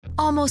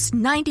Almost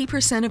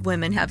 90% of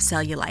women have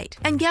cellulite.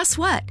 And guess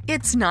what?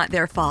 It's not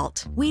their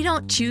fault. We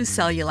don't choose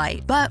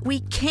cellulite, but we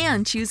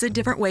can choose a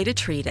different way to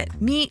treat it.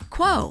 Meet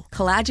Quo,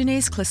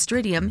 collagenase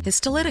Clostridium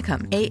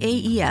histolyticum,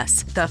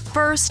 AAES, the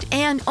first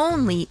and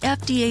only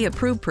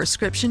FDA-approved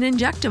prescription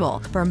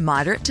injectable for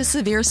moderate to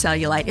severe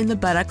cellulite in the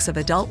buttocks of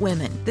adult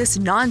women. This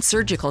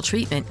non-surgical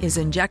treatment is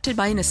injected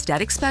by an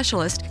aesthetic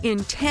specialist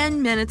in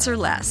 10 minutes or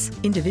less.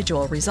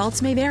 Individual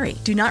results may vary.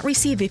 Do not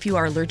receive if you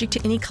are allergic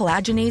to any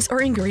collagenase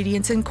or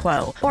ingredients in Quo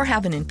or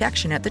have an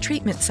infection at the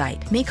treatment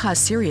site. May cause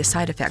serious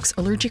side effects,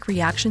 allergic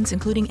reactions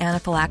including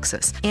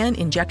anaphylaxis, and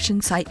injection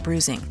site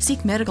bruising.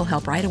 Seek medical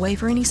help right away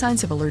for any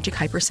signs of allergic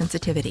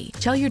hypersensitivity.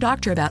 Tell your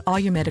doctor about all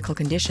your medical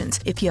conditions,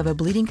 if you have a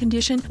bleeding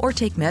condition, or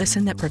take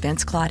medicine that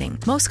prevents clotting.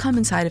 Most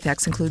common side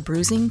effects include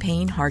bruising,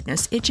 pain,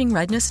 hardness, itching,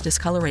 redness,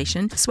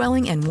 discoloration,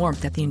 swelling, and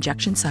warmth at the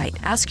injection site.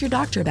 Ask your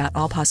doctor about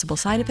all possible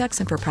side effects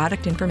and for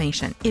product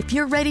information. If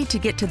you're ready to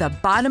get to the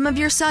bottom of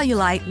your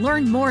cellulite,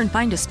 learn more and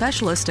find a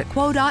specialist at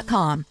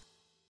Quo.com.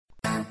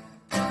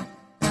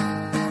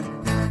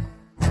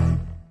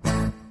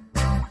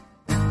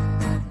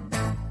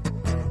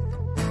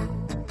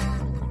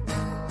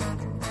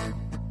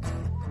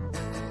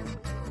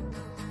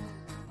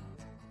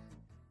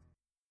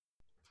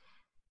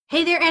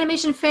 Hey there,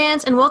 animation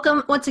fans, and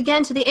welcome once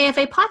again to the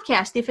AFA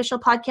podcast, the official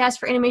podcast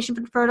for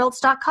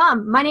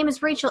animationforadults.com. My name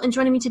is Rachel, and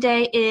joining me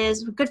today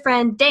is good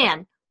friend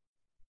Dan.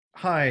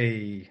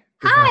 Hi.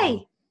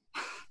 Hi.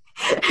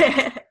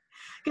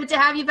 Good to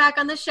have you back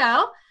on the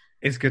show.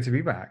 It's good to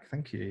be back.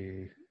 Thank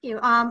you.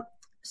 Thank you.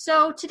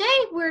 So today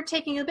we're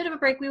taking a bit of a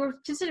break. We were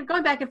considering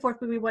going back and forth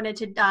what we wanted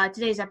to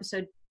today's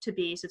episode to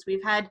be, since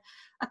we've had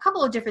a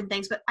couple of different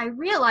things, but I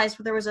realized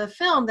there was a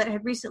film that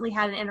had recently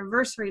had an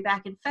anniversary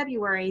back in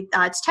February,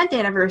 its 10th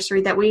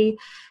anniversary, that we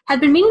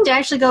had been meaning to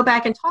actually go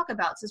back and talk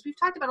about, since we've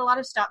talked about a lot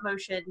of stop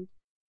motion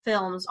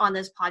films on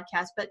this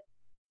podcast, but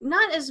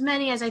not as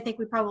many as I think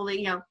we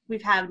probably,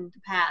 we've had in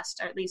the past,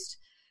 or at least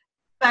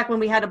back when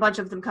we had a bunch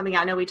of them coming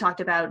out. I know we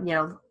talked about,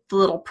 The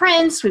Little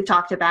Prince. We've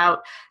talked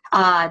about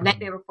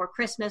Nightmare Before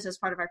Christmas as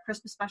part of our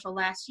Christmas special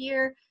last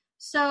year.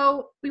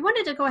 So we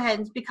wanted to go ahead,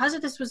 and because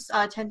this was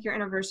 10th year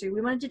anniversary,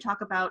 we wanted to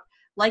talk about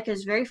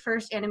Laika's very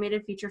first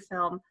animated feature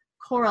film,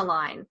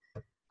 Coraline,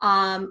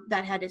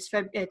 that had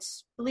I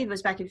believe it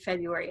was back in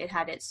February, it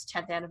had its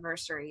 10th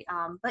anniversary.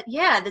 But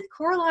yeah, the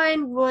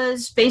Coraline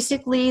was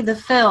basically the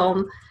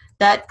film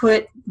that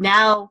put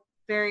now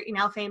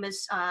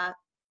famous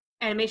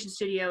animation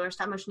studio or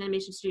stop motion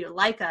animation studio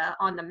Laika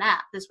on the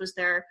map. This was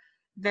their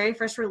very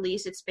first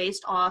release. It's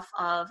based off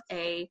of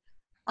a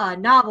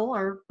novel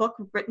or book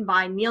written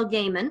by Neil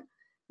Gaiman,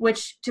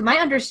 which, to my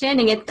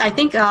understanding, I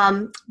think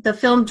the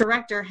film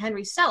director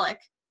Henry Selick,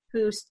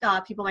 who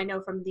people might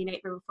know from The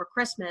Nightmare Before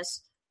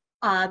Christmas,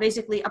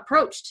 basically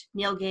approached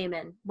Neil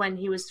Gaiman when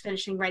he was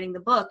finishing writing the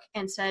book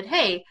and said,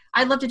 "Hey,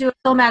 I'd love to do a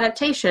film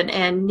adaptation."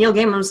 And Neil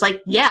Gaiman was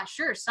like, "Yeah,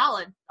 sure,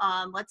 solid.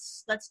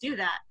 Let's do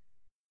that."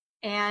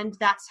 And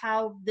that's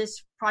how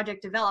this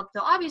project developed.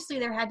 Though obviously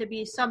there had to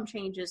be some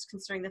changes,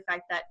 considering the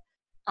fact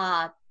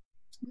that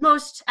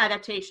most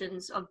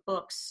adaptations of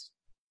books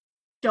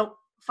don't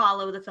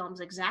follow the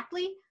films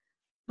exactly,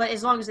 but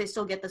as long as they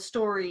still get the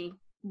story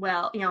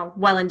well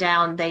and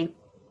down, they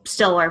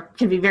still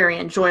can be very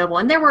enjoyable.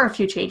 And there were a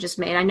few changes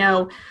made. I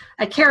know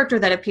a character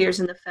that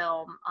appears in the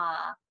film,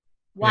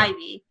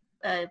 Wybie,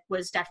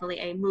 was definitely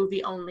a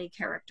movie-only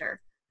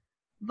character.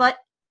 But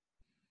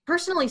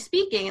personally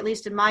speaking, at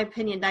least in my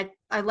opinion,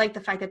 I like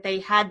the fact that they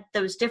had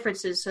those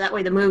differences, so that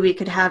way the movie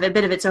could have a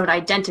bit of its own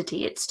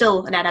identity. It's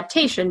still an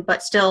adaptation,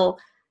 but still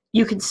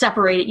you can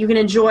separate it. You can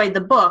enjoy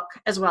the book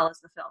as well as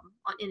the film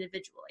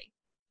individually.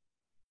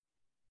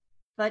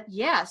 But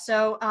yeah,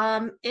 so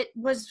it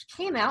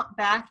came out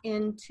back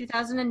in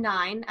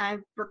 2009. I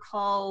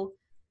recall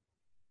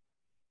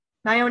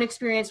my own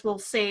experience we'll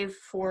save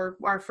for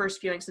our first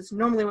viewing, since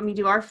normally when we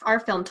do our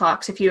film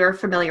talks, if you are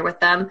familiar with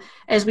them,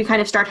 as we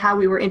kind of start how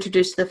we were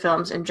introduced to the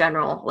films in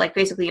general, like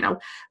basically,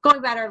 going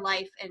about our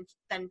life and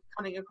then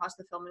coming across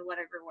the film in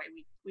whatever way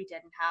we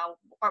did, and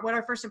what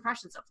our first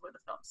impressions of the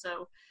film.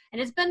 So,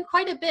 and it's been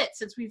quite a bit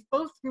since we've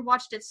both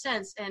rewatched it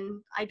since,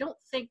 and I don't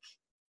think,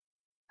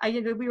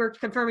 we were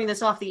confirming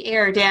this off the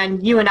air,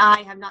 Dan, you and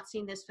I have not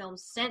seen this film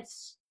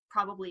since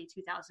probably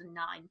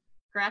 2009,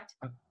 correct?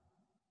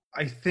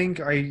 I think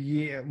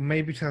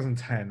maybe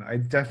 2010. I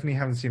definitely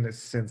haven't seen it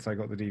since I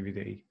got the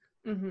DVD.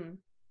 Mm-hmm.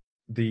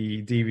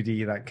 The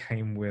DVD that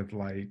came with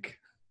like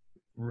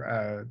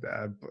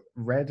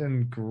red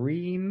and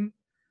green,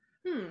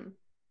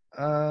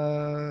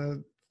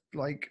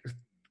 like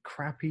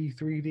crappy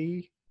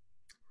 3D.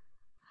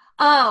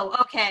 Oh,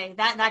 okay,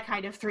 that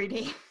kind of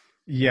 3D.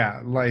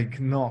 Yeah, like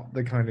not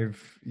the kind of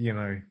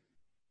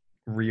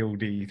real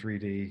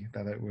 3D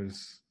that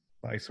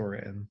I saw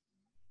it in.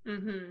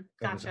 Mm-hmm.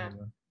 Gotcha.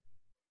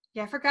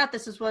 Yeah, I forgot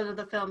this is one of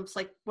the films,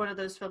 like one of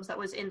those films that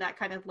was in that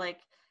kind of like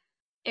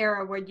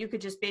era where you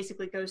could just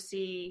basically go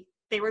see.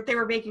 They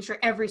were making sure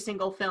every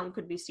single film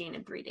could be seen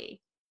in 3D.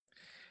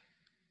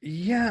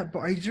 Yeah, but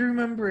I do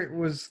remember it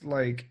was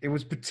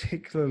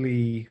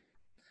particularly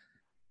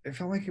it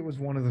felt like it was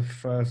one of the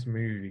first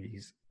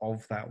movies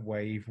of that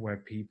wave where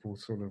people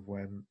sort of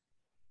went,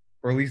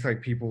 or at least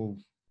like people,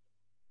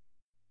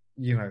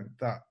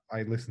 that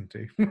I listened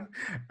to,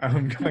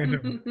 kind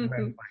of went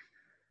like,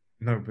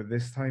 no, but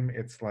this time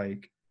it's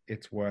like,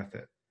 it's worth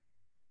it.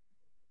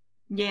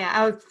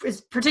 Yeah,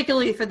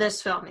 particularly for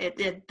this film,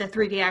 the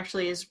 3D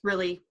actually is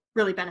really,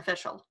 really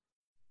beneficial.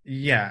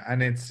 Yeah,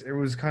 and it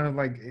was kind of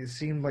like, it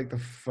seemed like the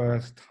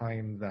first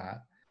time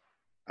that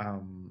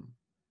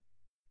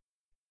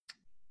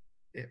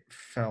it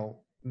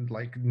felt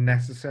like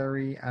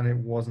necessary, and it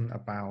wasn't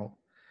about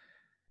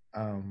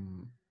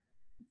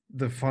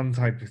the fun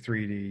type of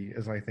 3D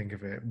as I think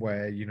of it,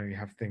 where you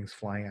have things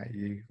flying at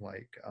you.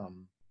 Like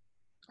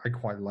I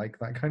quite like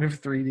that kind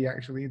of 3D,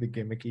 actually, the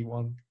gimmicky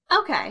one.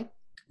 Okay.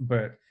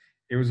 But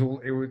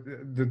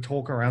the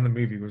talk around the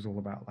movie was all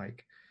about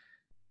like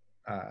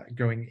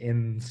going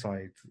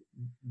inside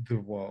the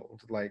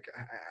world, like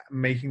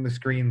making the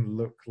screen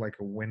look like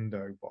a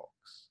window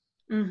box.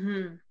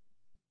 Mm-hmm.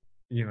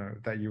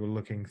 That you were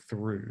looking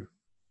through.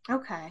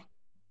 Okay.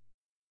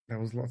 There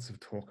was lots of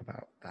talk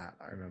about that,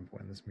 I remember,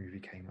 when this movie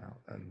came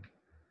out. And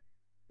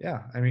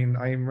yeah, I mean,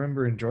 I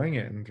remember enjoying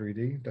it in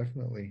 3D,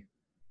 definitely.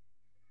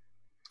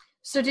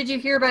 So did you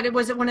hear about it?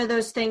 Was it one of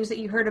those things that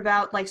you heard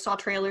about, like saw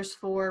trailers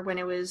for when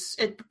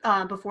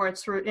before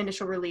its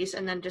initial release,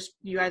 and then just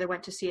you either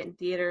went to see it in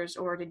theaters,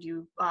 or did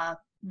you,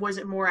 was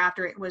it more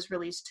after it was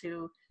released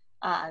to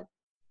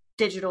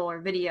digital or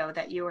video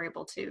that you were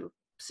able to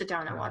sit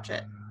down and watch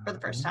it for the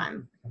first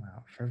time?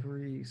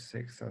 February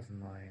 6th,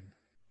 2009.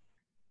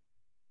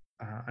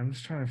 I'm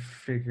just trying to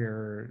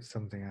figure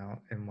something out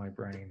in my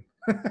brain.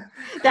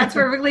 That's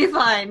perfectly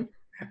fine.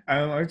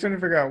 I was trying to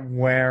figure out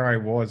where I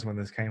was when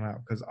this came out,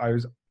 because I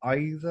was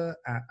either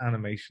at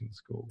animation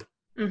school,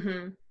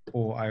 mm-hmm.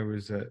 or I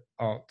was at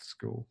art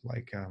school,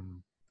 like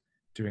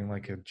doing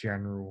like a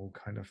general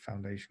kind of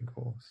foundation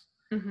course.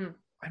 Mm-hmm.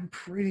 I'm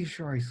pretty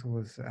sure I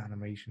saw this at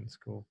animation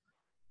school.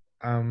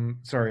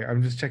 Sorry,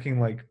 I'm just checking,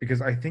 like,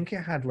 because I think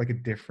it had like a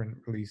different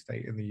release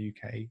date in the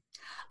UK.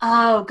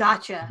 Oh,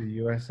 gotcha. The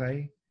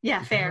USA.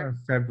 Yeah, fair.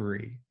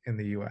 February in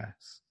the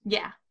US.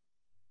 Yeah.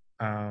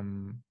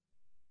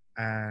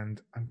 And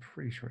I'm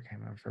pretty sure it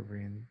came out in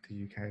February in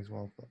the UK as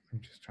well, but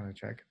I'm just trying to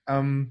check.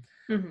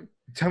 Mm-hmm.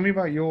 Tell me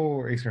about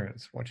your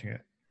experience watching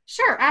it.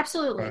 Sure,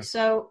 absolutely.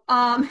 So,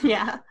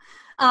 yeah.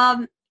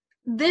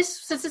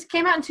 Since this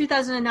came out in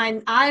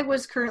 2009, I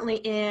was currently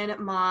in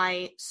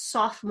my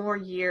sophomore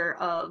year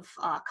of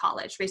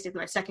college, basically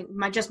my second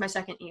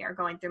year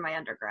going through my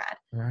undergrad.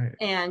 Right.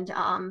 And,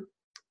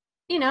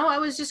 I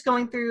was just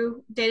going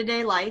through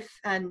day-to-day life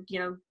and,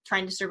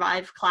 trying to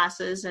survive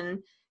classes and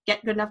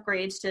get good enough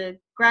grades to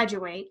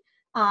graduate.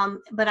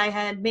 But I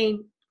had made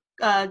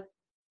a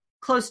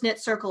close-knit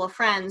circle of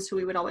friends who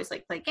we would always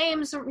like play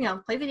games, or,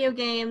 play video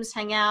games,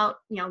 hang out,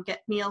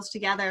 get meals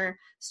together,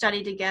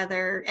 study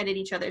together, edit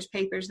each other's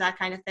papers, that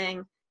kind of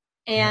thing.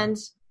 And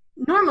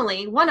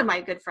normally one of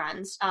my good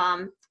friends,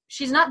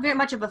 she's not very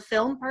much of a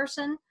film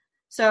person.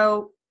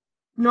 So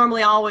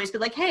normally I'll always be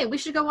like, hey, we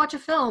should go watch a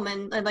film.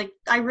 And like,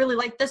 I really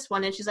like this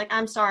one. And she's like,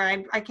 I'm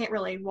sorry, I can't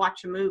really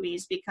watch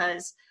movies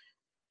because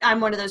I'm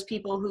one of those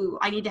people who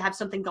I need to have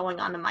something going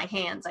on in my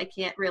hands. I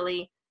can't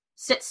really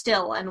sit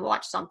still and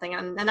watch something.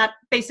 And that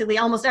basically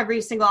almost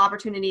every single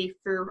opportunity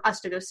for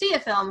us to go see a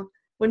film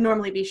would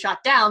normally be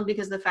shot down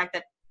because of the fact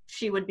that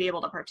she would be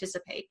able to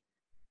participate.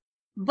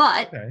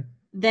 But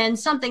then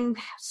something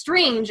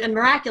strange and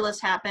miraculous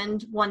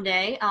happened one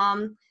day.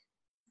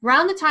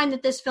 Around the time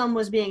that this film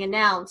was being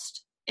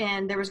announced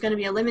and there was going to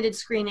be a limited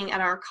screening at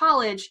our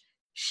college,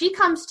 she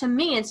comes to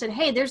me and said,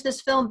 hey, there's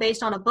this film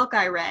based on a book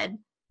I read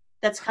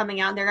that's coming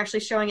out, and they're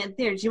actually showing it in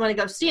theaters. Do you want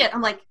to go see it?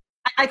 I'm like,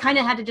 I kind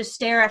of had to just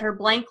stare at her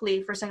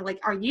blankly for a second.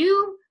 Like, are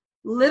you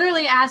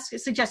literally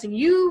suggesting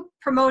you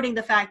promoting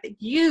the fact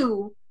that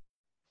you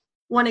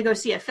want to go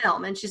see a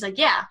film? And she's like,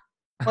 yeah.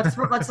 What's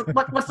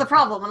the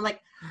problem? I'm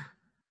like,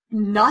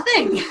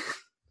 nothing.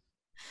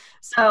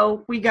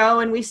 So we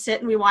go and we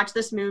sit and we watch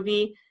this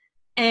movie,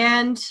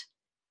 and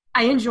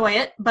I enjoy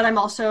it, but I'm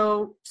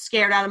also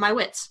scared out of my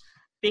wits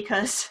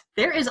because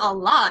there is a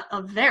lot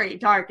of very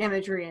dark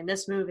imagery in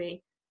this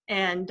movie.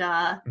 And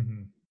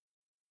and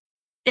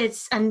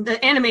the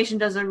animation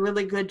does a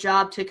really good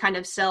job to kind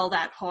of sell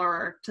that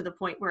horror to the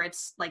point where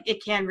it's like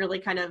it can really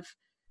kind of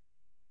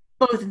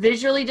both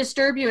visually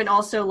disturb you and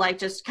also like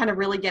just kind of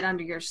really get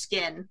under your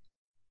skin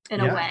in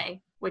a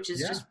way, which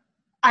is just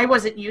I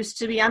wasn't used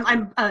to be.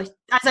 I'm as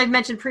I've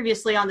mentioned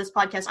previously on this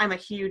podcast, I'm a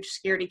huge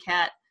scaredy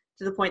cat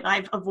to the point that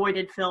I've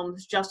avoided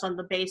films just on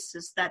the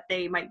basis that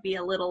they might be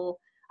a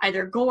little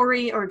either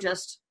gory or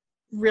just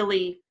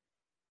really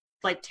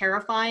like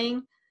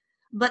terrifying.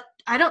 But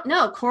I don't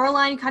know.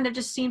 Coraline kind of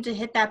just seemed to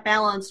hit that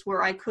balance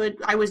where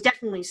I was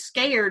definitely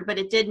scared, but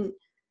it didn't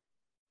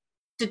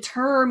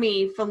deter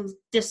me from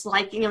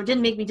disliking, it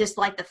didn't make me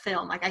dislike the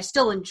film. Like I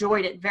still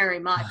enjoyed it very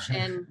much.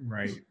 And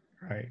right.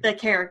 The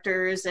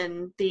characters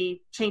and the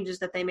changes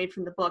that they made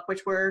from the book,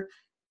 which were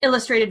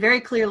illustrated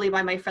very clearly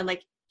by my friend.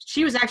 Like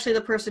she was actually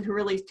the person who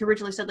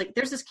originally said, like,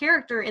 there's this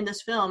character in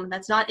this film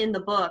that's not in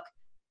the book.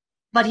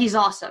 but he's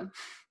awesome.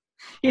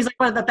 He's like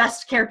one of the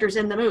best characters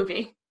in the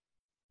movie.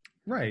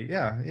 Right,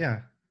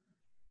 yeah.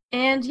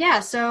 And yeah,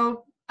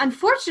 so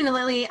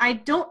unfortunately, I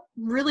don't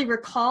really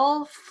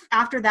recall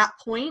after that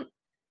point.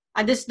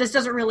 This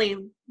doesn't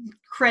really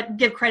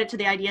give credit to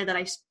the idea that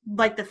I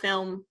like the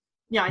film.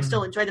 Yeah, I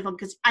still enjoy the film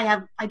because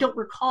I don't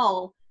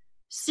recall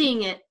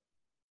seeing it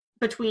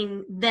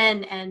between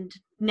then and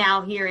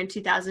now here in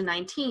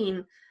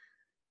 2019.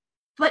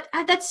 But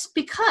that's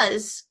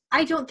because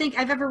I don't think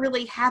I've ever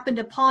really happened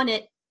upon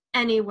it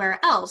anywhere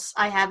else.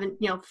 I haven't,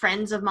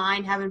 friends of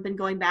mine haven't been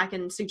going back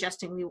and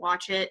suggesting we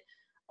watch it,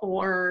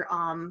 or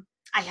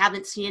I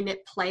haven't seen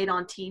it played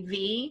on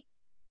TV.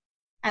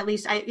 At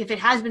least if it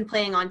has been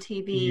playing on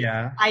TV,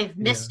 I've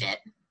missed it.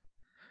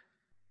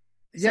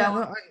 Yeah, so,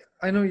 no,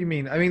 I know what you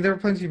mean. I mean, there are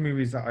plenty of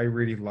movies that I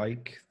really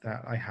like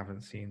that I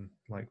haven't seen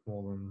like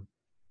more than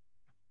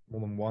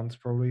once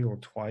probably, or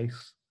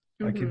twice.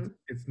 Like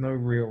it's no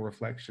real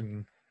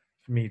reflection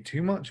for me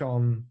too much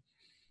on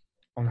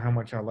how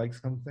much I like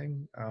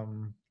something.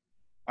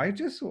 I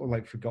just sort of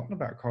like forgotten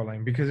about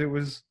Coraline because it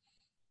was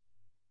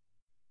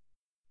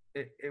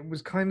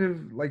kind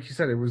of like you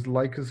said, it was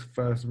Laika's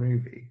first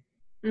movie.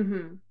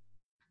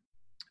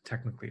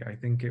 Technically, I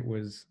think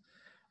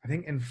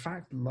in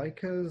fact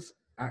Laika's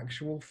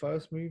actual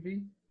first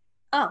movie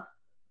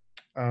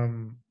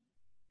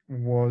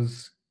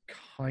was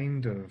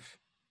kind of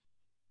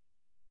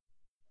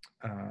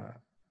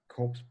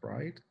Corpse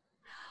Bride.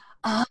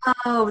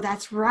 Oh,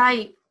 that's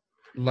right.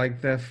 Like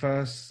their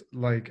first,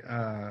 like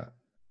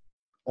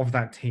of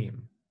that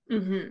team,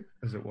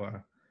 as it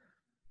were.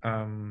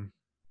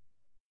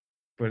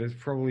 But it's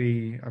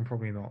probably I'm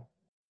probably not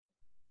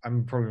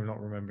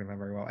remembering that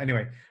very well.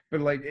 Anyway,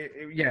 but like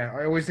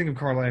I always think of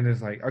Coraline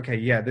as like, okay,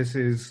 yeah, this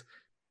is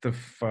the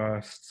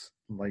first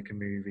Laika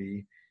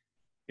movie.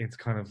 It's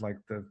kind of like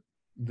the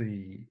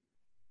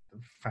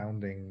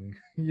founding,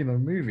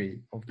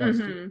 movie of that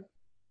studio.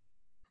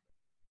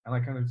 And I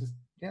kind of just,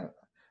 I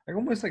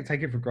almost like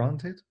take it for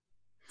granted.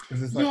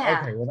 Because it's like,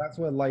 okay, well, that's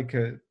where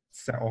Laika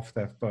set off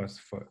their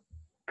first foot,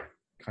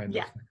 kind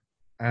of.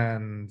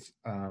 And,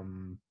 I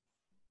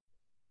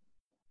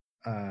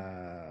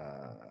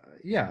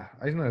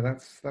don't know,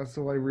 that's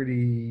all I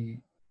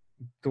really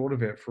thought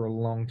of it for a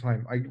long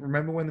time. I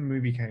remember when the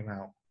movie came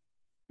out,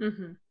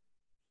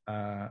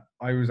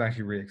 I was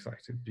actually really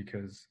excited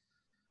because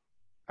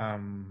I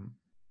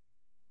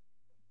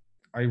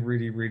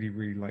really, really,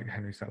 really like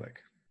Henry Selick.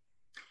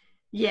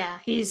 Yeah,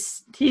 he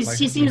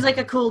seems like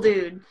a cool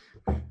dude.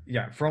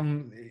 Yeah,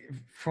 from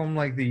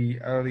like the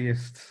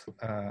earliest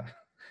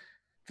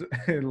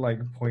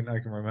like point I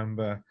can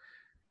remember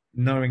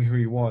knowing who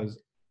he was.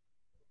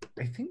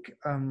 I think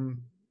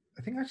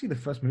actually the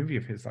first movie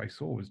of his I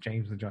saw was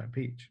James and the Giant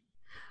Peach.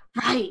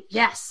 Right.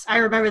 Yes, I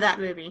remember that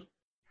movie.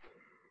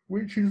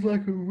 Which is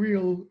like a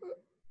real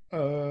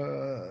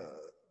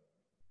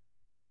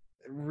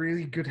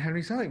really good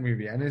Henry Selick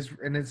movie, and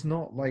it's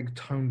not like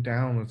toned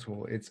down at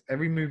all. It's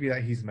every movie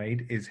that he's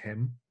made is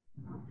him.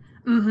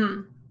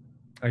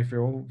 I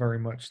feel very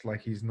much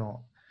like he's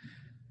not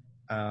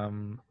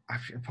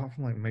actually, apart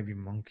from like maybe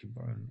Monkey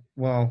Bone.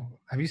 Well,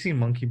 have you seen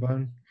Monkey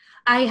Bone?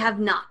 I have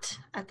not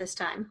at this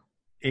time.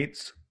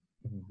 It's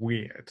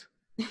weird.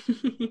 It's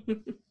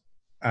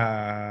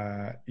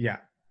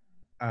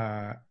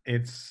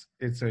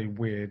a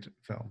weird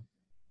film.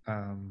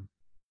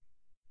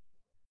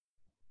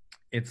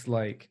 It's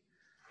like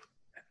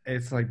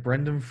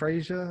Brendan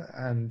Fraser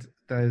and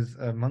there's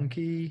a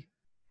monkey.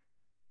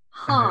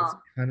 And it's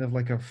kind of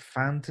like a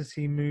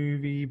fantasy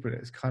movie, but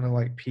it's kind of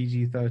like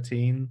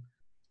PG-13.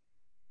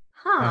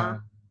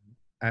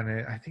 And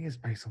I think it's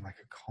based on like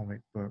a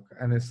comic book.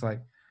 And it's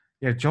like,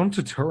 John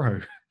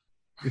Turturro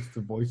is the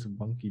voice of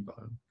Monkey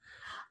Bone.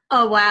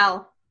 Oh,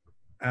 wow.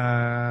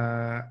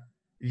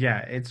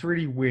 It's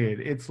really weird.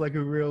 It's like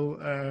a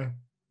real...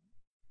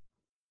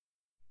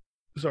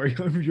 Sorry,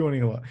 I'm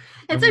yawning a lot.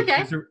 It's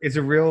okay. It's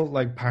a real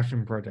like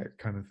passion project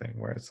kind of thing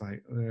where it's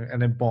like,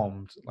 and it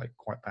bombed like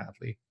quite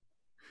badly.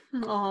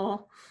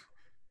 Oh.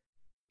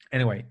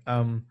 Anyway,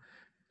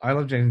 I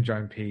love James and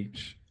Giant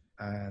Peach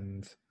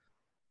and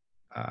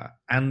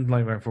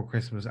Nightmare Before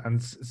Christmas,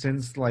 and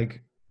since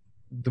like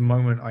the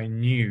moment I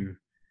knew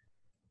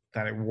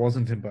that it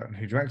wasn't Tim Burton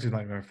who directed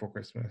Nightmare Before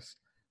Christmas,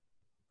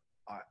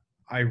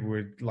 I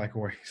would like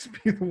always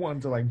be the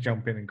one to like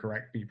jump in and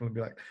correct people and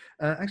be like,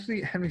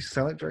 actually Henry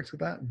Selick directed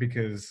that,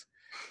 because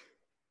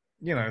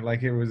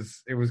like it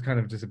was kind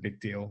of just a big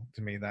deal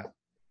to me that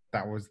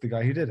was the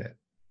guy who did it.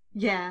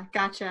 Yeah,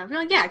 gotcha.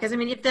 Well, yeah, because I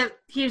mean, if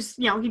he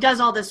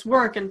does all this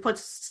work and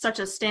puts such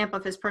a stamp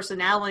of his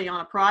personality on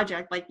a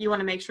project, like you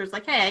want to make sure it's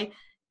like, hey,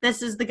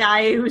 this is the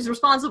guy who's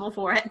responsible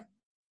for it.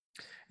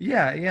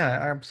 Yeah,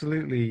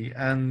 absolutely.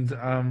 And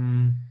I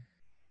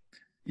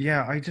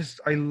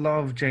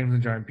love James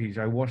and Giant Peach.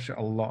 I watched it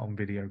a lot on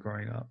video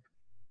growing up.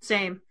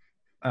 Same.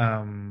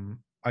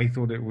 I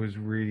thought it was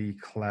really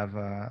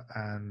clever,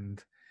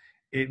 and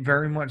it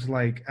very much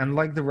like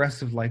the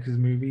rest of Laika's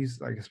movies,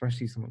 like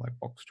especially something like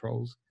Box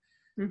Trolls.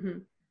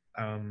 It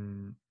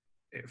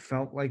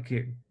felt like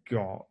it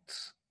got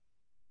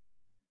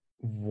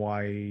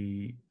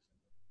why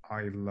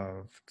I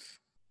loved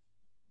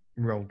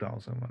Roald Dahl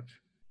so much.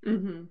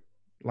 Mm-hmm.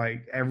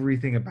 Like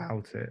everything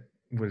about it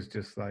was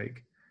just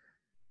like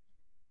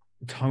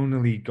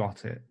tonally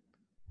got it.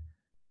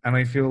 And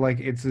I feel like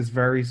it's this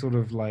very sort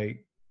of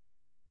like,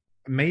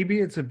 maybe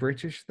it's a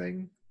British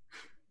thing,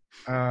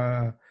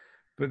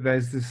 but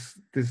there's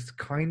this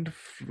kind of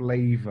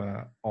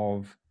flavor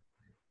of,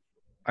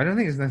 I don't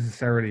think it's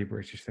necessarily a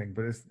British thing,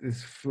 but it's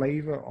this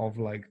flavor of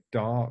like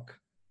dark,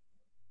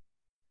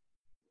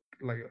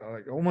 like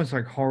almost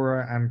like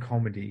horror and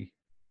comedy.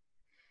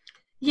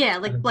 Yeah,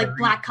 like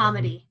black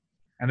comedy.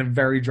 And a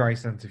very dry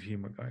sense of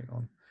humor going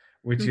on,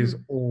 which is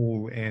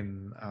all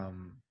in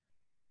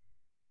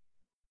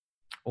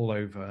all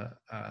over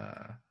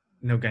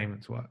Neil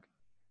Gaiman's work.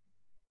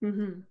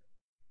 Mm-hmm.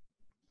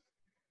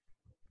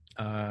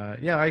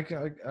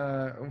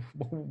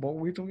 What were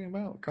we talking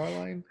about,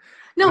 Caroline?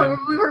 No,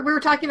 we were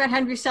talking about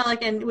Henry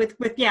Selick, and with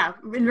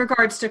in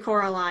regards to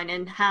Coraline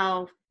and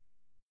how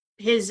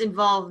his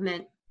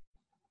involvement,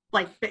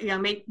 like,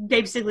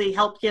 basically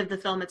helped give the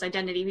film its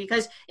identity.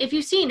 Because if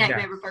you've seen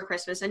Nightmare Before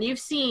Christmas and you've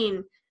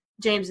seen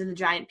James and the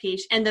Giant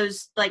Peach, and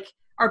those like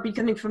are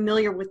becoming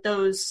familiar with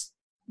those,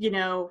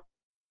 the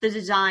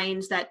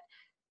designs that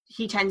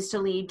he tends to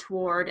lead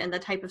toward and the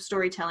type of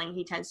storytelling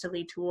he tends to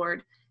lead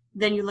toward,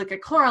 then you look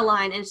at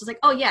Coraline and it's just like,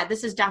 oh yeah,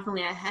 this is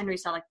definitely a Henry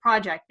Selick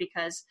project,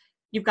 because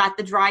you've got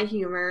the dry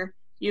humor,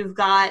 you've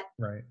got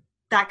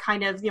that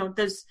kind of,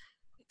 those,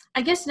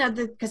 I guess now,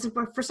 because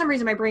for some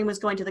reason my brain was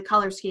going to the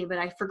color scheme, but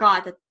I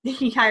forgot that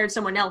he hired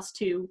someone else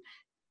to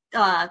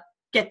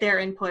get their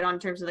input on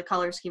terms of the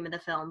color scheme of the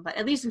film, but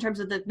at least in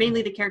terms of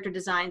mainly the character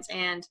designs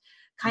and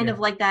kind of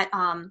like that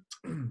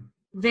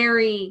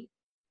very,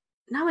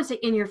 not want to say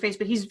in your face,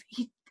 but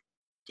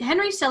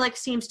Henry Selick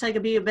seems to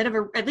be a bit of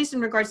at least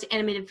in regards to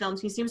animated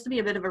films, he seems to be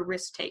a bit of a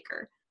risk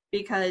taker,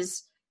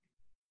 because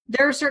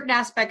there are certain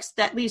aspects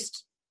that, at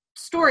least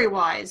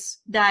story-wise,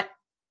 that,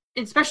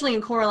 especially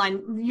in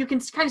Coraline, you can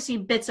kind of see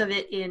bits of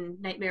it in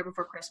Nightmare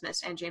Before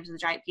Christmas and James and the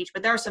Giant Peach,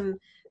 but there are some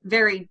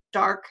very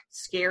dark,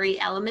 scary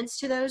elements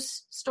to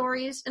those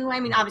stories. And I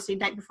mean, obviously,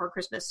 Night Before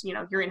Christmas,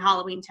 you're in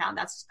Halloween Town,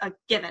 that's a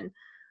given,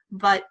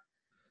 but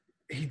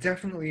he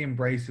definitely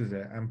embraces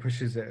it and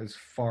pushes it as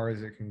far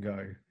as it can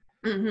go.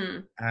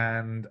 Mm-hmm.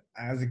 And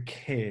as a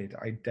kid,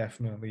 I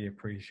definitely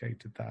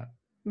appreciated that.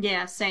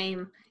 Yeah,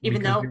 same.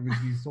 Even though it was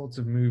these sorts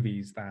of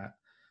movies that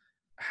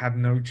had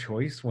no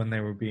choice when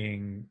they were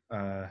being,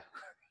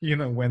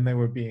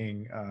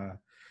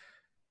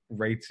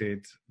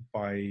 rated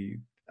by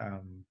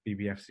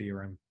BBFC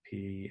or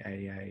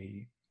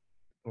MPAA,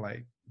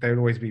 like they would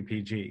always be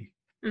PG.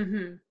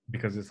 Mm-hmm.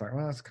 Because it's like,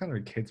 well, it's kind of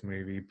a kid's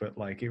movie, but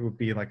like it would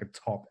be like a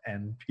top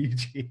end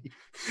PG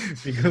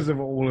because of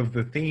all of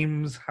the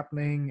themes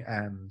happening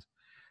and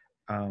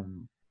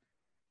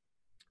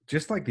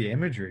just like the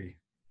imagery.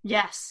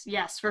 Yes,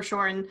 for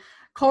sure. And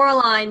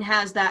Coraline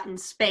has that in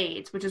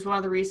spades, which is one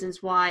of the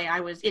reasons why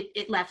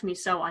it left me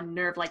so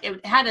unnerved. Like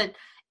it had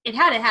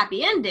a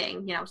happy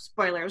ending,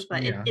 spoilers,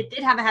 but it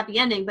did have a happy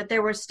ending, but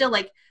there were still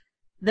like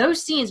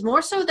those scenes,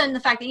 more so than the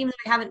fact that even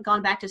though I haven't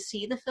gone back to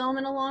see the film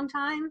in a long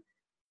time,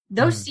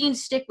 those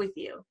scenes stick with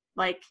you.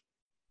 Like,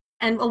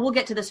 and we'll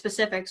get to the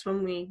specifics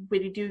when we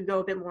do go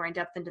a bit more in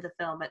depth into the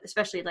film, but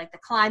especially like the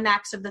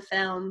climax of the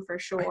film, for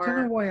sure. I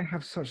don't know why I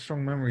have such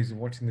strong memories of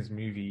watching this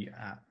movie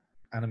at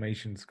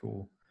animation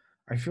school.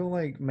 I feel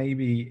like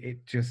maybe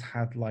it just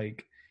had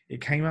like,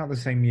 it came out the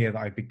same year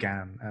that I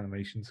began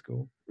animation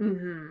school.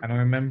 Mm-hmm. And I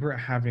remember it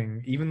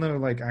having, even though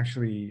like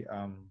actually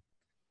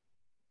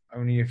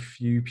only a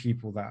few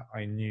people that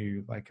I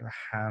knew, like a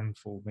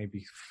handful,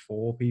 maybe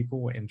 4 people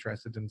were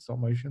interested in stop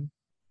motion.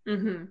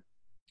 Mm-hmm.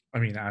 I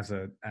mean, as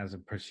a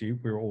pursuit,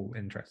 we were all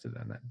interested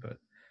in it, but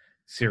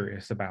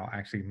serious about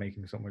actually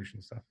making stop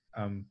motion stuff.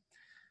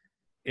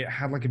 It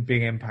had like a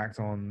big impact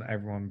on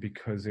everyone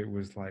because it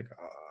was like,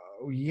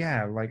 oh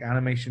yeah, like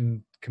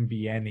animation can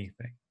be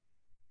anything.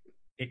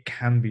 It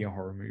can be a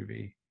horror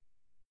movie,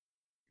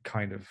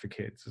 kind of, for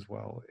kids as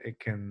well. It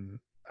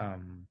can,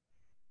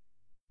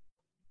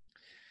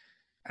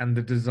 and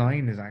the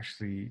design is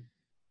actually,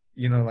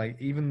 like,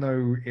 even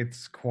though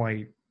it's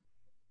quite,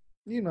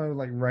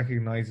 like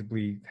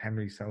recognizably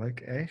Henry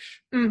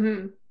Selick-ish,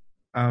 mm-hmm.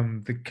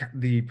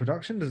 The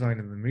production design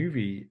in the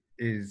movie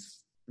is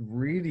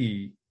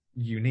really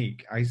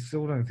unique. I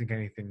still don't think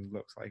anything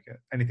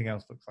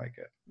else looks like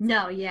it.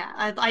 No, yeah.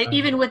 I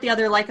even with the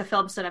other Leica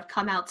films that have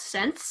come out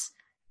since,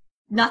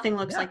 nothing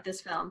looks like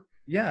this film.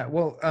 Yeah,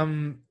 well,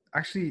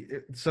 actually,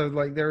 so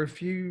like there are a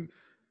few.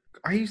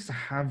 I used to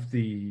have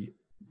the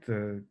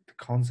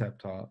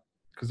concept art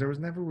because there was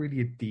never really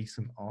a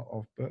decent art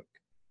of book,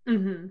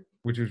 mm-hmm.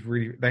 which was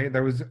really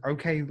there was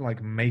okay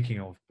like making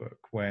of book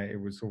where it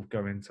would sort of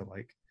go into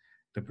like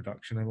the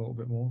production a little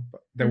bit more,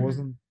 but there mm-hmm.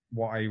 wasn't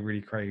what I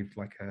really craved,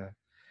 like a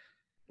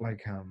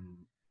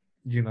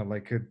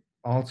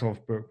art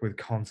of book with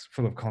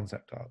full of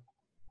concept art.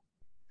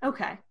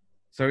 Okay.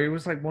 So it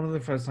was like one of the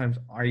first times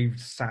I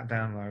sat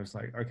down and I was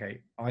like,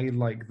 okay, I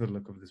like the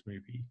look of this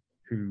movie.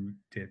 Who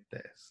did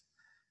this?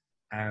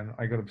 and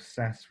I got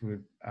obsessed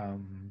with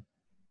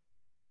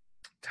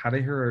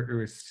Tadahiro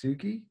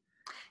Uesugi.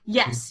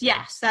 Yes,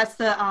 that's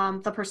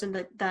the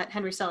person that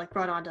Henry Selick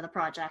brought onto the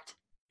project.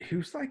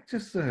 Who's like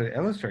just an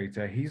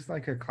illustrator. He's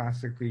like a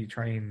classically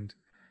trained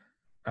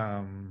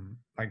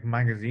like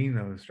magazine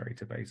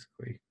illustrator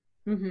basically.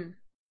 Mm-hmm.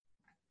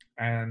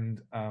 And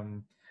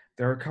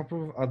there are a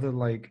couple of other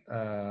like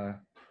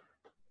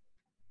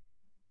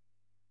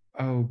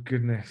oh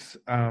goodness,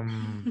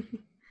 the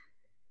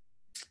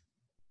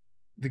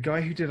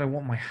guy who did I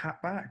Want My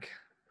Hat Back,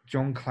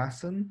 John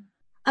Klassen.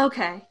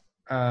 Okay.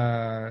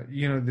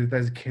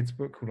 There's a kid's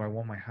book called I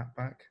Want My Hat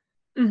Back.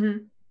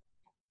 Mm-hmm.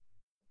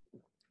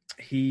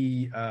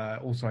 He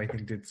also, I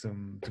think, did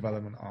some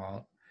development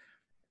art.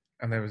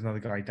 And there was another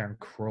guy, Dan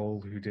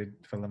Kroll, who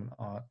did development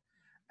art.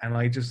 And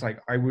I just like,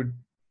 I went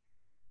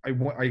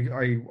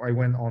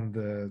on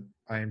the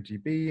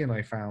IMDb and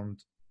I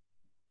found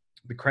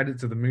the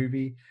credits of the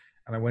movie,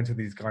 and I went to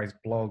these guys'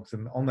 blogs,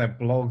 and on their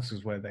blogs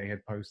was where they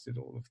had posted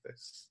all of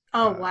this.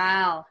 Oh,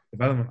 wow.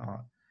 Development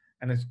art.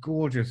 And it's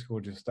gorgeous,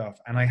 gorgeous stuff.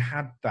 And I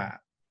had that.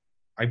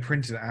 I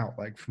printed it out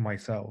like for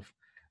myself.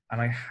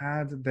 And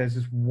there's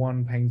this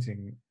one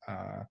painting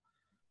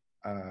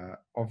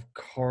of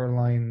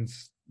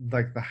Coraline's,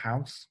 like the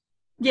house.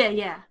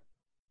 Yeah.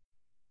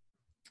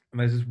 And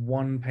there's this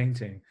one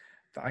painting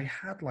that I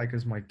had like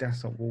as my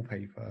desktop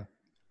wallpaper.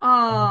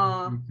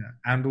 Oh.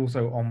 And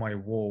also on my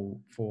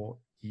wall for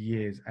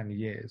years and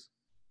years.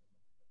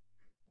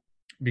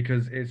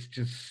 Because it's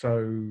just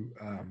so,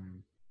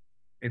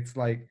 it's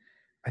like,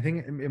 I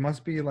think it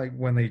must be like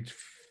when they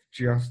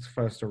just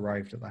first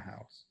arrived at the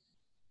house.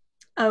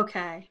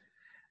 Okay.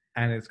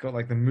 And it's got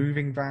like the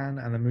moving van,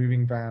 and the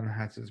moving van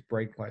has its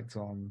brake lights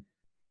on,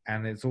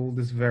 and it's all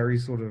this very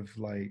sort of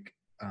like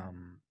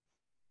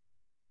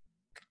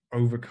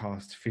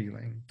overcast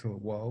feeling to the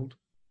world.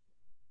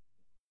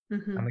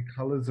 Mm-hmm. And the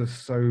colors are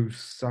so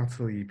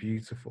subtly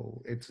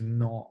beautiful. It's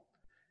not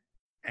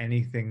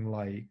anything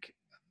like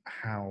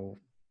how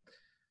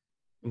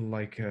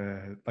like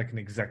an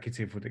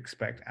executive would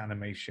expect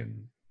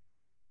animation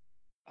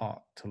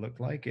art to look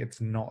like. It's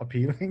not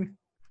appealing.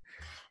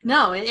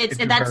 No, it's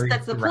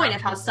that's the point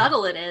of how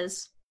subtle it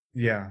is.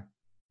 Yeah.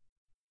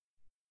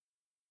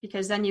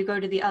 Because then you go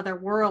to the other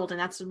world,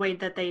 and that's the way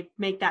that they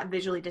make that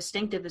visually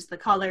distinctive, is the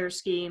color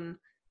scheme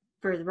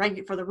for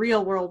the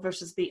real world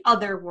versus the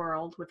other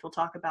world, which we'll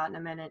talk about in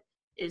a minute,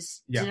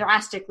 is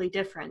drastically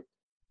different.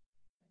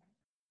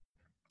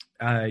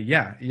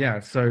 Yeah.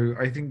 So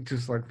I think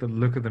just like the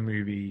look of the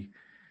movie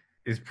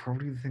is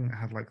probably the thing that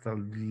had like the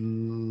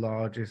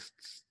largest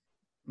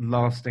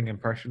lasting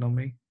impression on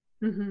me.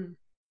 Mm-hmm.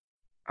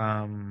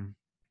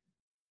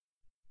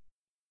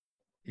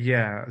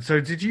 Yeah. So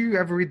did you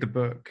ever read the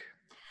book?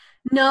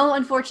 No,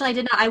 unfortunately I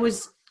did not. I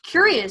was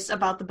curious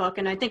about the book,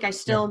 and I think I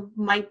still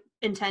might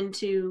intend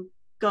to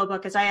go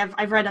book, because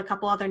I've read a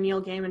couple other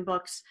Neil Gaiman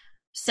books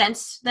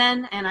since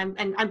then, and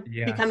I'm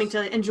becoming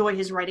to enjoy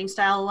his writing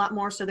style a lot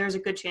more, so there's a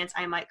good chance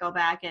I might go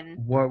back and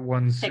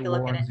take a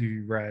look at it. What ones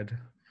you read?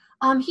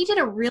 He did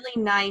a really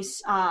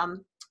nice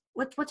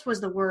what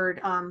was the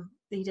word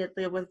he did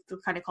with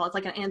kind of call it's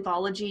like an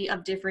anthology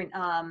of different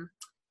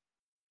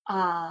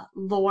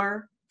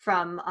lore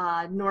from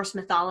Norse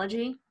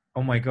mythology.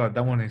 Oh my god,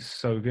 that one is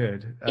so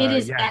good. It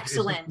is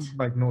excellent. It's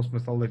like Norse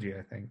mythology,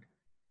 I think.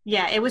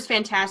 Yeah, it was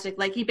fantastic.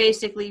 Like, he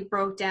basically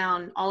broke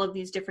down all of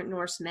these different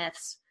Norse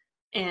myths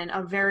in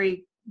a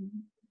very,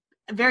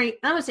 very, I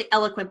don't want to say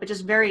eloquent, but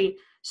just very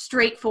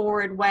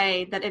straightforward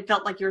way that it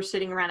felt like you were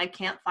sitting around a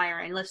campfire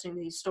and listening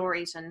to these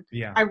stories. And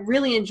I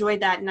really enjoyed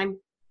that. And I'm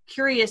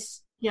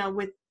curious,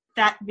 with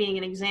that being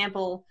an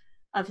example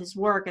of his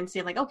work, and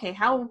saying like, okay,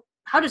 how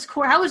is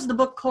the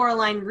book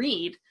Coraline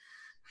read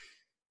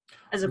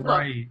as a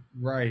book?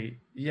 Right.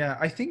 Yeah,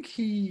 I think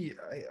he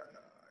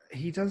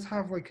does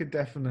have like a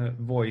definite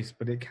voice,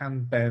 but it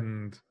can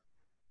bend,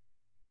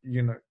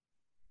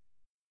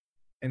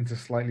 into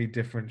slightly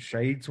different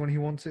shades when he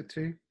wants it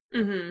to.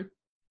 Mm-hmm.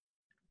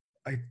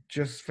 I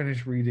just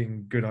finished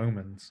reading Good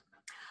Omens.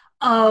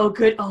 Oh,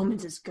 Good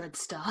Omens is good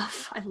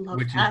stuff. I love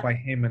which that. Is by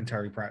him and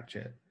Terry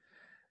Pratchett.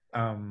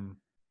 And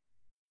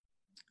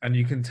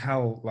you can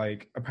tell,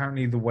 like,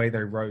 apparently the way they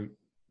wrote,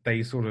 they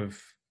just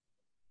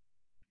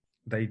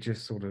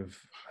sort of,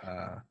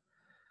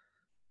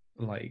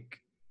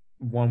 like,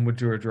 one would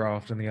do a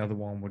draft and the other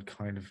one would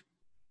kind of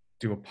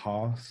do a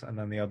pass, and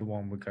then the other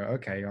one would go,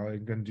 okay,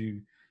 I'm going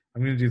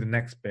to do the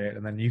next bit,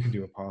 and then you can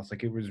do a pass.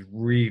 Like, it was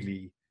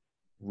really,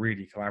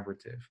 really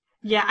collaborative.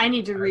 Yeah, I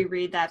need to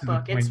reread that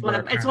book. It's one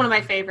of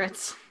my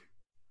favorites.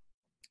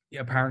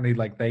 Yeah, apparently,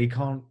 like, they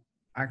can't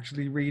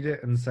actually read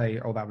it and say,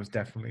 oh, that was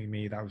definitely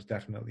me, that was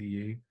definitely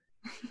you.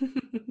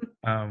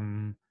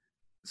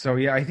 So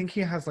yeah, I think he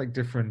has like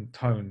different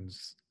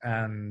tones,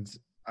 and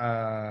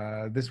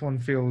this one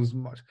feels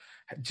much.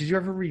 Did you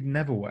ever read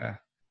Neverwhere?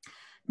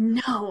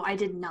 No, I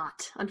did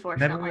not,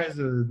 unfortunately. Neverwhere is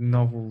a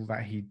novel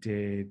that he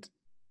did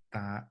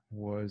that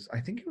was,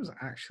 I think it was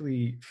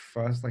actually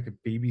first like a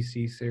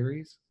BBC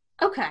series.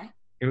 Okay.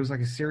 It was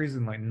like a series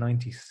in like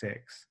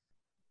 96.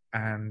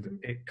 and Mhm.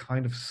 it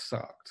kind of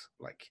sucked,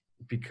 like,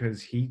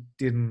 because he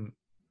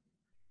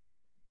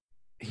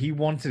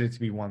wanted it to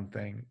be one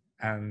thing,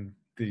 and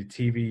the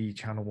TV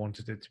channel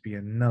wanted it to be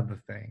another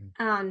thing,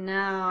 Oh and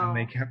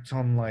they no. kept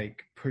on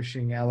like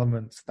pushing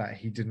elements that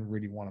he didn't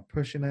really want to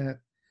push in it.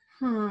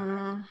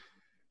 Hmm.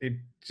 It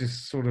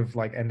just sort of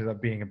like ended up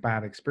being a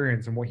bad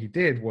experience. And what he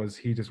did was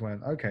he just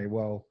went, okay,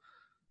 well,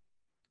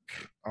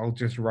 I'll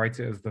just write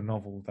it as the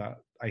novel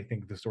that I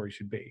think the story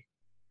should be.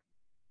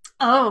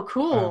 Oh,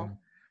 cool. Um,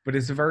 but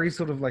it's a very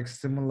sort of like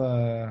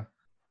similar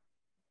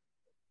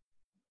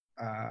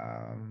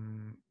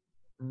um,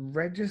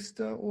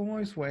 register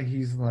almost, where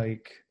he's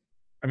like,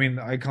 I mean,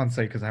 I can't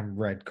say because I haven't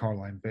read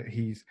Carline, but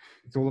it's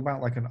all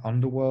about like an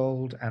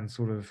underworld and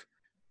sort of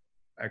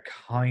a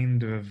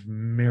kind of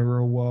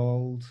mirror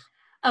world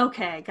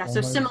Okay, got so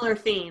almost. similar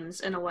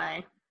themes in a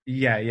way.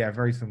 Yeah,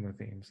 very similar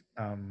themes.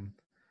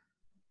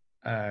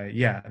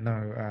 Yeah,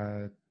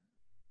 no,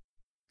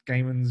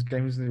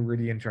 Gaiman's a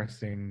really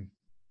interesting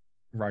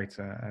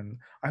writer, and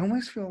I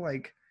almost feel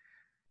like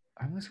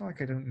I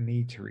don't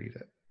need to read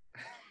it.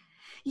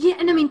 Yeah,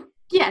 and I mean,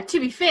 yeah, to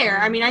be fair,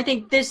 I mean, Um, I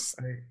think this,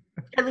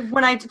 I,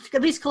 when I,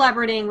 at least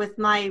collaborating with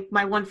my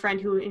one friend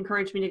who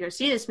encouraged me to go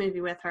see this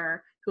movie with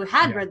her, who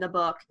had yeah, read the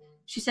book,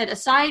 she said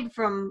aside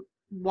from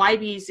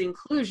Wybe's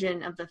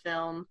inclusion of the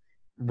film,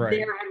 right.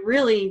 there had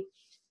really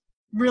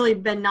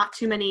been not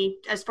too many,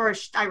 as far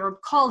as I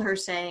recall her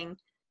saying,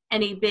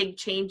 any big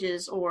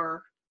changes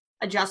or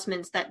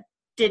adjustments that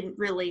didn't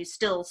really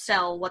still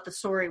sell what the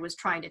story was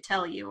trying to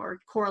tell you, or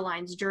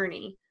Coraline's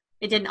journey.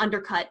 It didn't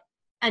undercut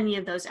any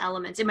of those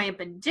elements. It may have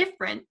been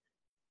different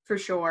for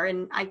sure,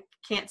 and I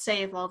can't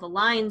say if all the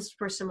lines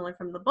were similar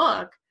from the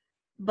book,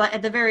 but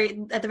at the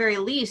very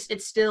least,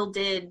 it still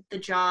did the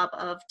job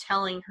of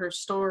telling her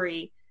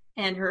story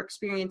and her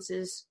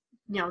experiences,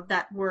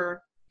 that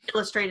were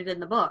illustrated in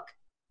the book.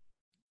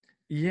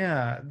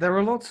 Yeah, there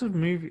are lots of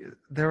movies.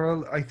 There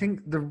are, I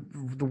think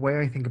the way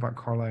I think about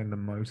Carline the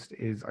most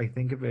is I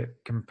think of it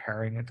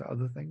comparing it to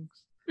other things.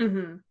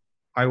 Mm-hmm.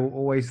 I will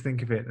always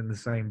think of it in the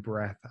same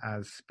breath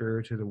as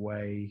Spirited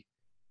Away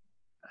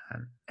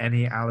and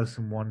any Alice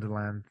in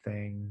Wonderland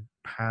thing,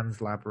 Pan's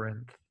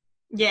Labyrinth,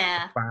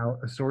 Yeah. about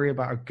a story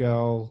about a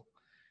girl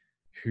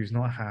who's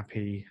not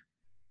happy,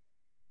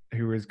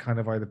 who is kind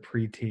of either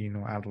preteen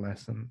or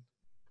adolescent,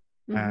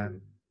 Mm-hmm.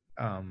 and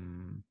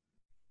um,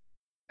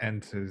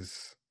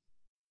 enters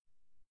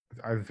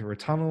either through a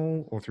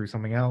tunnel or through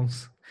something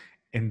else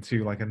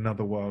into like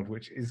another world,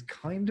 which is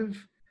kind of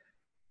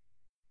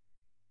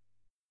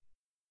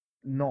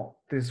not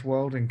this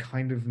world and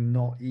kind of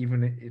not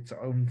even its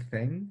own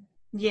thing.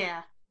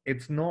 Yeah.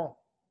 It's not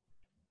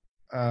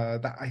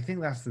that I think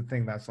that's the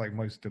thing that's like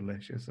most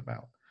delicious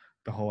about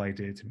the whole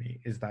idea to me,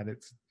 is that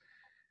it's,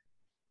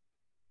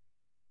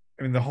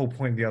 I mean, the whole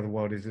point of the other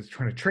world is it's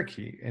trying to trick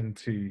you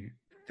into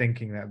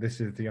thinking that this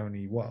is the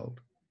only world,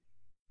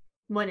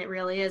 When it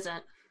really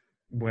isn't.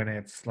 when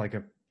it's like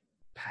a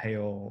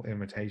pale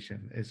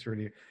imitation. It's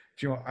really,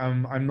 do you know,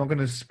 I'm not going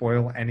to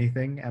spoil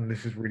anything, and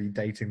this is really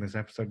dating this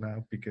episode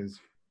now because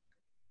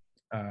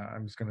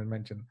I'm just going to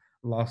mention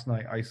last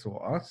night I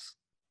saw Us,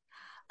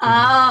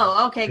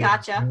 Oh, okay, the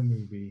gotcha.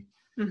 movie,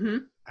 Mm-hmm.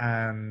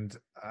 and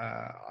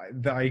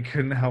I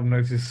couldn't help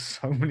notice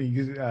so many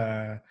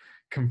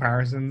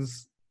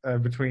comparisons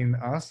between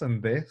Us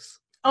and this.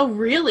 Oh,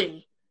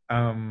 really?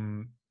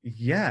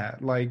 Yeah,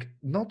 like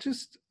not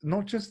just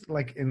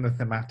like in the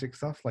thematic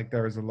stuff, like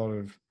there is a lot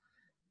of,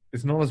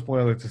 it's not a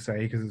spoiler to say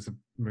because it's a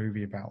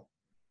movie about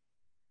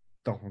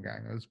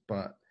doppelgangers,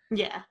 but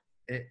Yeah.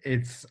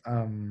 it's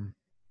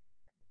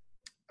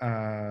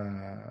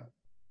uh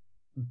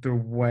the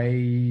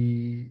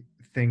way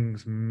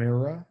things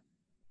mirror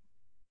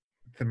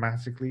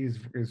thematically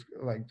is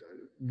like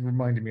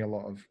reminding me a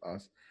lot of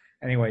Us.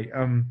 Anyway, the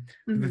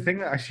Mm-hmm. thing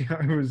that actually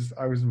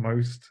I was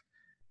most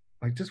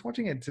like, just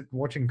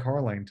watching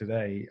Caroline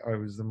today, I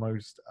was the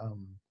most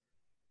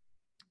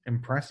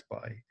impressed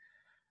by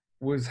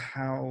was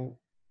how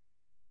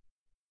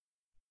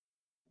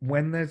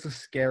when there's a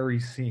scary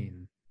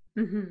scene,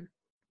 Mm-hmm.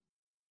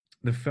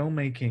 the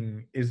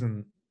filmmaking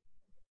isn't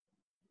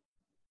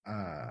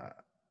uh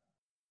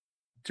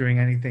doing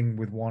anything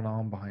with one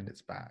arm behind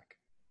its back.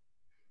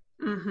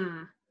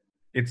 Mm-hmm.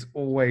 It's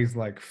always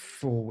like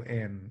full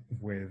in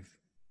with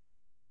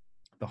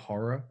the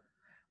horror.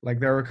 Like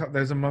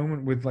there's a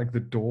moment with like the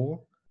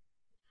door,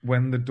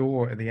 when the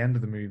door at the end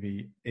of the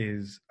movie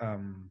is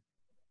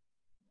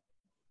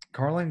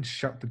Caroline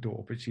shut the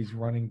door, but she's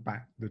running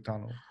back the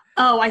tunnel.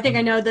 Oh, I think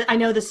And, I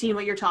know the scene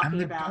what you're and talking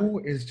the about.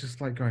 door is just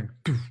like going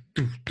doof,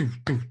 doof,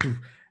 doof, doof, doof.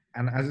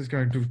 And as it's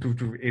going doof, doof,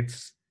 doof,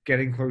 it's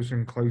getting closer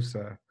and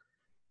closer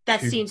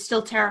That to scene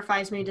still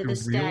terrifies me to the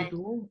this real day.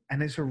 door.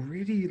 And it's a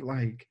really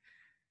like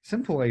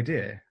simple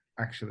idea,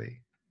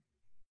 actually.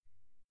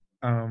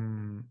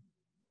 Um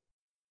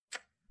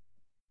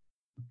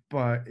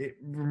but it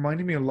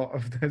reminded me a lot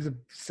of there's a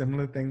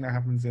similar thing that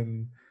happens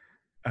in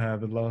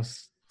the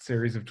last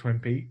series of Twin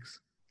Peaks,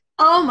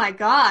 Oh my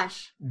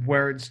gosh.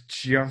 where it's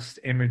just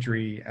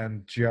imagery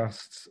and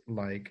just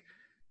like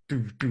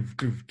doof, doof,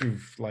 doof,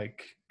 doof,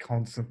 like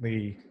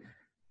constantly,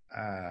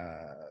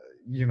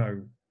 you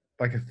know,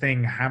 like a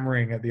thing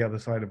hammering at the other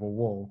side of a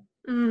wall.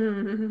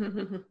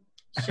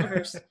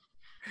 Shivers.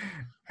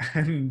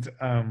 And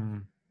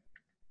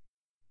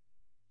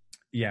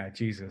yeah,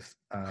 Jesus,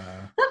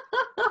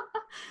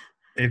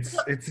 it's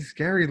a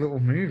scary little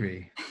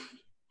movie.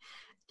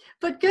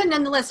 But good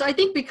nonetheless. So I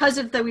think because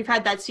of that, we've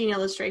had that scene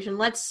illustration.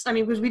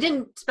 Because we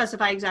didn't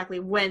specify exactly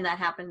when that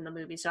happened in the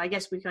movie. So I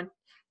guess we can,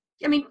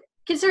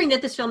 considering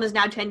that this film is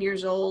now 10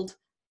 years old,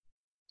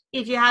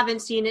 if you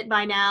haven't seen it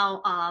by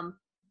now,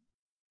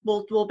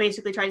 we'll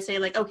basically try to say,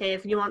 like, okay,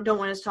 if you don't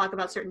want us to talk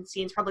about certain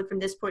scenes, probably from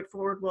this point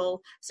forward,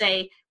 we'll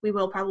say we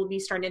will probably be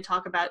starting to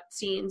talk about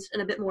scenes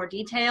in a bit more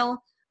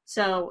detail.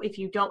 So if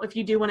you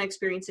do want to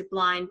experience it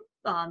blind,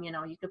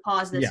 you can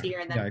pause this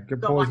here and then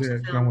go watch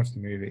the film. Go watch the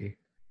movie.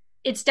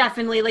 It's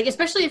definitely, like,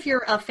 especially if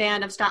you're a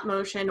fan of stop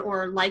motion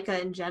or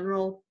Laika in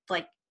general,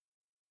 like,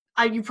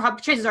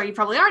 chances are you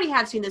probably already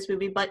have seen this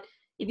movie, but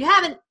if you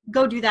haven't,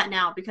 go do that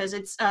now, because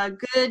it's a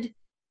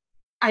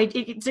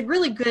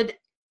really good,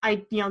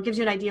 gives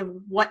you an idea of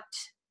what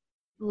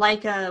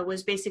Laika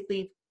was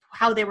basically,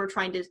 how they were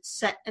trying to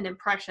set an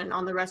impression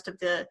on the rest of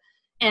the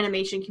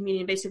animation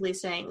community, basically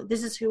saying,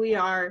 this is who we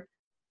are,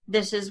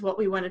 this is what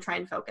we want to try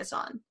and focus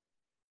on.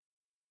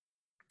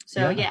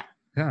 So, yeah.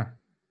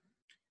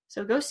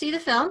 So go see the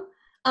film.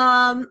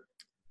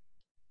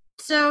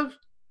 So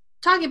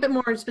talking a bit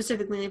more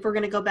specifically, if we're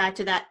going to go back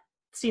to that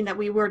scene that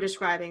we were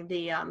describing,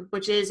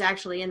 which is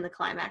actually in the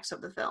climax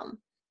of the film,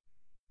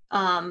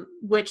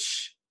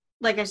 which,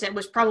 like I said,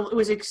 was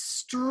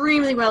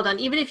extremely well done.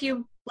 Even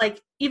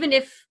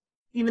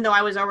though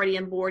I was already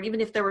on board,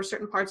 even if there were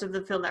certain parts of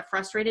the film that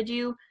frustrated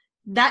you,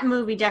 that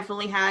movie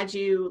definitely had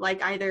you,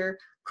 like, either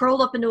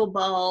curled up into a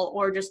ball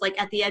or just,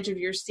 like, at the edge of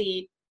your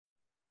seat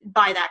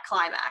by that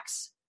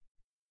climax.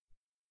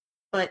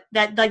 But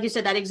that, like you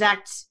said, that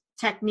exact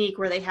technique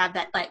where they have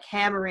that, like,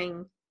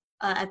 hammering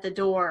at the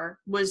door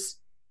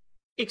was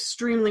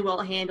extremely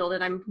well handled.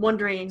 And I'm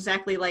wondering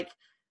exactly, like,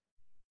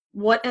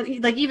 what,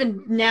 like,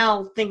 even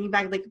now thinking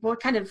back, like,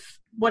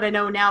 what I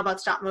know now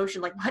about stop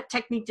motion, like, what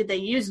technique did they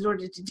use in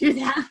order to do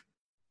that?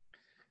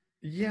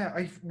 Yeah,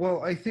 I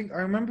think I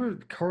remember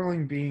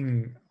Coraline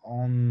being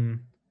on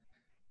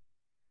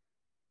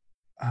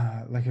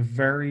like a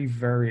very,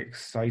 very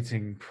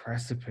exciting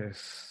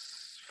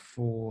precipice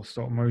for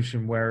stop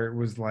motion, where it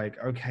was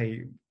like,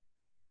 okay,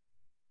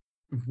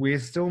 we're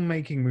still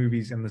making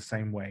movies in the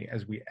same way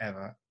as we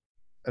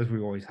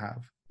always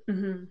have,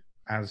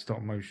 as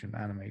stop motion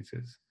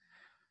animators.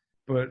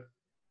 But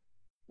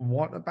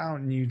what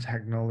about new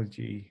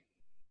technology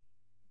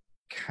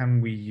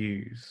can we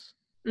use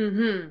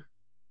to,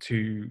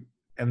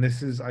 and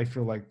this is, I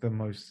feel like, the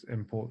most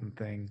important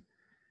thing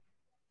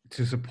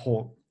to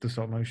support the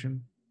stop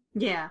motion.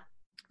 Yeah.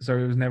 So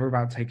it was never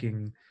about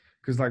taking,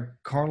 because, like,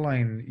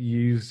 Coraline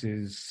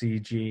uses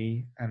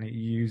CG and it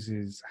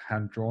uses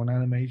hand-drawn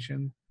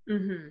animation,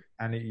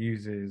 and it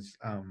uses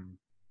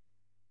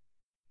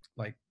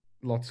like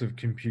lots of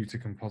computer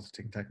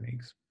compositing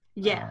techniques.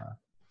 Yeah.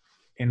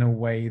 In a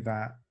way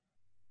that,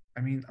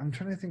 I'm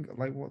trying to think,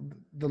 like, what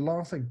the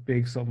last, like,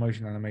 big stop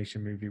motion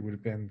animation movie would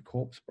have been.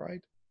 Corpse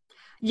Bride.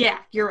 Yeah,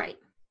 you're right.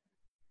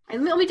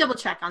 And let me double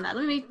check on that.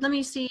 Let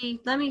me see.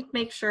 Let me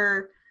make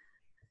sure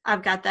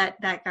I've got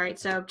that right.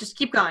 So just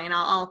keep going, and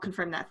I'll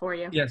confirm that for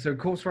you. Yeah. So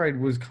Corpse Bride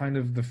was kind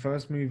of the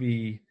first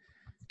movie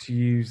to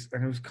use,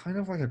 and it was kind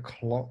of like a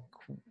clock.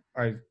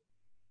 Right.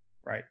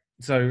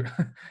 So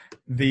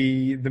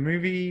the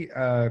movie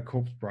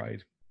Corpse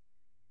Bride.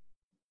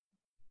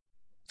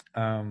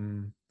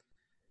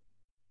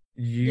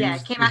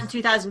 It came out in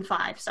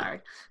 2005. Sorry.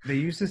 They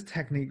used this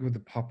technique with the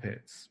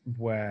puppets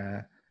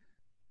where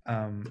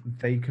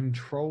they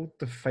controlled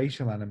the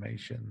facial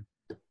animation.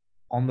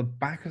 On the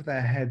back of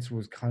their heads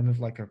was kind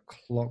of like a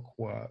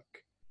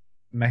clockwork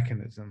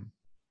mechanism.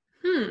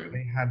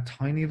 They had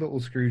tiny little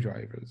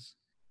screwdrivers,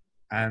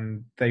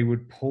 and they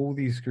would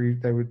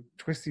they would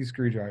twist these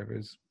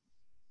screwdrivers,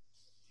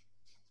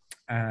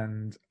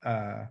 and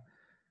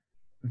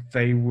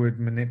they would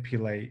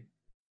manipulate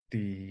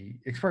the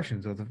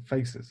expressions of the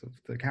faces of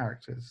the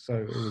characters. So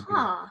it would be,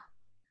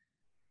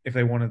 if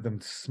they wanted them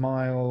to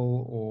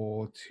smile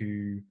or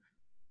to,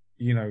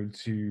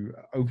 to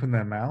open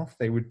their mouth,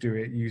 they would do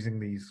it using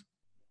these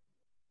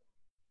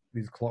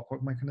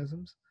clockwork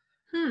mechanisms.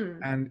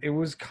 And it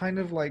was kind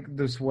of like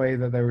this way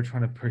that they were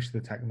trying to push the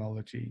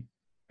technology,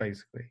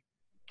 basically.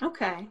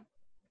 Okay.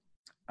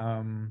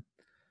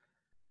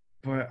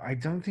 But I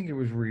don't think it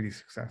was really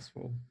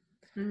successful.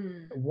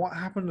 What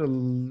happened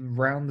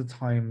around the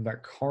time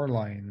that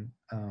Coraline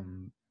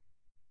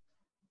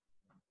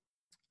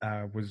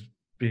was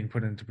being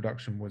put into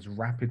production was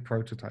rapid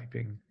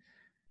prototyping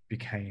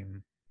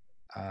became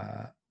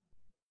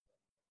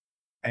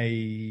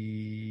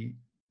a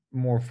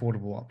more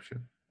affordable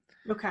option.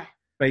 Okay.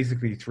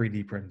 Basically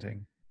 3D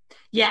printing.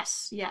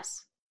 Yes.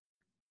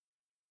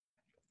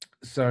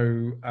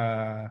 So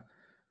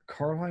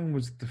Coraline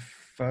was the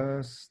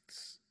first,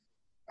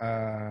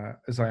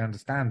 as I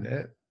understand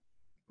it,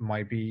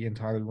 might be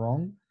entirely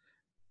wrong,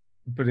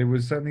 but it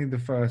was certainly the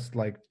first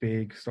like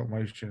big stop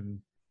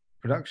motion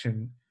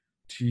production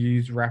to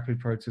use rapid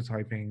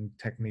prototyping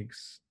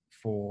techniques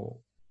for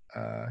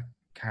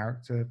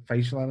character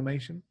facial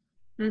animation.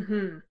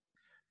 Mm-hmm.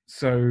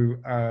 So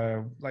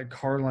like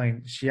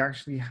Coraline, she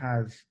actually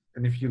has,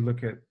 and if you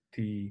look at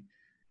the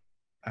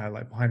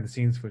like behind the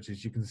scenes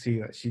footage, you can see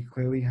that she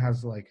clearly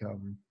has like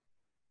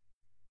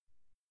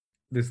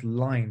this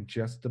line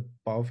just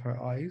above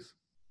her eyes.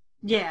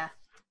 Yeah.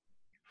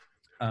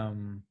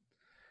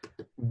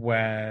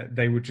 Where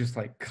they would just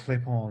like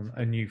clip on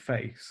a new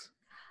face.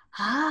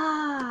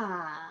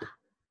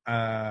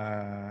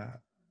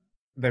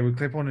 They would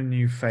clip on a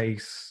new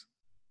face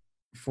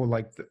for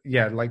like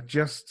like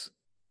just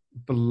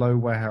below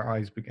where her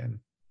eyes begin.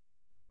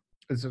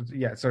 So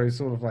it's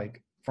sort of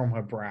like from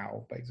her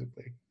brow,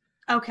 basically.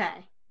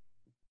 Okay.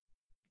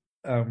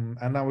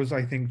 And that was,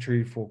 I think,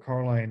 true for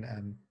Coraline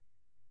and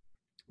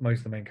most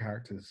of the main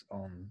characters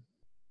on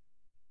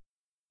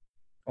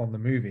the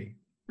movie.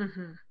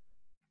 Mm-hmm.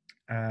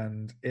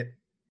 And it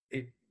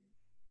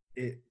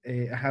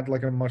had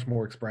like a much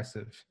more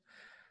expressive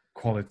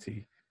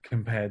quality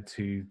compared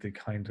to the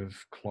kind of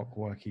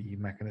clockworky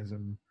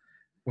mechanism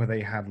where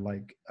they had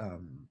like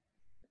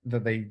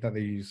that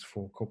they used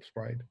for Corpse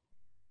Bride.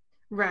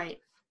 Right.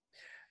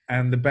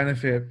 And the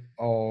benefit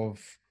of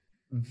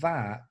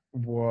that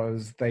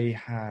was they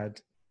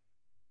had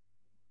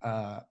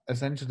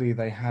essentially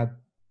they had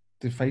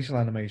the facial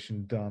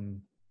animation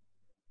done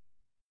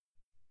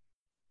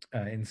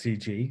in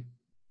CG,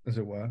 as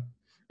it were.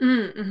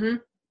 Mm-hmm.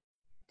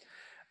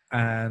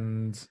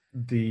 And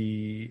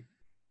the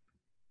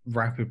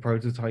rapid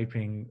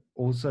prototyping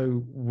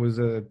also was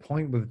a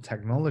point with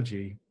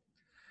technology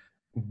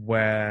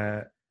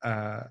where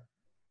I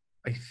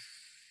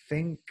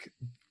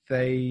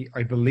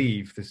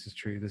believe this is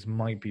true, this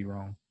might be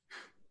wrong,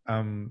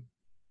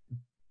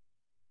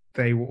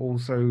 they were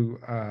also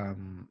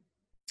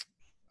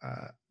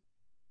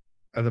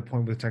at the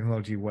point with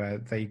technology where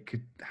they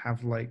could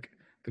have like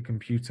the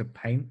computer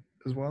paint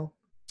as well.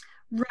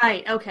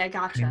 Right. Okay.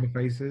 Gotcha. Paint the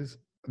faces.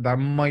 That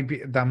might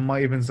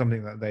have been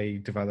something that they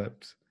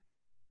developed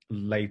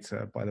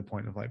later by the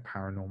point of like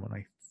Paranorman,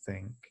 I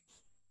think.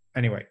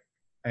 Anyway.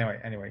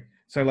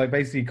 So like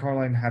basically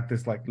Coraline had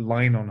this like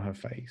line on her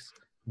face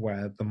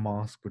where the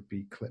mask would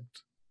be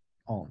clipped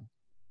on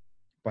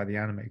by the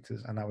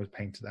animators, and that was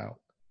painted out.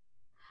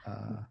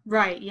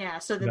 Right. Yeah.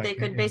 So that they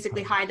could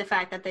basically hide the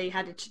fact that they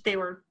had to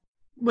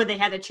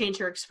change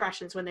her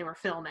expressions when they were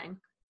filming.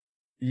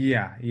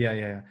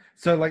 Yeah.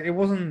 So like it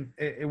wasn't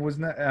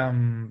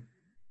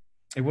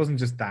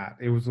just that.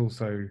 It was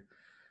also,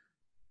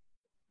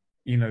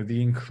 you know,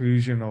 the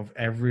inclusion of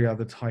every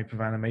other type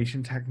of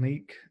animation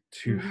technique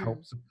to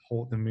help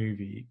support the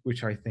movie,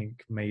 which I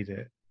think made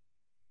it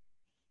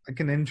like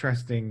an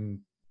interesting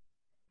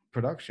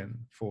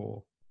production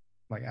for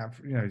like,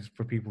 you know,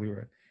 for people who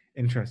are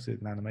interested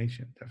in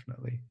animation,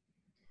 definitely.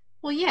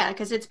 Well, yeah,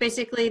 because it's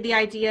basically the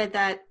idea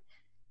that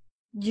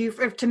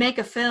to make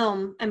a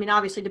film, I mean,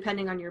 obviously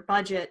depending on your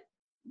budget,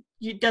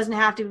 it doesn't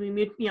have to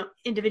be, you know,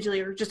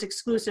 individually or just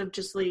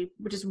exclusively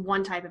just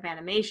one type of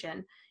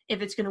animation.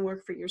 If it's going to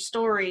work for your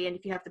story and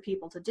if you have the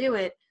people to do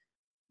it,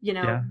 you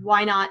know,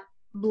 why not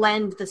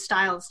blend the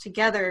styles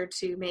together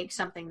to make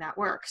something that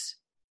works?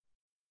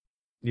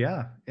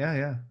 Yeah.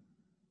 And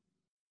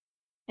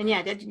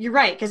yeah, you're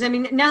right. Because I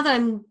mean, now that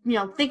I'm, you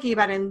know, thinking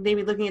about it and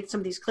maybe looking at some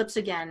of these clips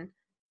again,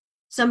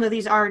 some of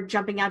these are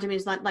jumping out to me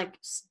as not like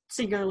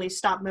singularly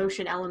stop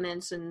motion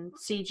elements and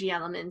CG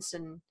elements,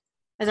 and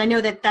as I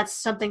know that that's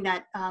something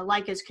that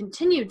Leica's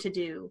continued to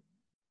do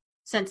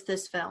since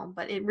this film,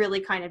 but it really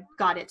kind of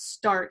got its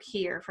start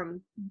here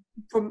from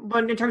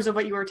in terms of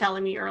what you were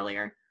telling me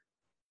earlier.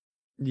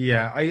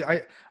 Yeah,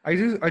 I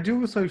do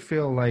also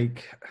feel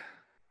like,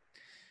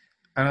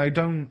 and I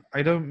don't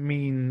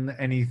mean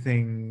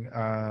anything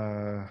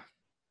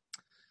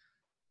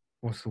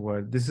what's the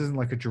word? This isn't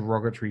like a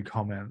derogatory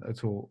comment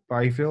at all, but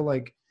I feel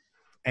like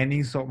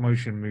any stop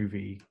motion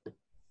movie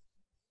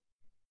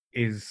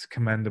is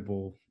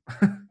commendable,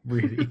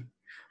 really,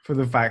 for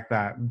the fact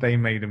that they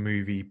made a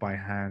movie by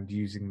hand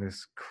using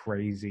this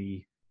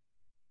crazy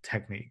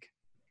technique.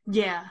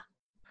 Yeah.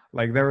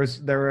 Like there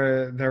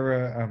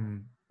are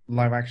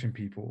live action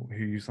people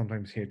who you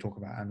sometimes hear talk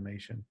about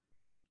animation,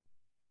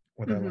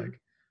 where they're like,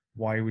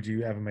 why would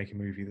you ever make a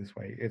movie this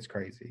way? It's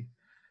crazy.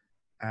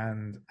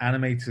 And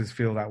animators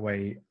feel that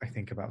way, I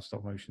think, about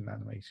stop motion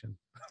animation,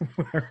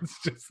 where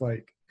it's just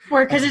like,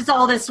 or because it's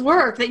all this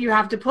work that you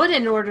have to put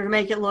in order to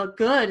make it look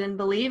good and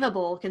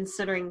believable,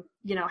 considering,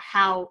 you know,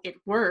 how it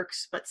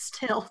works. But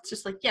still, it's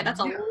just like, yeah, that's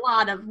a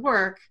lot of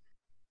work.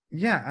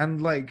 Yeah,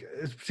 and like,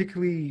 it's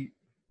particularly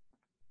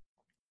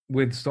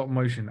with stop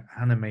motion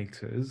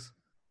animators,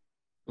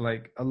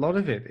 like a lot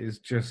of it is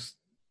just,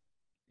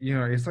 you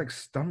know, it's like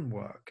stunt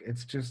work.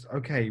 It's just,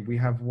 okay, we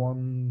have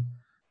one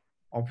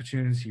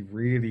opportunity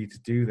really to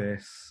do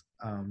this,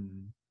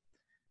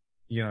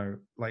 you know,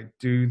 like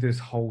do this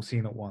whole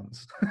scene at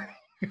once.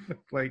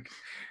 Like,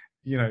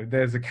 you know,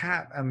 there's a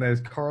cat and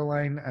there's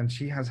Coraline and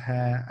she has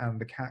hair and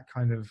the cat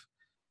kind of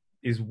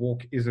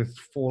is a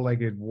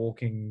four-legged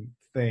walking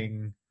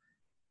thing.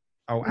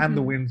 Oh, and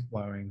the wind's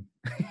blowing.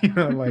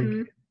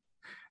 Like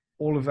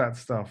all of that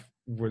stuff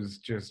was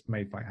just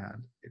made by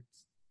hand.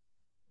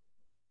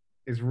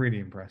 It's really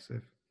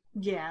impressive.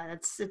 Yeah,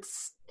 it's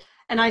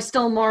and I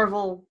still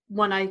marvel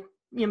when I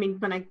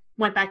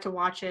went back to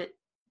watch it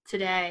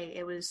today,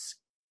 it was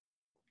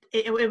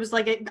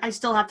like I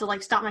still have to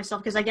like stop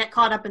myself because I get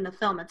caught up in the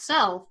film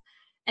itself,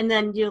 and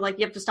then you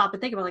have to stop and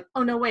think about like,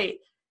 oh no, wait,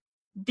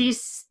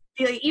 these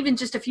even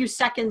just a few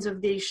seconds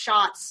of these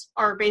shots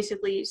are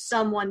basically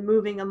someone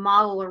moving a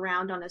model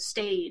around on a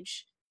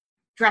stage,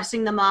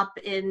 dressing them up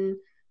in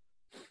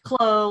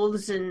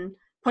clothes and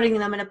putting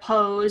them in a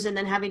pose and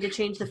then having to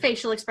change the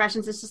facial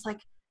expressions. It's just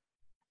like,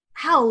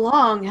 how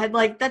long had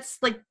that's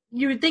like,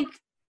 you would think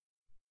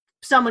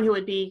someone who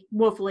would be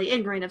woefully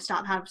ignorant of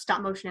how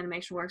stop motion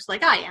animation works,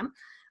 like I am,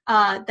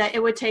 that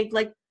it would take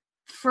like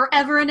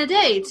forever and a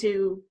day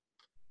to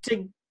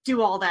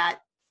do all that.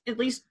 At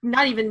least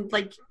not even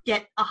like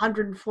get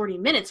 140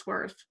 minutes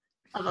worth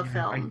of a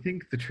film. I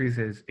think the truth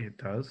is it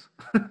does.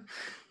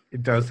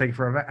 It does take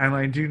forever. And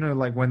I do know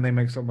like when they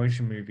make stop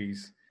motion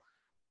movies,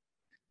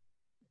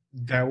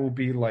 there will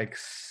be like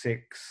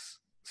 6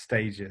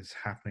 stages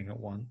happening at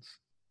once.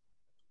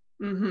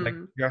 Like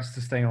just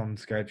to stay on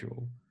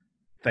schedule,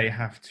 they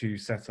have to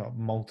set up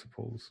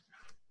multiples.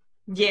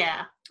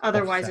 Yeah,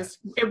 otherwise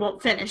it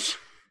won't finish.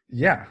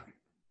 Yeah.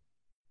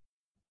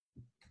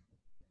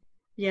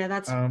 Yeah,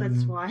 that's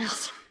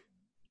wild.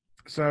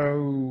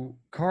 So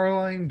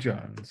Caroline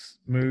Jones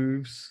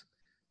moves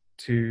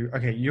to...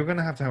 Okay, you're going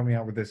to have to help me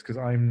out with this because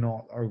I'm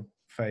not au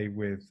fait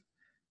with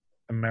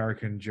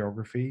American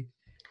geography.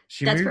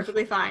 That's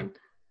perfectly fine.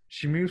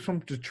 She moves from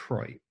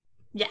Detroit.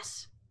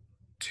 Yes.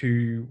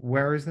 To...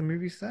 Where is the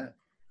movie set?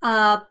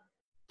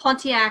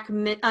 Pontiac...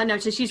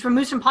 so she's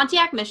moves from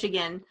Pontiac,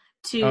 Michigan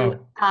to...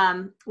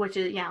 which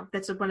is,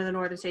 that's one of the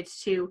northern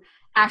states, to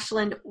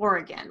Ashland,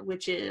 Oregon,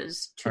 which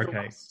is to the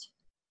west.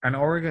 And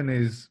Oregon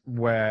is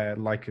where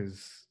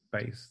Leica's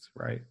based,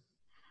 right?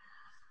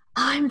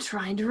 I'm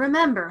trying to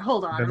remember.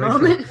 Hold on a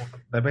moment.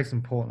 They're based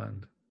in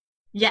Portland.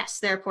 Yes,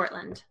 they're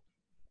Portland.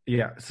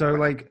 Yeah, so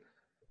like,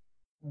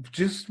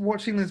 just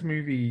watching this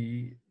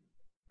movie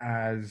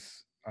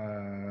as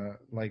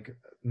like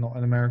not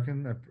an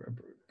American,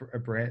 a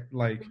Brit,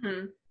 like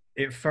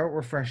it felt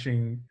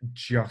refreshing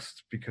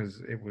just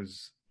because it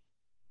was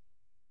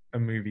a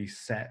movie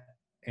set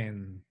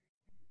in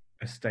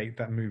a state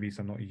that movies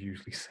are not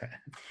usually set.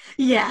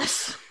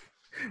 Yes.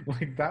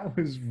 Like that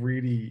was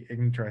really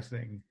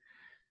interesting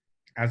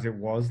as it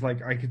was.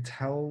 Like I could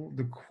tell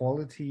the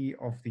quality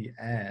of the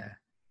air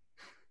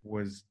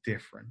was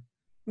different.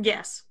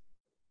 Yes.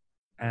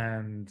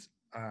 And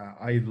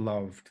I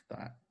loved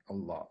that a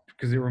lot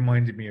because it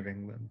reminded me of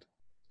England.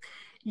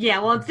 Yeah,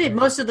 well,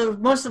 most of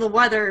the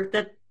weather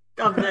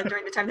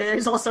during the time there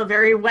is also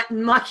very wet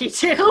and mucky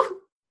too.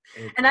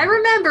 And I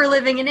remember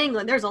living in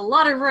England. There's a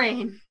lot of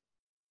rain.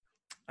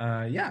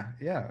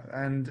 Yeah,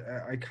 and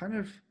I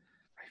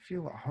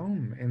feel at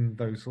home in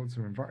those sorts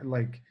of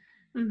like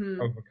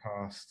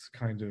overcast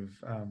kind of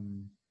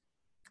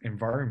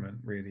environment,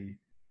 really.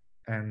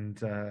 And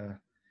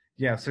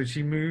so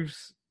she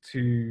moves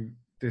to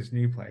this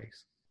new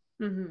place,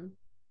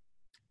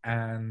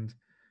 and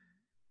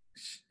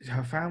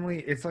her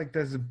family. It's like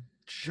there's a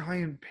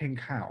giant pink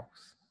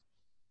house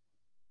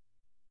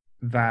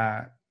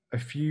that a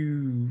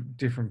few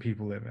different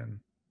people live in.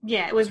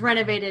 Yeah, it was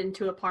renovated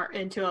into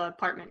an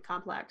apartment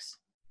complex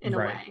in a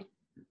way.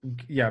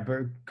 Yeah,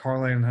 but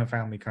Caroline and her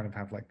family kind of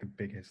have like the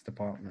biggest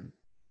apartment,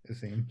 it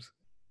seems.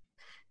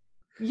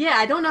 Yeah,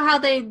 I don't know how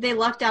they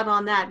lucked out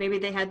on that. Maybe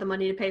they had the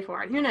money to pay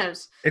for it. Who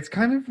knows? It's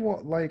kind of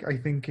what, like, I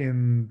think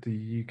in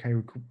the UK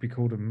would be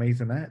called a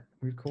maisonette,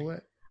 we'd call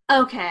it.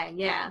 Okay,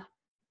 yeah.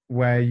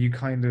 Where you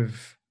kind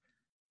of,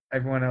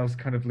 everyone else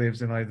kind of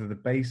lives in either the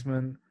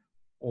basement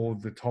or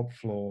the top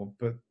floor,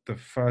 but the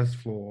first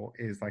floor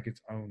is like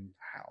its own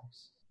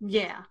house.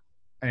 Yeah.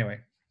 Anyway,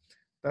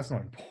 that's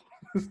not important.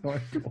 That's not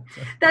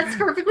important. That's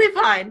perfectly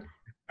fine.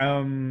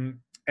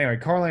 Anyway,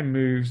 Caroline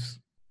moves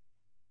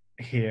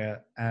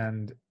here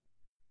and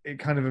it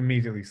kind of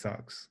immediately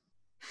sucks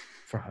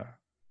for her.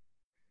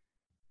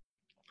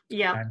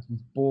 Yeah. And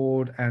she's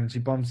bored and she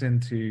bumps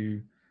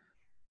into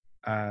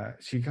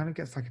she kind of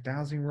gets like a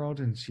dowsing rod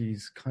and she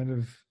kind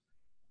of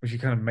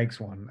makes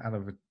one out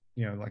of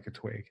like a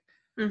twig.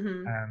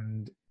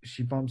 And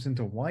she bumps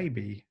into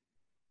Wybie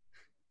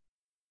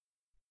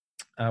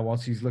while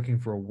she's looking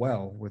for a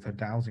well with her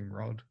dowsing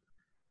rod.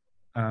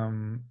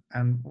 And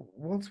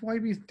what's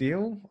Wybie's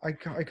deal? I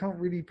can't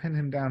really pin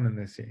him down in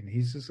this scene.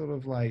 He's just sort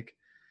of like,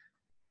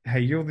 hey,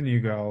 you're the new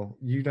girl.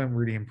 You don't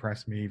really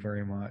impress me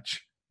very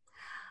much.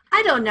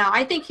 I don't know.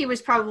 I think he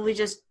was probably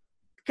just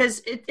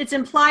because it's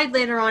implied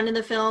later on in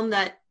the film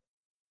that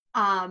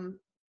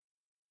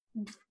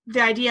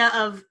the idea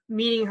of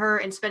meeting her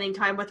and spending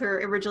time with her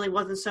originally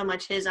wasn't so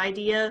much his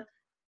idea,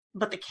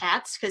 but the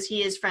cat's, because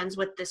he is friends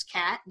with this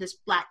cat, this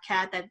black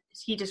cat that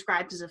he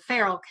describes as a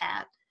feral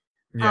cat.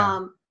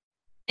 Yeah.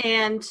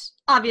 And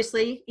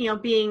obviously,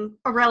 being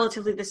a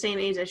relatively the same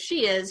age as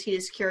she is,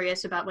 he's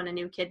curious about when a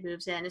new kid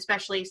moves in,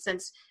 especially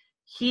since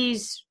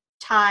he's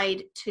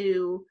tied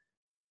to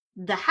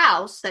the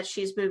house that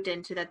she's moved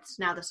into that's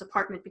now this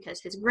apartment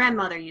because his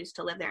grandmother used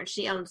to live there and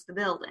she owns the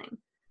building.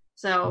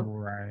 So,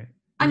 right.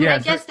 I mean, I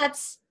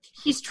guess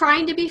he's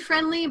trying to be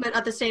friendly, but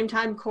at the same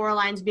time,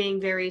 Coraline's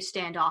being very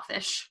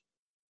standoffish.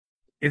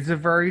 It's a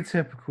very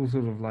typical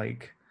sort of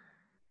like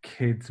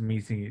kids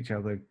meeting each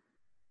other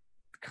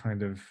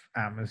kind of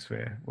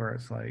atmosphere where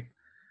it's like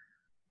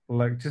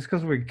just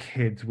because we're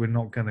kids, we're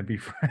not going to be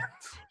friends.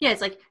 Yeah,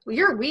 it's like, well,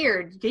 you're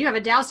weird. You have a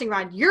dowsing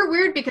rod. You're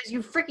weird because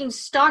you freaking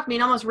stalked me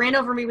and almost ran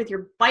over me with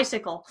your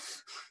bicycle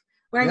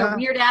wearing a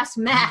weird-ass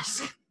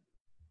mask.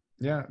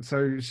 Yeah,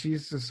 so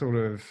she's just sort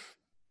of,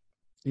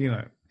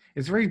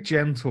 it's a very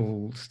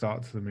gentle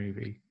start to the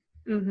movie.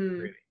 Mm-hmm.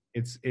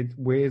 Really.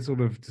 We're sort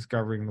of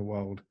discovering the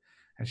world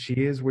as she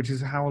is, which is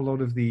how a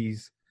lot of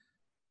these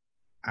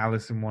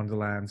Alice in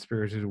Wonderland,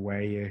 Spirited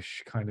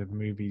Away-ish kind of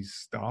movies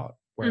start,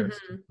 where it's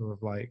sort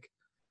of like,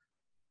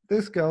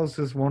 this girl's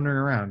just wandering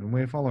around and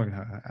we're following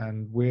her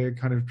and we're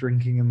kind of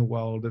drinking in the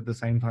world at the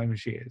same time as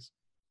she is.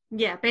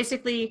 Yeah,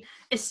 basically,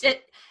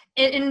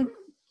 in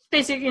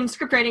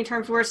script writing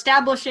terms, we're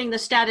establishing the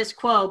status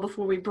quo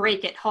before we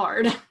break it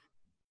hard.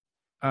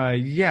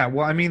 Yeah,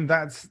 well, I mean,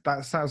 that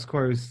status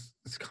quo is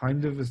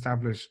kind of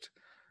established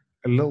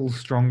a little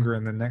stronger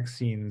in the next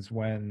scenes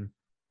when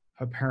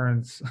her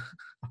parents...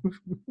 I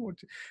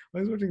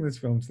was watching this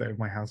film today with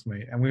my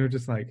housemate, and we were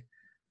just like,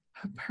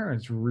 her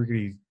parents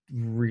really,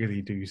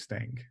 really do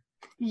stink.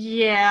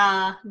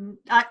 Yeah,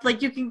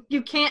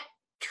 you can't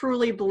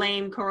truly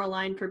blame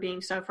Coraline for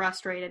being so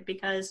frustrated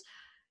because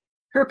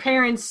her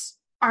parents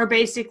are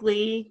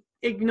basically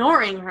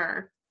ignoring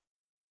her.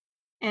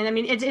 And I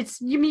mean,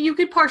 you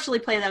could partially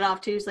play that off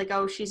too. It's like,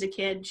 oh, she's a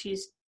kid.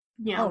 She's,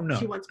 she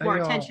wants more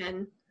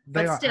attention.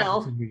 They but are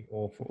still, actively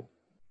awful,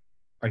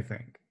 I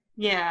think.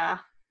 Yeah.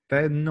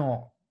 They're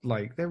not,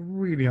 they're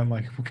really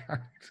unlikable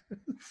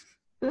characters.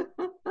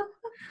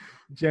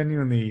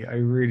 I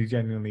really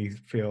genuinely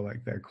feel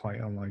like they're quite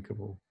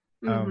unlikable.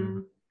 Mm-hmm.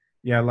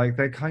 Yeah,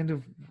 they're kind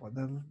of,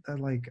 they're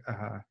like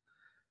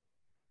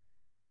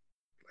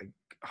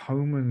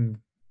home and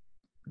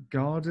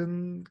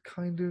garden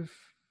kind of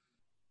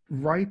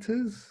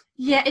writers.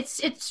 Yeah, it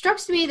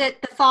strikes me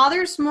that the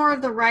father's more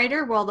of the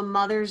writer while the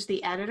mother's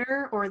the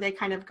editor, or they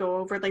kind of go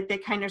over, they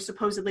kind of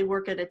supposedly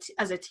work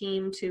as a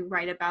team to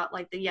write about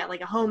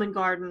a home and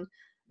garden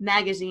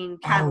magazine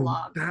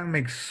catalog. Oh, that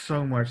makes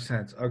so much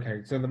sense.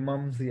 Okay, so the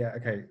mum's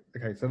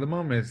so the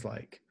mum is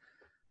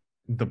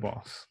the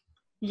boss.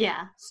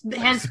 Yeah,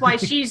 hence why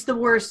she's the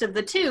worst of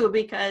the two,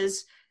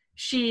 because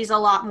she's a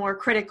lot more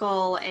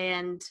critical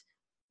and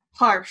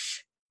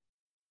harsh.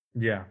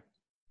 Yeah.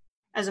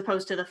 As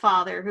opposed to the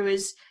father, who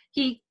is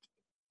he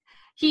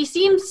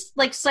seems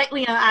like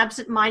slightly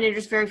absent-minded,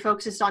 just very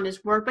focused on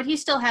his work, but he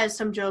still has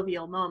some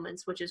jovial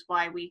moments, which is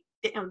why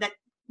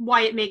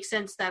why it makes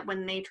sense that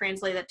when they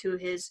translate that to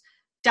his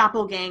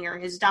doppelganger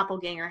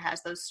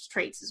has those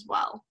traits as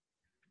well.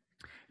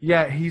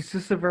 Yeah, he's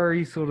just a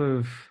very sort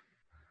of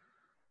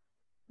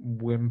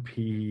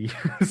wimpy,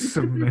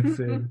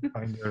 submissive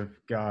kind of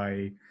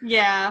guy.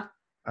 Yeah.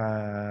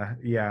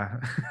 Yeah.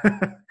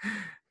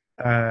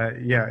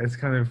 Yeah, it's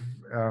kind of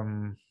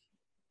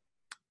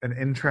an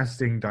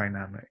interesting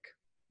dynamic.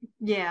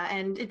 Yeah,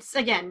 and it's,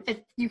 again,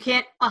 you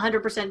can't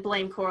 100%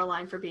 blame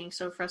Coraline for being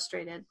so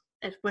frustrated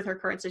with her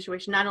current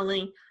situation. Not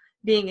only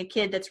being a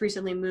kid that's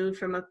recently moved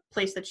from a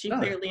place that she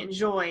clearly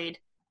enjoyed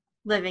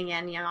living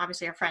in,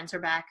 obviously her friends are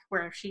back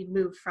where she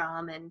moved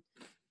from, and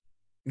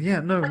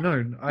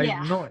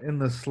not in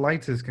the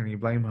slightest can you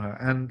blame her.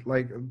 And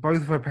both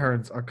of her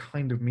parents are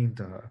kind of mean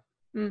to her.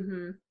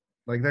 Mm-hmm.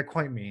 They're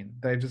quite mean.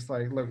 They're just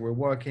like, look, we're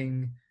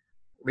working,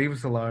 leave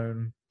us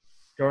alone,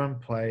 go and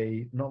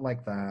play, not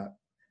like that.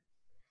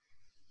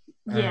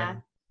 Yeah.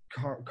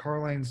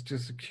 Coraline's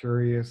just a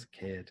curious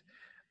kid.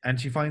 And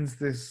she finds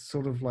this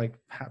sort of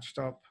patched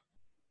up,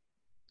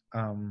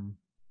 how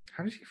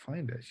did she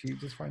find it? She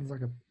just finds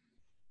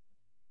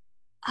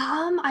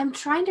I'm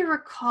trying to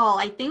recall.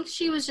 I think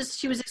she was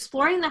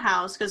exploring the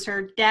house because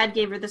her dad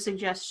gave her the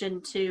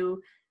suggestion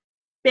to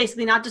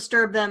basically not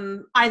disturb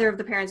either of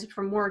the parents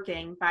from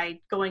working by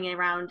going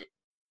around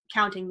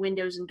counting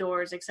windows and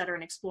doors, etc.,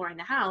 and exploring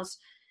the house.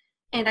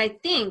 And I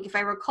think, if I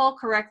recall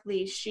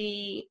correctly,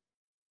 she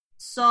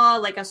saw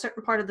a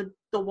certain part of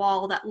the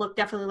wall that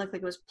definitely looked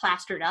like it was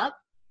plastered up.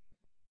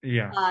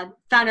 Yeah.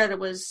 Found out it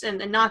was, and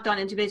knocked on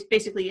into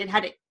basically it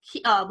had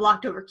a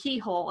blocked over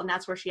keyhole, and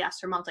that's where she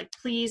asked her mom,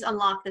 please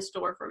unlock this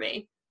door for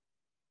me.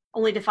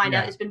 Only to find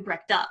out it's been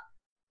bricked up.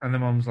 And the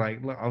mom's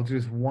like, look, I'll do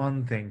this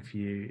one thing for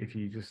you if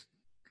you just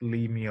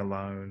leave me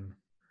alone.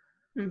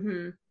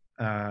 Mm-hmm.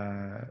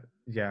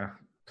 Yeah,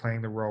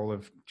 playing the role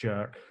of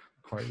jerk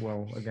quite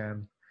well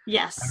again.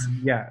 Yes.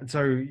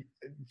 So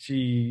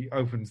she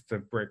opens the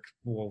brick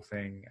wall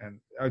thing, and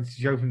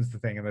she opens the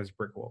thing, and there's a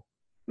brick wall.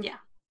 Yeah.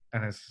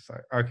 And it's just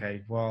like,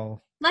 okay,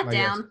 well, let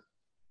down.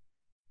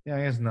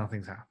 I guess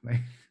nothing's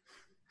happening.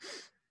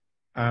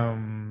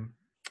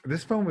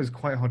 this film is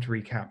quite hard to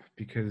recap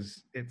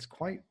because it's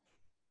quite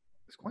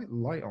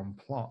light on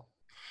plot.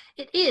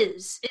 It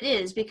is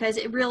because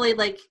it really,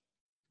 like,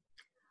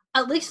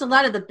 at least a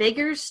lot of the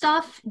bigger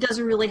stuff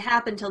doesn't really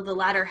happen till the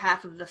latter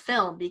half of the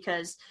film,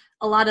 because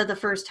a lot of the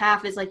first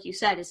half is, like you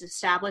said, is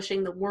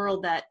establishing the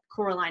world that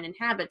Coraline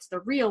inhabits, the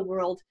real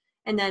world,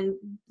 and then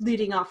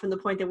leading off from the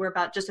point that we're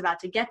just about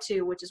to get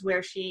to, which is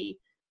where she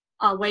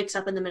wakes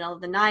up in the middle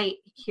of the night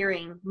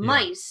hearing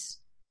mice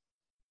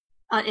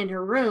in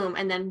her room,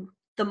 and then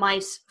the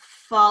mice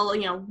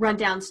follow, run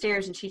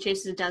downstairs, and she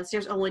chases it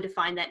downstairs only to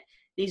find that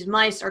these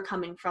mice are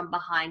coming from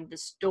behind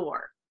this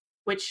door,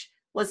 which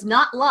was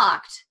not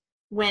locked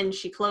when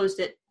they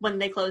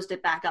closed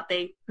it back up.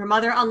 Her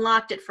mother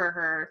unlocked it for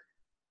her,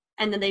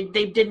 and then they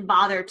didn't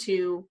bother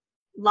to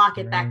lock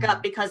it back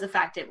up because of the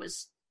fact it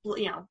was,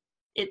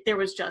 there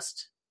was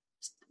just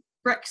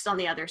bricks on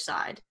the other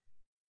side.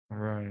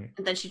 Right.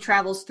 And then she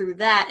travels through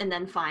that and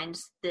then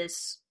finds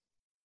this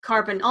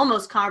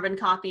almost carbon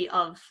copy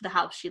of the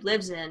house she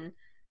lives in.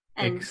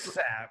 And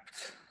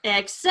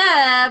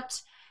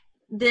except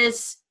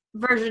this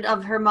version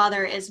of her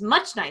mother is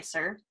much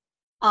nicer.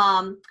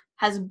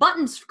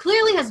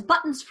 Clearly has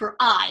buttons for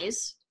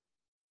eyes,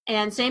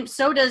 and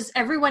so does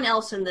everyone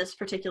else in this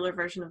particular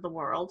version of the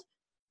world.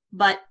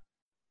 But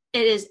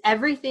it is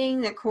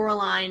everything that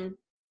Coraline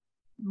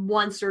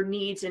wants or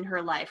needs in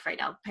her life right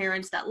now.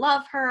 Parents that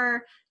love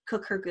her,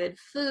 cook her good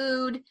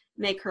food,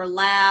 make her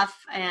laugh,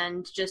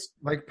 and just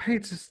pay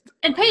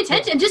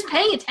attention. Just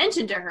paying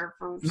attention to her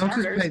for starters.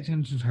 Not just pay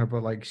attention to her,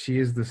 but like she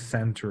is the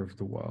center of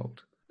the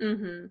world.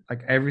 Mm-hmm.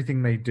 Like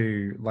everything they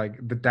do,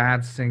 like the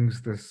dad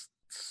sings this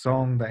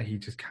song that he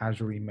just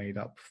casually made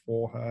up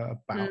for her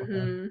about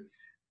her,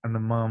 and the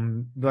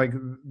mom, like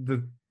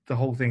the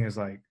whole thing is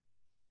like,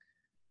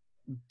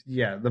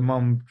 the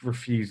mom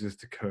refuses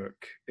to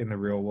cook in the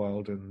real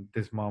world, and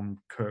this mom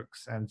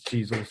cooks, and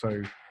she's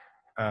also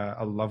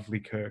a lovely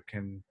cook,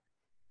 and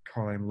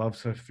Coraline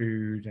loves her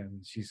food,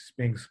 and she's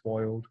being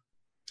spoiled.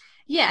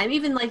 Yeah, and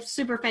even like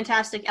super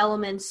fantastic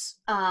elements,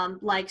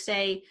 like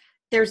say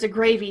there's a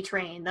gravy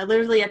train,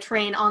 literally a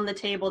train on the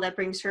table that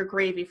brings her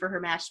gravy for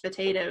her mashed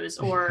potatoes,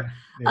 or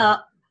a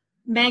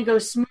mango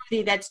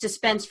smoothie that's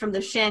dispensed from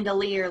the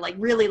chandelier, like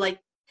really like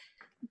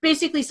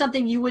basically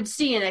something you would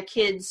see in a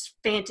kid's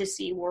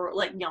fantasy world,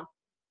 like,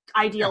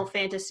 ideal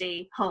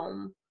fantasy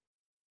home.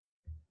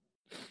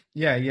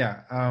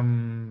 Yeah,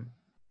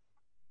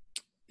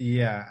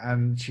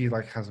 and she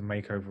like has a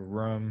makeover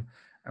room,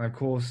 and of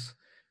course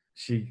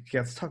she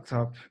gets tucked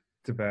up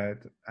to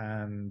bed,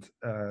 and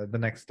the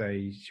next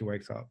day she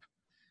wakes up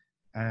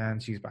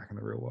and she's back in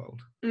the real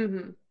world.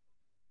 Mm-hmm.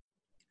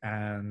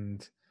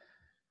 And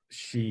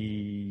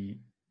she,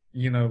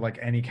 like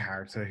any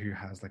character who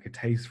has like a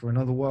taste for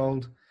another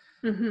world,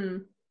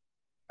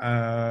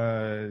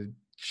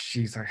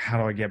 she's like, how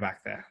do I get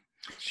back there?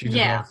 She just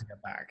wants to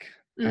get back.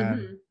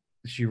 And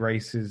she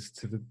races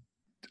to the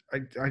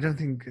I don't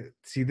think.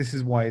 See, this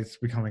is why it's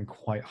becoming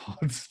quite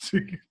hard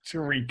to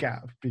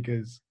recap,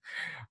 because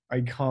I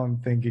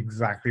can't think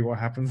exactly what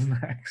happens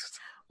next.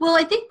 Well,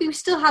 I think we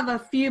still have a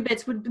few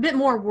bits with a bit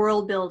more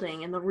world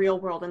building in the real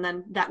world, and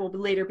then that will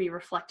later be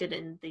reflected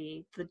in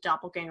the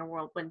doppelganger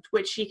world,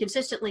 which she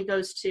consistently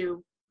goes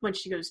to when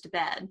she goes to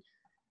bed.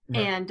 Right.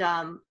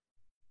 And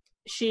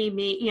she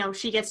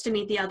gets to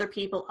meet the other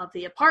people of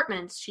the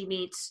apartments. She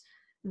meets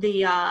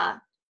the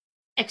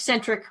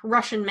eccentric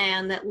Russian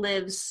man that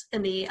lives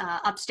in the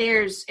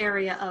upstairs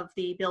area of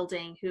the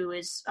building, who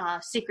is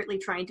secretly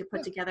trying to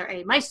put together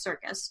a mice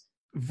circus.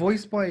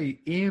 Voiced by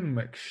Ian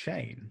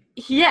McShane.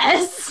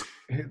 Yes.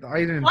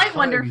 Quite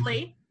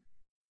wonderfully.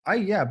 But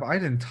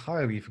I'd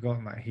entirely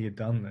forgotten that he had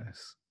done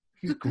this.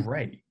 He's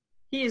great.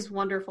 He is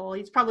wonderful.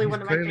 He's probably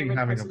one of my favorite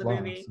parts of the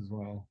movie as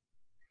well.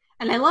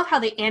 And I love how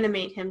they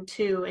animate him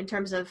too, in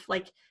terms of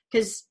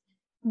because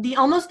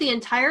almost the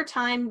entire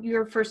time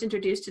you're first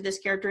introduced to this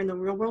character in the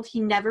real world, he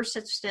never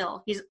sits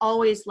still. He's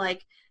always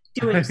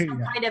doing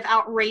some kind of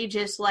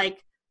outrageous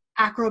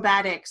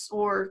acrobatics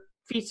or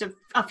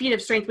a feat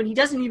of strength when he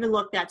doesn't even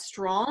look that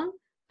strong.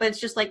 But it's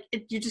just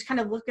you just kind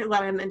of look at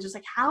him and just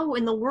how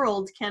in the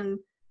world can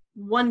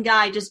one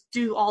guy just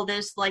do all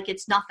this like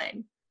it's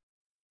nothing?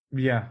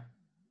 Yeah.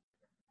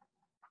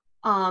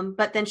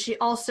 But then she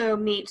also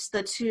meets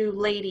the two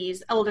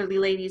elderly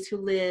ladies who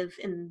live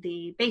in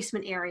the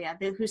basement area,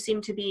 who seem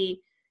to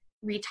be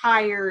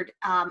retired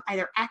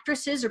either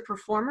actresses or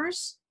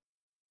performers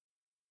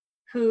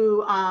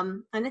who,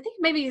 and I think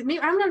maybe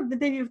I don't know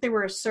maybe if they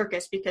were a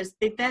circus, because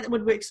that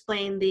would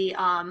explain the...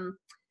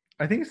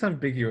 I think it's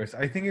ambiguous.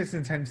 I think it's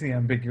intentionally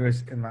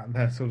ambiguous in that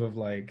they're sort of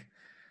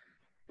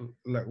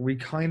we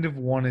kind of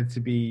wanted to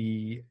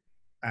be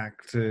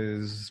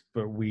actors,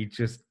 but we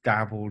just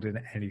dabbled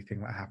in anything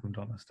that happened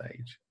on a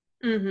stage.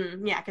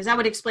 Mm-hmm. Yeah, because that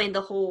would explain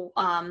the whole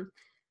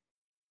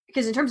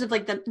because in terms of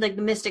the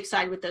mystic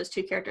side with those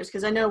two characters,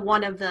 because I know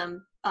one of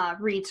them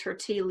reads her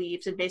tea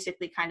leaves and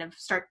basically kind of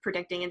start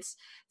predicting. It's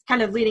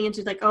kind of leading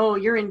into oh,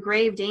 you're in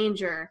grave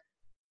danger.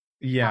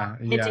 Yeah.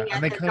 And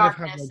they kind of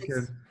have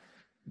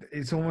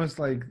it's almost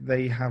like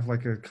they have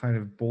like a kind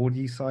of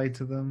bawdy side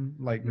to them.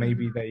 Like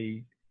maybe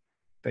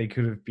they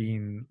could have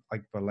been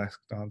like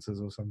burlesque dancers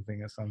or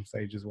something at some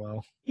stage as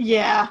well.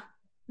 Yeah,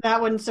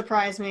 that wouldn't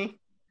surprise me.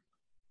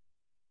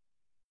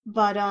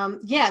 But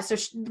yeah, so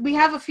we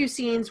have a few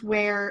scenes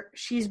where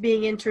she's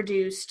being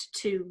introduced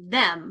to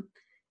them,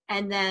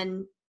 and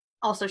then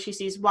also she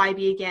sees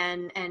YB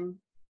again and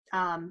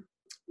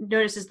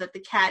notices that the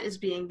cat is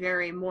being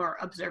very more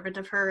observant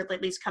of her,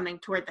 at least coming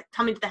to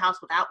the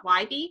house without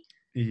YB.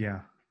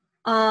 Yeah.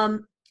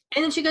 And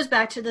then she goes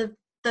back to the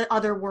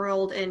other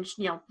world, and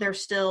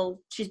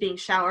she's being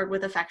showered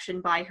with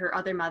affection by her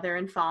other mother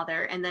and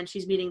father, and then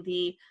she's meeting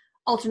the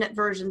alternate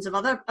versions of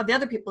the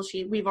other people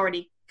we've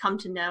already come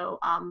to know.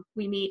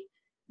 We meet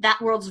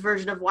that world's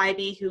version of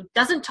YB, who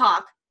doesn't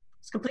talk.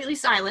 He's completely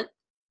silent.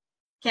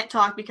 Can't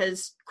talk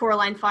because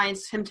Coraline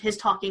finds his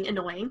talking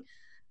annoying.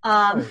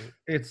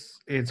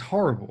 It's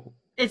horrible.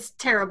 It's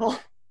terrible.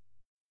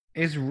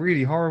 It's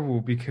really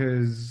horrible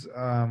because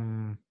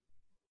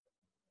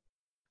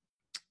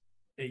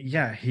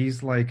yeah,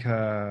 he's like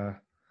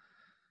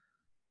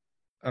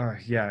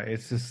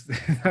it's just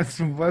that's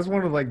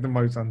one of like the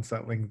most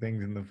unsettling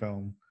things in the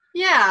film.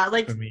 Yeah,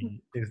 like for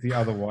me is the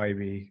other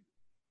YB.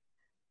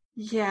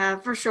 Yeah,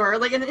 for sure.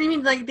 Like, and I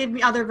mean, like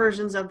the other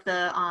versions of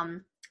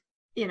the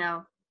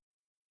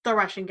the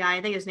Russian guy.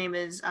 I think his name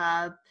is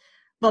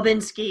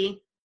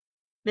Bobinsky,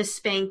 Miss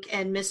Spank,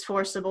 and Miss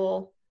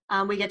Forcible.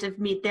 We get to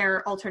meet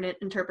their alternate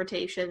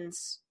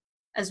interpretations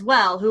as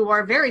well, who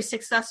are very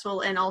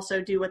successful and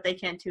also do what they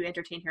can to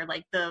entertain her.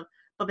 Like the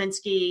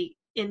Bobinsky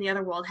in the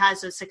other world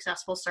has a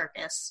successful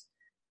circus.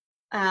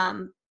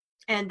 And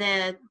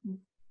then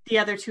the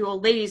other two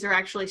old ladies are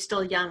actually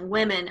still young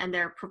women, and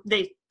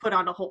they put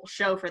on a whole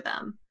show for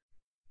them.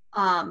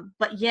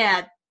 But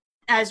yeah,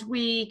 as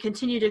we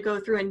continue to go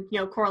through and,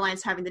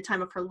 Coraline's having the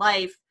time of her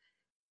life,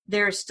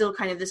 there's still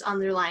kind of this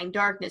underlying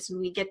darkness, and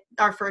we get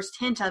our first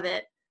hint of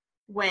it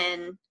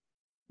when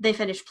they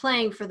finish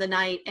playing for the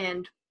night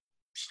and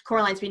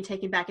Coraline's being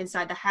taken back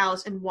inside the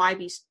house, and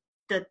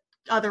the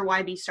other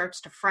YB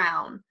starts to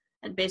frown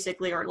and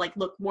basically, or like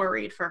look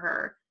worried for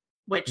her,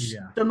 which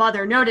the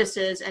mother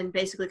notices and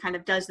basically kind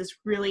of does this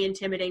really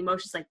intimidating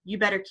motion. Like, you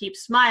better keep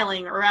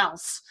smiling or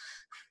else.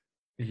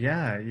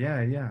 Yeah.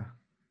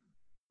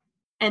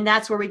 And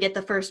that's where we get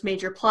the first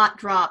major plot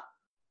drop,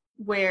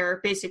 where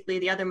basically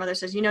the other mother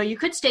says, you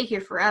could stay here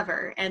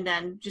forever, and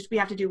then we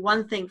have to do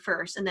one thing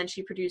first. And then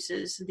she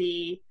produces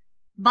the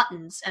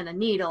buttons and a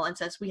needle and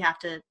says, we have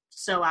to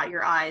sew out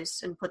your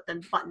eyes and put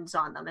the buttons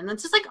on them. And then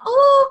it's just like,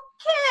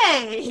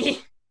 okay.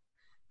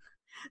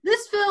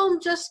 This film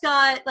just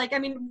got,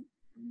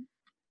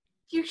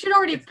 you should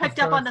already picked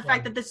up on the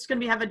fact that this is going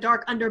to have a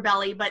dark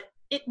underbelly, but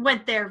it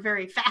went there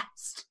very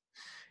fast.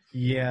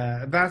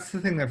 Yeah, that's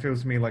the thing that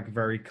feels to me like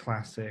very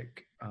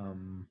classic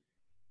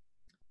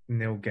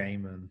Neil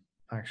Gaiman,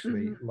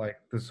 actually. Mm-hmm. Like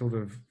the sort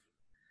of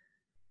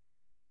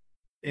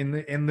in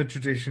the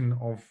tradition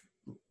of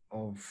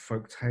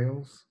folk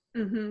tales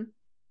mm-hmm.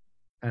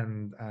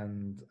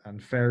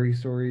 and fairy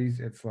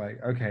stories, it's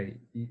like, okay,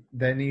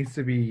 there needs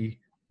to be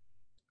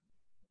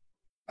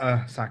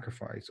a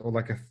sacrifice or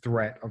like a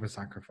threat of a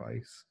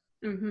sacrifice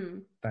mm-hmm.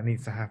 that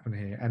needs to happen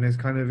here, and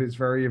it's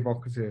very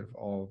evocative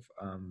of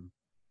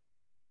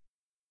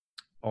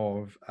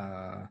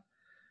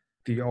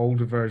the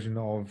older version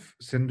of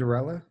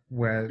Cinderella,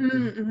 where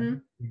mm-hmm.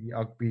 the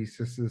Ugly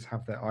sisters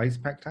have their eyes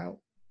pecked out.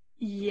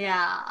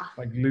 Yeah,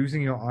 like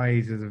losing your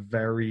eyes is a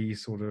very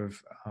sort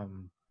of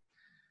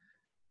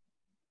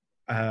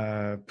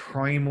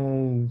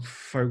primal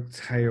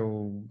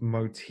folktale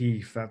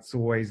motif that's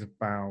always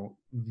about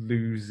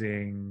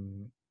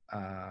losing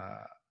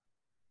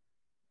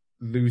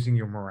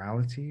your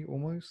morality,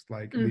 almost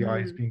like mm-hmm. the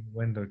eyes being a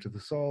window to the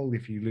soul.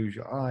 If you lose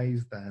your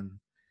eyes, then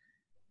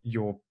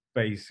you're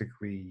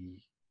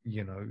basically,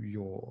 you're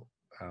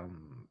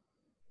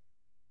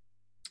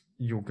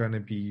going to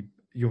be,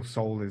 your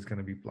soul is going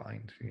to be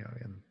blind,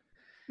 and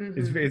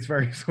mm-hmm. it's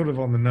very sort of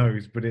on the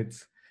nose, but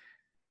it's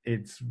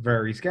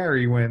very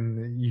scary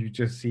when you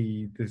just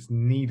see this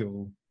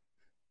needle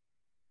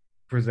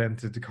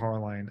presented to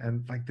Coraline,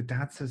 and like the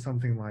dad says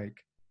something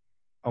like,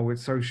 "Oh,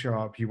 it's so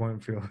sharp, you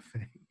won't feel a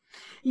thing."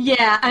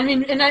 Yeah, I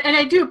mean, and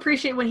I do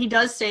appreciate when he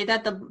does say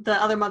that. The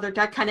other mother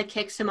that kind of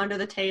kicks him under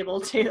the table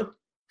too.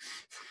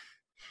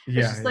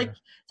 Yeah, it's just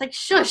it's like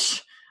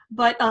shush,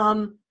 but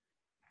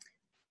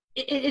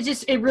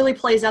it really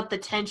plays up the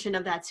tension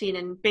of that scene,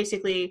 and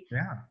basically,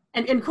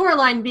 and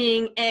Coraline,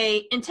 being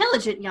a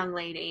intelligent young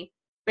lady,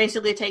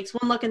 basically takes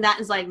one look at that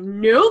and is like,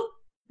 nope,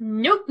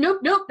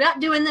 not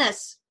doing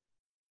this,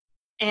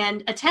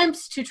 and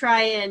attempts to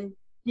try and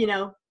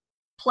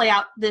play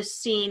out this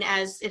scene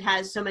as it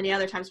has so many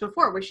other times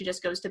before, where she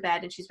just goes to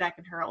bed and she's back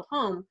in her old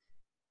home.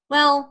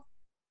 Well,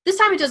 this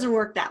time it doesn't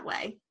work that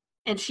way,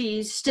 and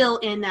she's still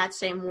in that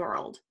same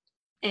world.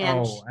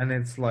 And and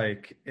it's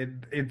like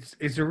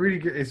it's a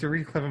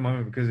really clever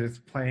moment, because it's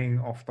playing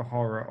off the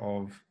horror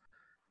of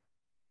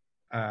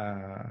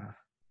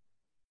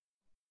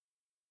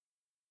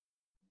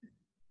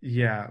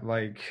Yeah,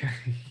 like,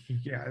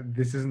 yeah,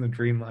 this isn't a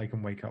dream that I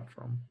can wake up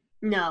from.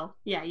 No,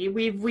 yeah,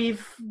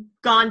 we've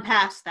gone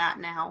past that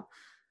now.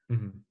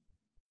 Mm-hmm.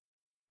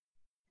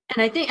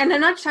 And I think, and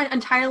I'm not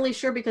entirely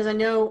sure because I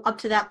know up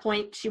to that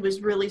point she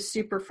was really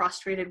super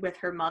frustrated with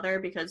her mother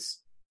because,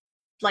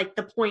 like,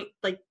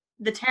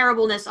 the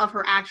terribleness of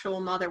her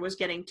actual mother was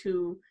getting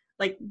to,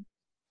 like,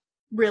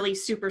 really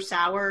super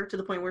sour to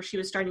the point where she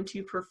was starting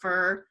to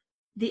prefer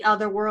the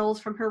other worlds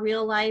from her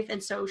real life,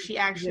 and so she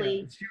Yeah,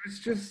 actually. she was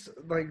just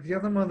like the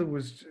other mother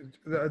was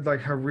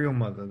like her real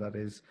mother, that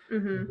is,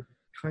 Mm-hmm.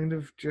 kind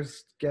of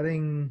just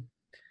getting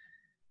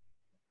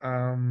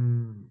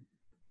um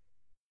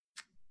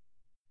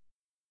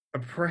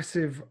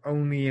oppressive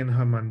only in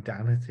her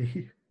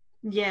mundanity.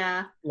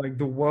 Yeah. Like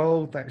the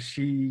world that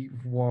she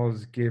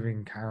was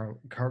giving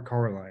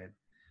Coraline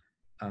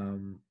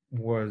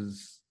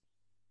was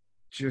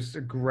just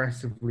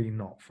aggressively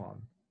not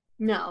fun.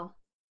 No.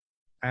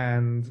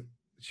 And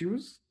she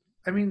was,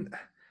 I mean,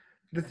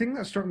 the thing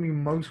that struck me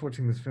most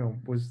watching this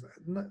film was,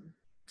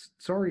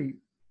 sorry,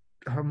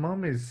 her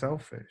mom is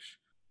selfish.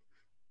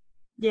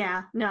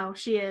 Yeah. No,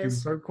 she She was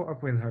is. so caught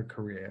up in her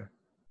career.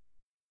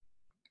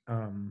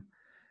 Um,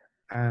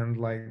 and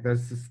like,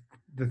 there's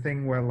the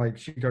thing where like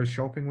she goes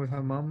shopping with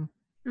her mom,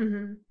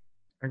 Mm-hmm.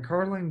 and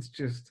Caroline's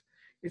just,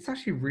 it's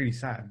actually really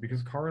sad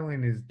because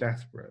Caroline is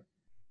desperate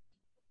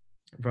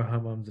for her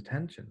mom's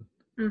attention.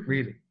 Mm-hmm.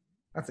 Really,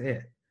 that's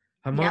it.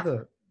 Her Yep.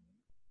 mother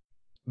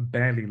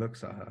barely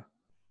looks at her.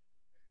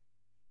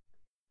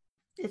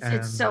 It's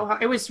And so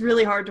hard. It was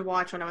really hard to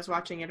watch when I was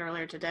watching it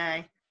earlier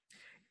today.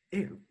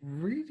 it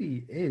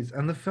really is.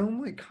 And the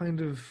film, like, kind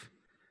of,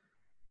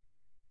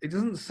 it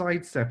doesn't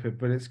sidestep it,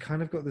 but it's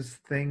kind of got this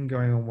thing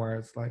going on where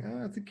it's like,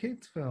 oh, it's a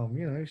kid's film,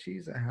 you know,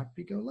 she's a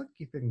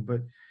happy-go-lucky thing.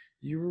 But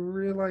you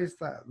realize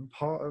that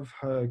part of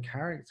her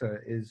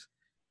character is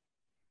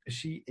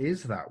she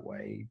is that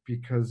way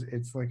because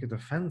it's like a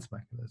defense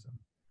mechanism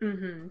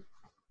Mm-hmm.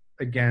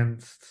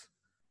 against,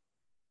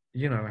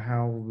 you know,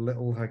 how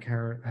little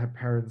her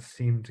parents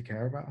seem to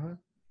care about her.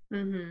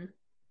 Mm-hmm.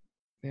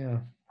 Yeah.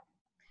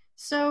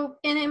 So,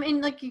 and I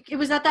mean, like, it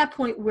was at that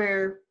point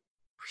where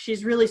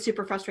she's really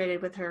super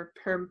frustrated with her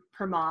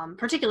mom,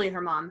 particularly her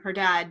mom. Her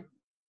dad,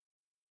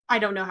 I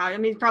don't know how. I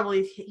mean,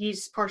 probably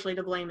he's partially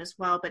to blame as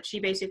well. But she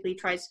basically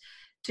tries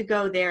to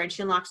go there, and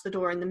she unlocks the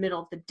door in the middle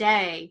of the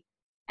day,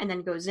 and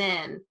then goes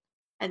in.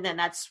 And then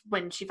that's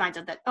when she finds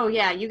out that, oh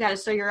yeah, you got to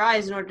sew your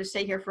eyes in order to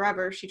stay here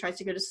forever. She tries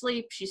to go to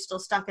sleep. She's still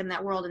stuck in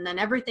that world, and then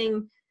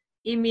everything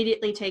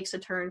immediately takes a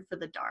turn for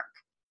the dark,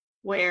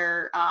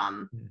 where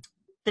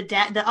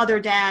the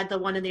other dad, the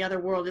one in the other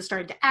world, is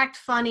starting to act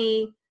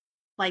funny,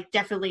 like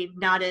definitely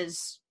not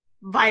as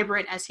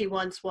vibrant as he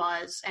once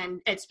was, and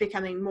it's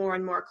becoming more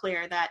and more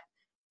clear that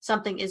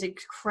something is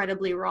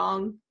incredibly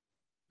wrong.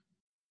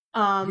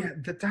 Yeah,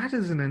 the dad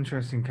is an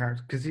interesting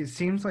character because it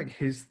seems like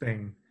his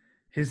thing,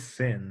 his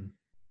sin,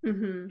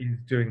 Mm-hmm. is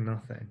doing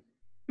nothing.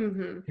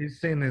 Mm-hmm.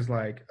 His sin is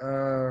like,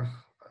 all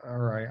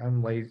right,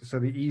 I'm late. So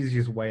the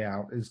easiest way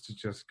out is to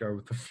just go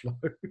with the flow.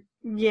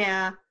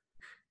 Yeah.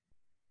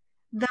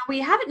 Though we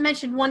haven't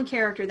mentioned one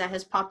character that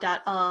has popped out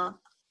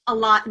a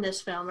lot in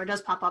this film, or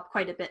does pop up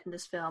quite a bit in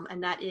this film,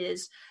 and that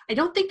is, I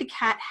don't think the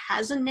cat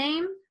has a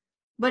name,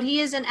 but he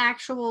is an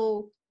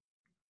actual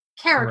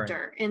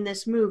character in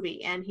this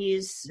movie, and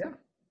he's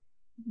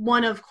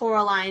one of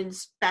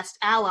Coraline's best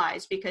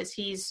allies because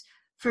he's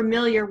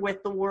familiar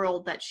with the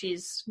world that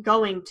she's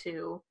going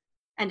to,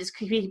 and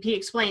he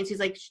explains, he's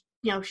like,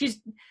 you know,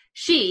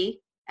 she,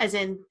 as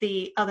in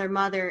the other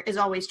mother, is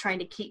always trying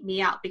to keep me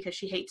out because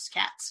she hates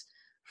cats.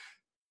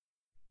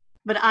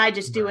 But I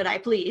just do what I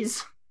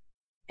please.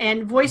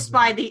 And voiced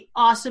by the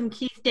awesome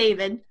Keith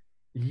David.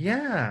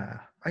 Yeah,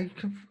 I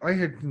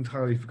had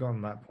entirely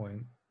forgotten that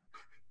point.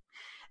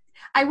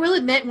 I will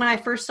admit, when I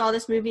first saw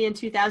this movie in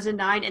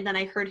 2009 and then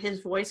I heard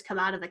his voice come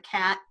out of the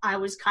cat, I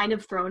was kind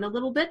of thrown a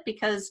little bit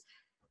because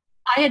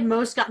I had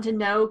most gotten to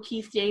know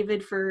Keith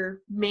David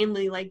for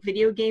mainly like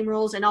video game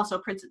roles and also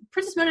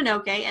Princess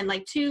Mononoke and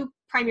like 2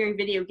 primary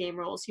video game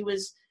roles. He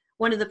was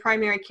one of the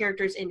primary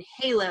characters in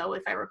Halo,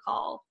 if I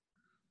recall,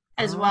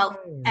 as well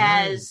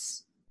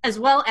as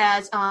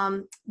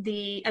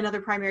the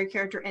another primary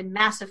character in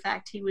Mass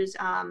Effect. He was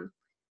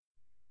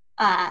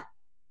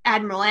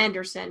Admiral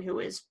Anderson, who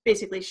is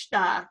basically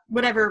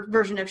whatever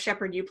version of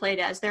Shepard you played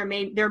as, their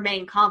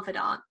main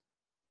confidant.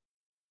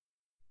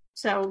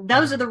 So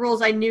those are the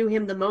roles I knew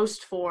him the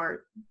most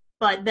for.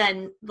 But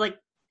then, like,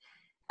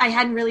 I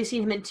hadn't really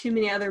seen him in too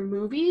many other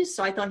movies,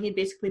 so I thought he'd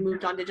basically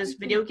moved on to just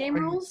video game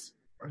roles.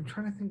 I'm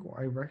trying to think what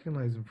I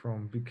recognize him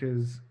from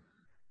because,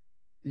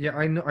 yeah,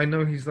 I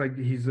know he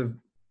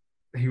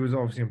was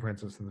obviously in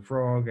Princess and the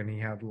Frog, and he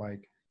had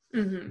like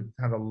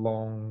had a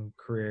long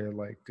career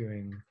like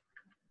doing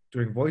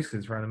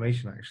voices for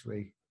animation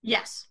actually.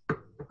 Yes.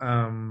 But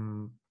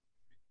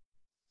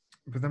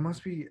there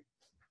must be,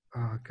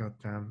 oh god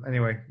damn.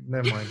 Anyway,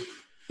 never mind.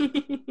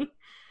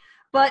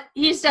 But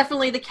he's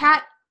definitely the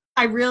cat.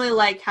 I really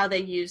like how they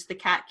use the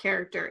cat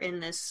character in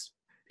this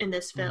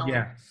film.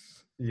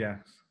 Yes.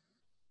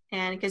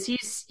 and because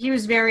he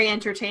was very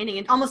entertaining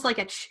and almost like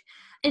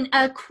in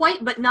a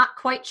quite but not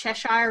quite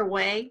Cheshire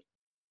way.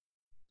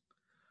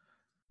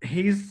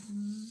 He's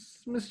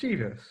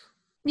mischievous.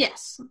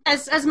 Yes,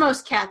 as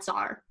most cats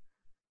are,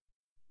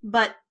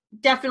 but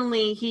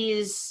definitely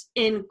he's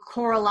in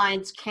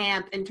Coraline's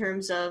camp in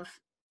terms of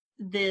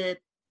the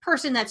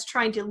person that's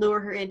trying to lure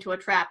her into a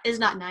trap is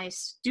not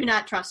nice. Do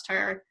not trust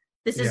her.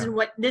 This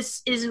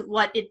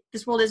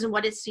world isn't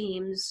what it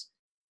seems.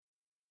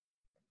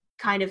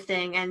 Kind of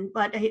thing, and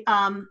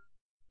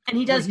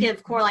he does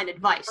give Coraline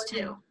advice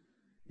too.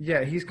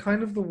 Yeah, he's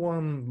kind of the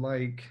one,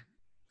 like,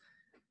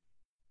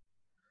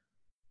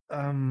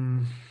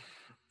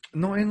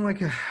 not in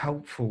like a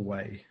helpful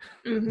way.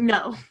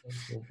 No.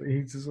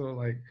 He's just sort of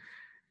like,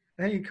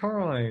 hey,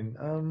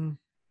 Coraline,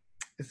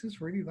 is this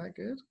really that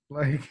good?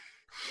 Like,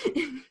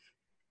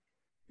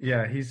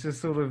 yeah, he's just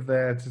sort of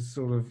there to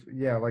sort of,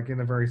 yeah, like in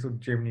a very sort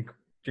of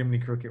Jiminy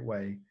Cricket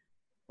way.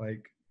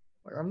 Like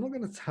I'm not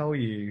going to tell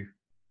you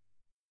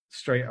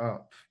straight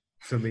up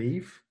to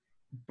leave,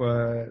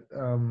 but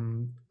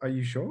are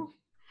you sure?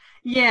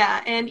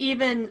 Yeah, and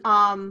even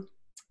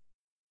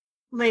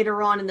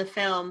later on in the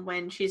film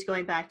when she's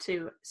going back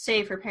to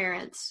save her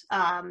parents,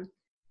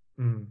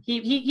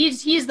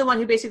 he's the one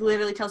who basically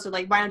literally tells her,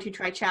 like, why don't you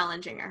try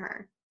challenging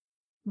her?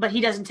 But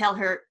he doesn't tell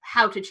her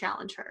how to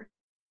challenge her.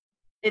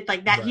 It's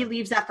like that. Right. He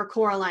leaves that for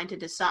Coraline to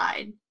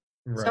decide.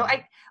 Right. So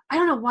I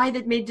don't know why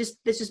this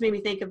just made me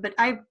think of, but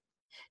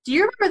do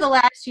you remember The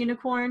Last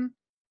Unicorn?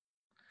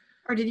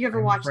 Or did you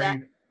ever watch that?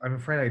 I'm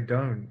afraid I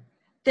don't.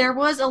 There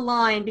was a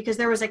line, because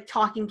there was a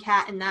talking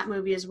cat in that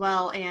movie as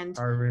well, and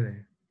oh really?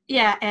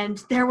 Yeah,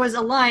 and there was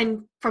a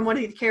line from one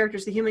of the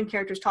characters, the human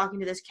characters, talking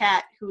to this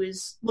cat who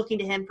is looking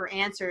to him for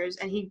answers,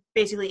 and he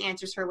basically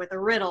answers her with a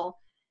riddle.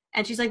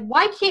 And she's like,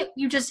 why can't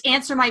you just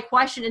answer my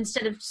question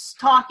instead of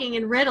talking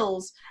in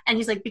riddles? And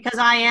he's like, because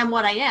I am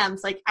what I am.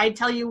 It's like, I'd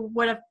tell you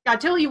what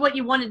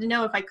you wanted to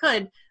know if I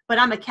could, but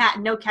I'm a cat,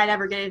 and no cat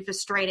ever gave a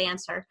straight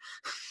answer.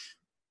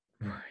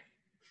 Right.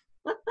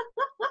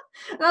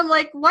 And I'm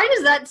like, why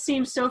does that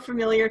seem so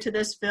familiar to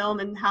this film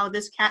and how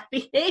this cat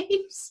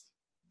behaves?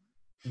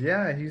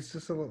 Yeah, he's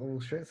just a little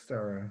shit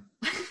stirrer.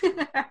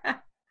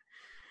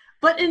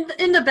 But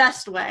in the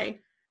best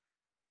way,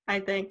 I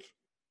think.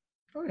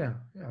 Oh yeah,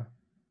 yeah.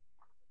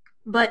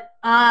 But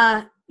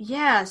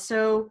yeah,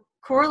 so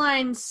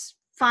Coraline's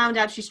found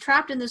out she's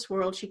trapped in this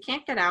world. She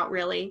can't get out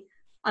really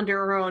under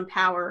her own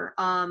power.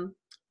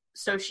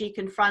 So she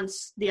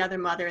confronts the other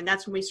mother, and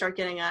that's when we start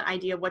getting an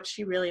idea of what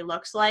she really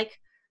looks like.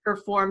 Her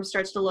form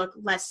starts to look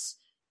less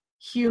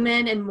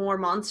human and more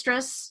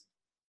monstrous.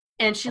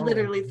 And she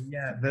literally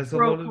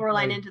throws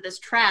Coraline into this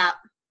trap.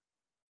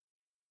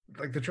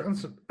 Like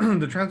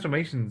the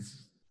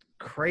transformation's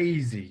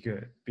crazy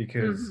good,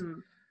 because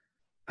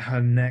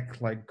her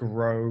neck like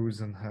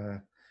grows and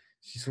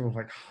she sort of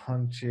like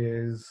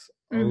hunches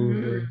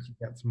over, and she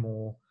gets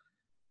more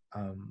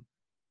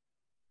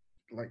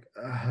like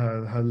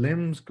her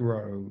limbs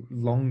grow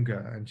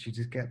longer, and she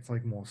just gets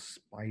like more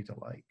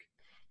spider-like.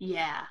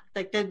 Yeah,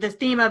 like the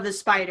theme of the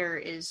spider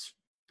is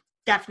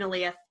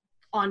definitely a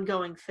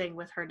ongoing thing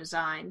with her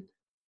design,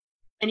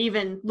 and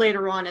even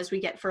later on as we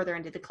get further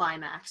into the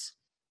climax.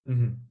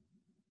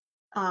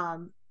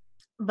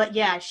 But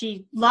yeah,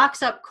 she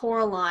locks up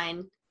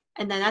Coraline,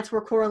 and then that's where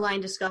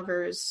Coraline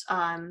discovers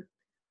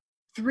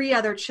 3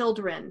 other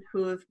children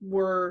who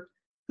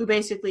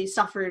basically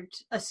suffered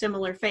a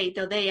similar fate,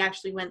 though they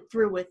actually went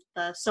through with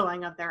the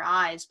sewing of their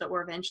eyes, but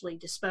were eventually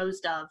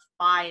disposed of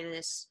by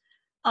this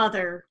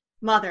other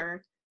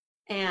mother,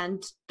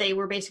 and they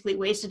were basically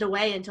wasted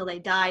away until they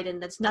died,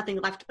 and that's nothing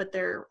left but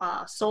their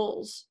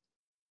souls.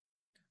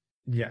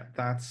 Yeah,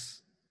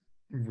 that's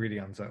really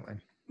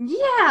unsettling.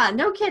 Yeah,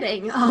 no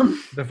kidding.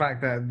 The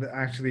fact that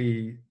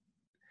actually,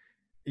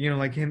 you know,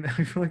 like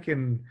I feel like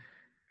in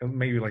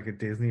maybe like a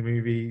Disney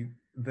movie,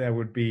 there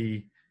would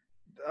be,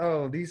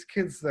 oh, these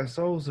kids, their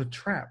souls are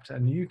trapped,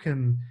 and you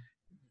can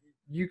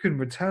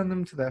return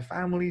them to their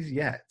families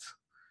yet.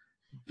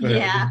 But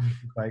yeah,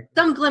 like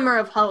some glimmer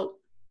of hope.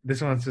 This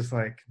one's just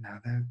like, no,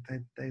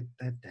 they're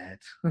dead.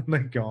 They're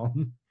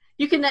gone.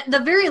 You can at the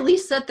very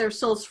least set their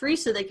souls free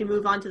so they can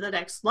move on to the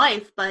next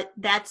life, but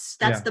that's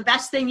the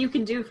best thing you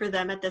can do for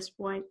them at this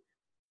point.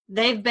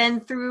 They've been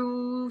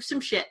through some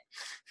shit.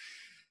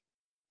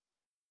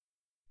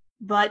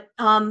 But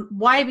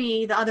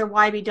Wybie, the other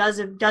Wybie,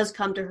 does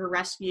come to her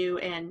rescue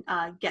and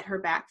get her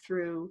back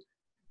through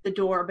the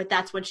door, but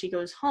that's when she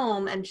goes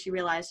home and she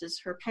realizes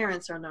her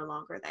parents are no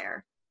longer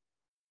there.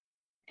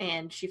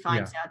 And she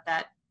finds out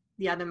that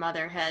the other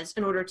mother has,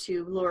 in order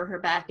to lure her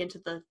back into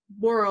the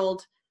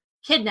world,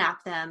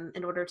 kidnapped them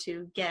in order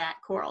to get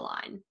at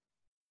Coraline.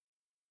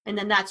 And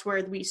then that's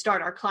where we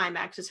start our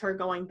climax, is her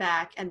going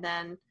back and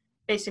then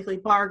basically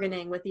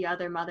bargaining with the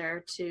other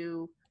mother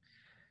to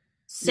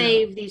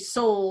save these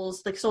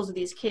souls, the souls of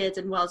these kids,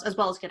 and as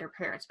well as get her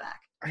parents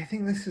back. I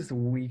think this is the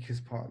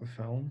weakest part of the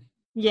film.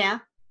 Yeah.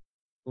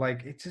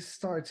 Like, it just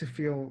started to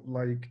feel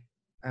like,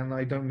 and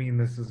I don't mean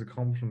this as a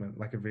compliment,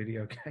 like a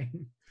video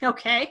game.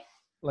 Okay.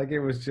 Like,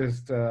 it was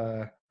just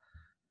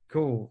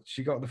cool.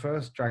 She got the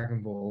first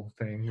Dragon Ball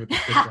thing with the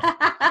sticker,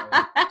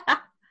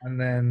 and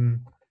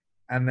then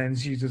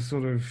she just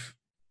sort of,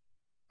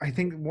 I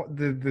think what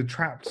the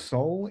trapped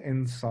soul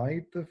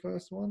inside the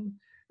first one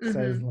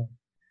says like,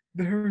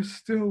 there are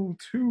still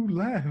 2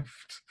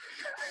 left.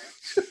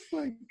 Just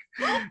like,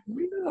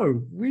 we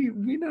know,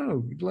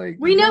 like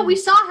we know, we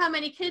saw how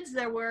many kids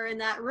there were in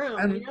that room.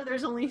 And, we know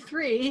there's only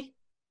 3.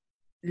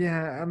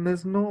 Yeah, and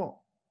there's not.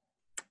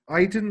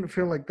 I didn't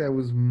feel like there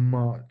was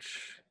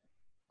much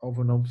of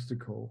an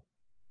obstacle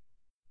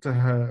to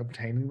her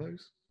obtaining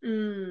those.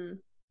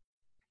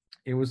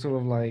 It was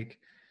sort of like,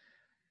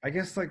 I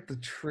guess, like the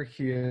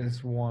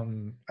trickiest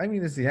one. I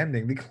mean, it's the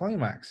ending. The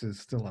climax is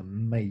still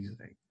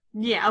amazing.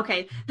 Yeah.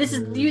 Okay. This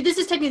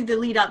is technically the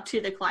lead up to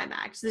the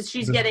climax.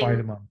 She's getting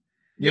Spider-Man.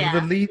 Yeah,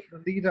 but the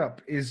lead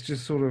up is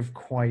just sort of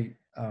quite.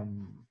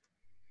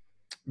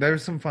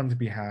 There's some fun to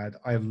be had.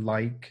 I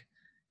like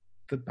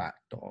the Bat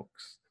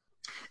Dogs.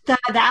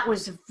 That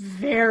was a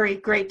very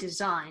great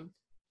design.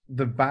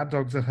 The Bat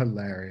Dogs are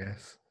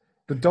hilarious.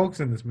 The dogs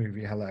in this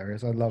movie are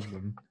hilarious. I love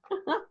them.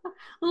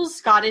 Little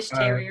Scottish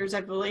terriers,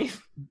 I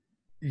believe.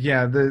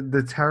 Yeah,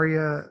 the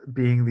terrier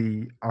being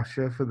the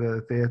usher for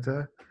the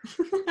theater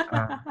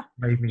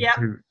made me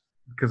poop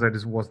because I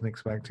just wasn't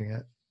expecting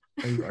it.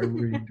 I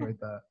really enjoyed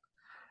that.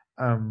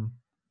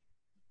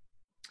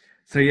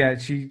 So yeah,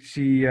 she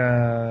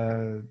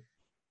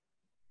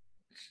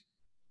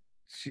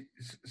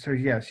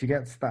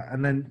gets that,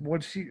 and then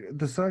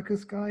the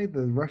circus guy,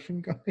 the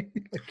Russian guy,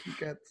 like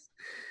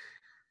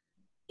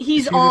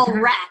he's all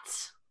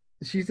rats.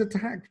 She's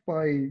attacked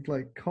by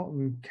like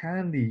cotton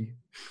candy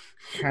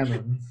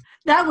cannons.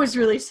 That was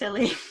really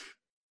silly.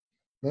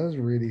 That was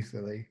really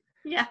silly.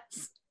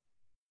 Yes.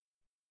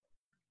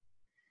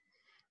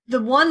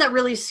 The one that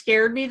really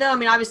scared me, though, I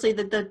mean, obviously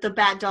the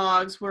Bat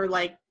Dogs were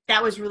like,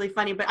 that was really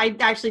funny, but I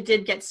actually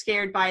did get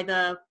scared by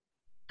the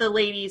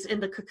ladies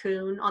in the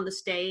cocoon on the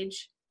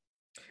stage.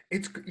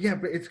 I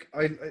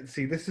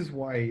see, this is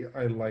why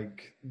I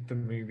like the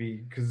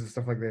movie, because of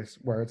stuff like this,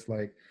 where it's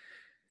like,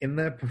 in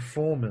their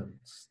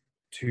performance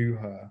to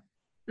her,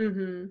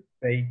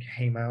 they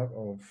came out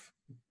of,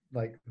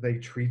 like, they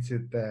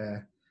treated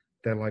their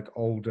like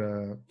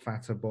older,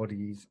 fatter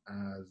bodies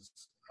as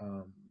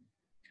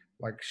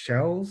like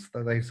shells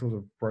that they sort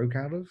of broke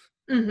out of.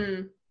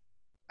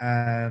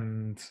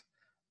 And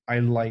I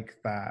like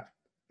that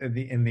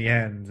in the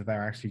end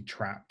they're actually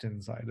trapped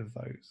inside of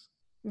those.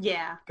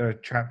 Yeah, they're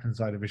trapped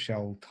inside of a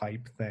shell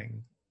type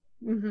thing.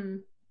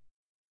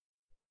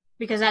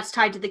 Because that's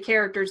tied to the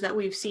characters that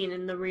we've seen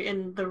in the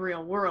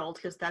real world,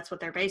 because that's what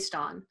they're based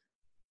on.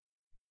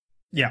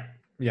 Yeah.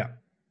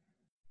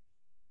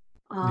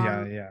 I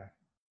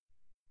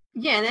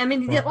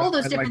mean, all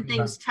those different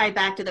things tie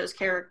back to those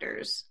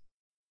characters.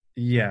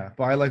 Yeah,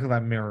 but I like all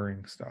that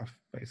mirroring stuff,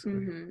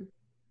 basically.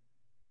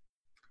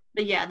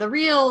 But yeah, the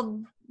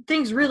real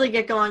things really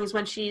get going is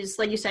when she's,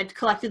 like you said,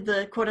 collected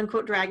the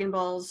quote-unquote Dragon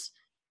Balls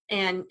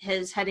and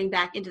is heading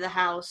back into the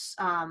house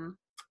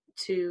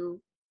to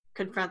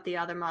confront the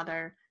other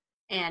mother.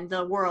 And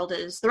the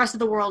rest of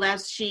the world,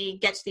 as she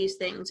gets these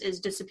things, is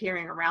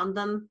disappearing around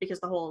them because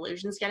the whole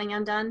illusion's getting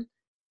undone.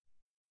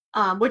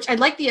 Which I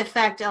like the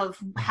effect of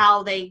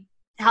how the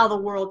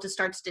world just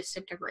starts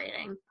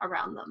disintegrating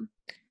around them.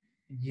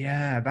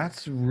 Yeah,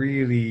 that's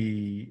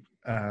really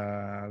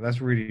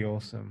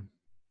awesome.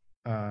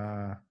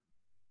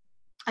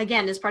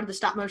 Again, as part of the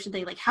stop motion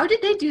thing, like, how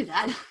did they do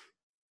that?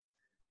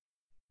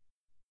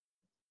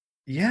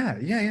 Yeah.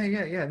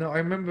 No, I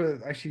remember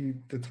actually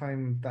the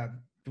time that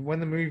when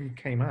the movie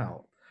came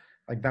out,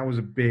 like that was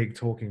a big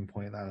talking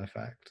point, that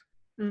effect.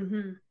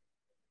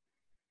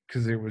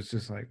 Because it was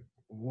just like,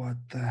 what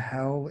the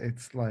hell?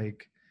 It's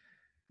like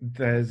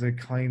there's a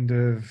kind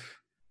of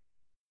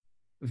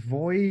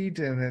void,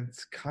 and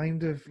it's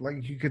kind of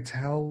like you could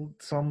tell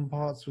some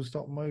parts were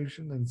stop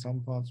motion and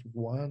some parts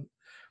weren't.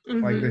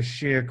 Like the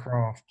sheer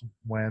craft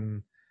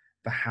when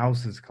the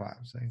house is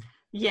collapsing.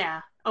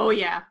 Yeah. Oh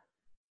yeah.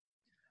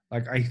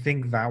 Like I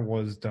think that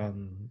was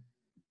done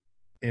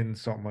in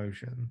stop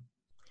motion.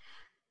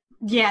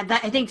 Yeah,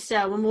 I think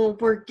so. And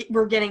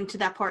we're getting to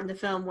that part in the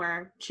film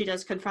where she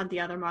does confront the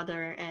other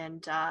mother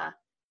and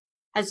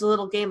has a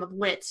little game of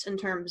wits in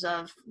terms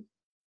of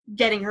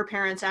getting her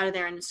parents out of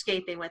there and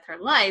escaping with her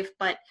life.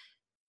 But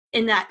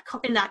in that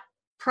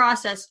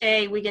process,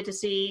 we get to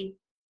see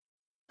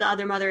the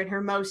other mother in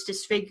her most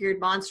disfigured,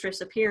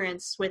 monstrous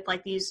appearance with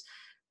like these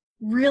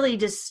really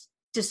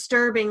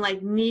disturbing,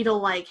 like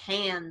needle-like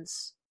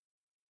hands.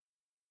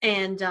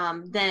 And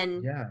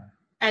then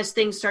as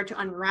things start to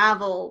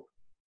unravel,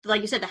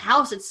 like you said, the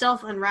house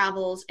itself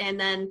unravels, and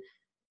then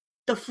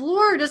the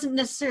floor doesn't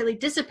necessarily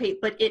dissipate,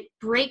 but it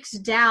breaks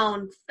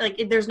down.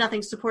 Like there's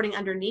nothing supporting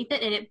underneath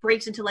it, and it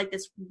breaks into like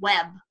this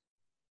web,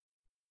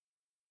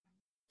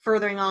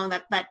 furthering on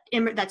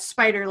that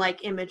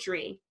spider-like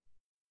imagery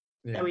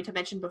that we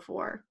mentioned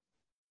before.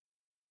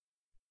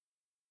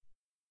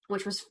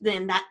 Which was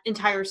then that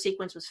entire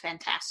sequence was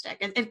fantastic,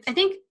 and I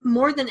think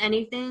more than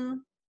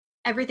anything,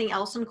 everything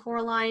else in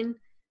Coraline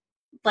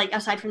like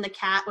aside from the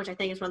cat, which I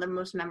think is one of the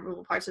most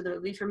memorable parts of the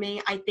movie for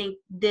me, I think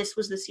this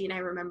was the scene I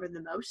remember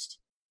the most.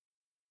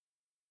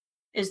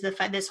 Is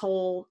this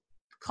whole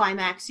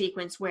climax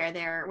sequence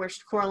where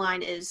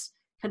Coraline is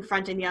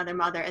confronting the other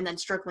mother and then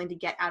struggling to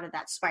get out of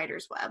that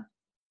spider's web.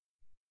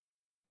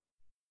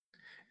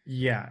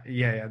 Yeah.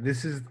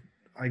 This is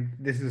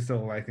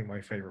still, I think,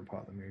 my favorite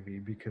part of the movie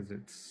because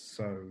it's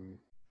so.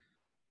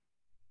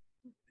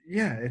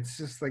 Yeah, it's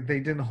just like they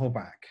didn't hold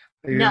back.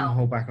 They didn't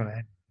hold back on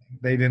anything.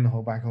 They didn't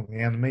hold back on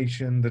the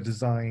animation, the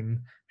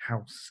design,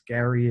 how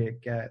scary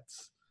it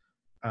gets,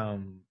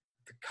 the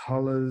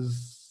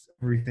colors,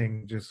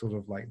 everything just sort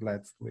of like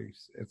lets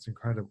loose. It's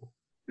incredible.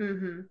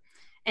 Mm-hmm.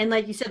 And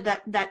like you said,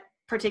 that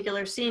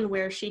particular scene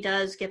where she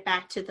does get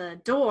back to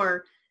the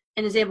door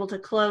and is able to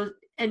close,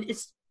 and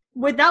it's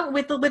with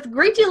a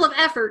great deal of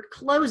effort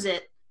close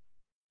it.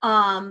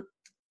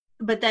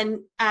 But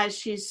then as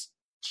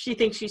she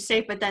thinks she's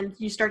safe, but then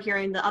you start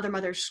hearing the other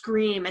mother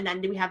scream, and then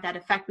we have that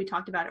effect we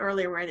talked about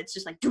earlier where it's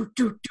just like do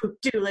do do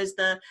do as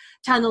the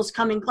tunnel's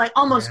coming, like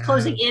almost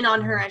closing in on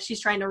her as she's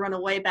trying to run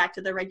away back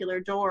to the regular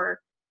door.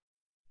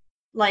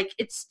 Like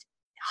it's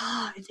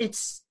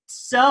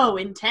so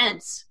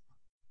intense.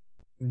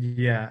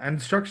 Yeah,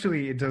 and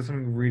structurally it does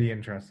something really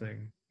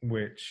interesting,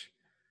 which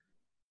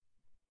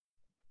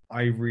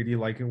I really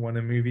like it when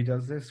a movie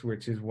does this,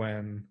 which is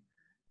when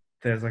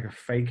there's like a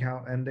fake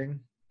out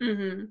ending.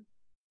 Mm-hmm.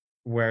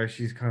 Where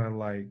she's kind of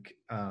like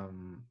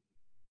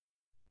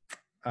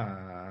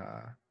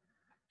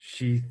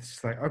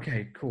she's like,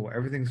 okay, cool,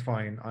 everything's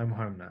fine, I'm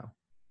home now.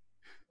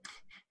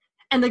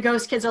 And the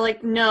ghost kids are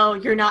like, no,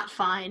 you're not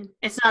fine,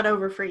 it's not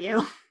over for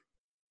you.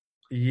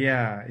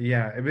 Yeah,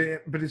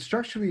 but it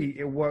structurally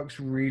it works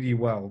really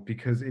well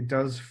because it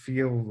does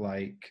feel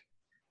like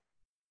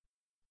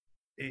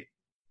it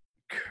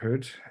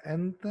could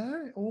end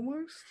there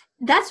almost.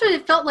 That's what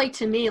it felt like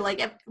to me.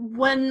 Like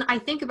when I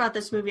think about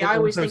this movie, I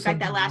always think back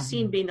that last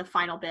scene being the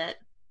final bit.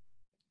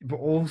 But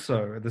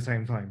also at the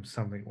same time,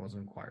 something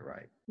wasn't quite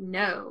right.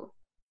 No.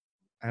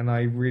 And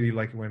I really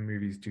like it when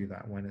movies do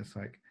that, when it's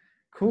like,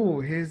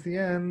 cool, here's the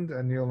end,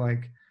 and you're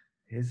like,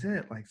 is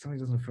it? Like something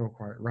doesn't feel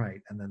quite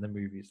right, and then the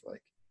movie's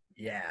like,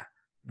 yeah,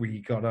 we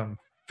got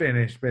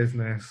unfinished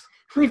business.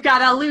 We've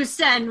got a loose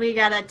end we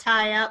gotta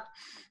tie up.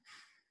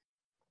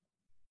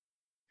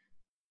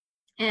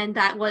 And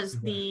that was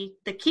the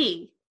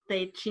key.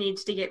 She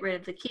needs to get rid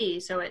of the key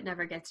so it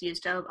never gets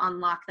used to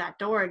unlock that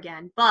door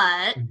again.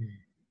 But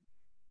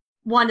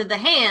one of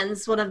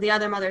the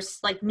other mother's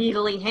like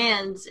needly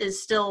hands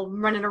is still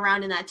running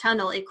around in that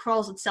tunnel. It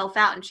crawls itself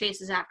out and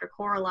chases after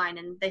Coraline,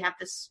 and they have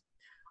this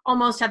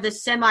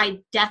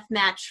semi-death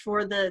match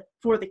for the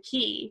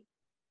key,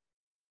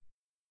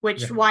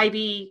 which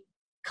Wybie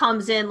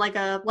comes in like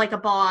a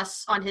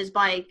boss on his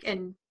bike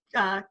and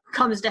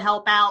comes to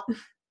help out.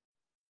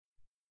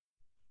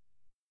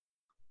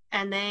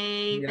 And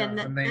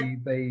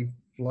they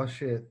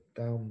flush it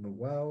down the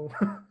well.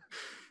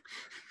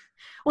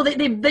 Well,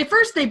 they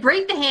first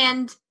break the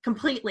hand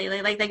completely.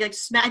 They I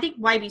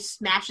think Wybie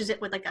smashes it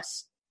with like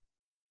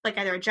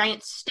either a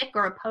giant stick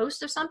or a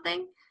post or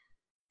something,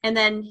 and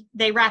then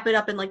they wrap it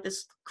up in like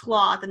this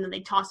cloth, and then they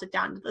toss it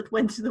down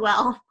into the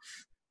well.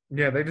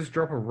 Yeah, they just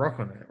drop a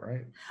rock on it,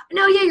 right?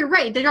 No, yeah, you're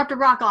right. They dropped a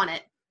rock on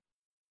it.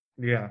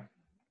 Yeah.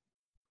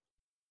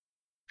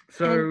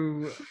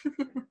 So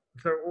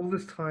all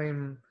this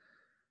time,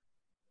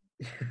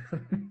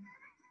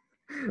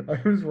 I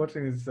was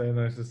watching this and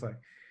I was just like,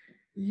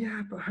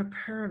 yeah, but her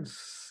parents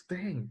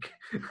stink.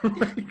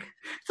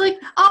 It's like,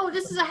 oh,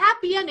 this is a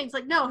happy ending. It's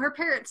like, no, her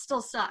parents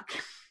still suck.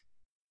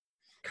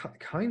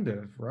 Kind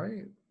of,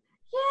 right?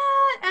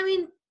 Yeah, I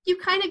mean, you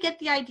kind of get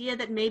the idea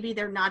that maybe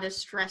they're not as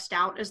stressed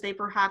out as they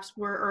perhaps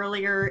were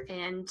earlier,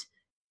 and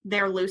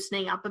they're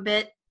loosening up a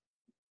bit.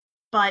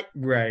 But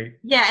right,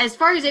 yeah, as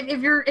far as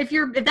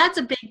if that's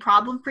a big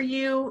problem for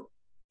you,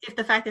 if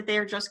the fact that they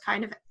are just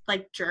kind of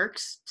like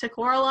jerks to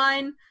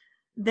Coraline,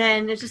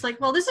 then it's just like,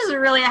 well, this isn't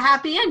really a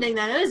happy ending,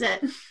 then, is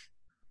it?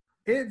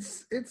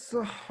 It's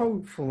a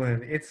hopeful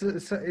end. It's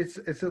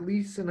at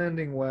least an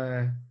ending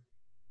where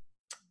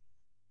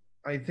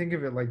I think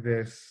of it like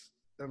this,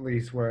 at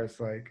least, where it's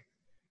like,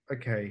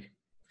 okay,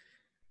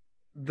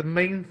 the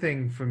main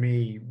thing for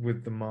me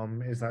with the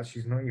mom is that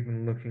she's not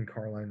even looking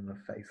Coraline in the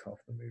face half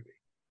the movie.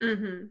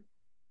 Mm-hmm.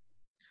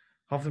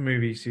 Half the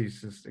movie,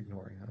 she's just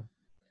ignoring her.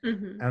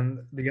 Mm-hmm. And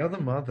the other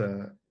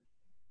mother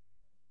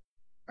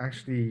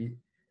actually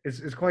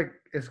it's quite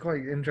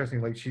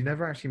interesting. Like, she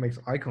never actually makes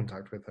eye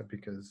contact with her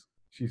because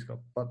she's got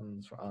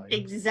buttons for eyes.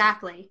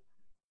 Exactly.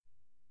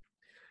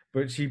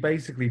 But she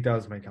basically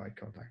does make eye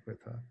contact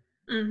with her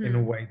in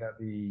a way that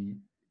the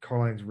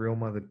Coraline's real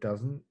mother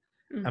doesn't.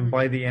 Mm-hmm. And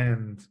by the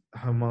end,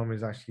 her mom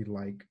is actually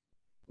like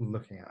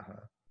looking at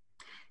her.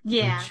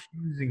 Yeah.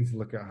 Choosing to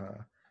look at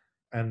her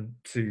and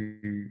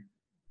to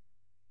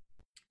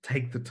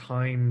take the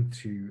time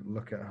to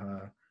look at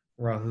her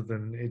rather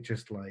than it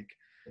just like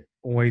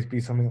always be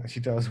something that she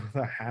does with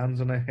her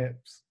hands on her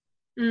hips.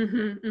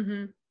 Mm-hmm.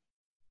 Mm-hmm.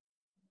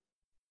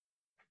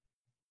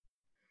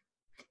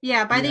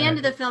 Yeah, by the Yeah. end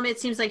of the film, it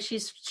seems like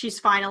she's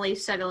finally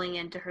settling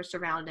into her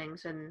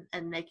surroundings and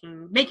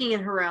making it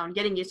her own,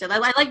 getting used to it. I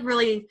like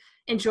really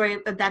enjoy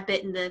that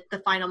bit in the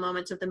final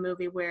moments of the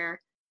movie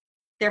where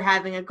they're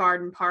having a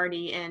garden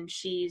party and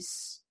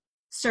she's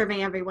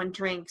serving everyone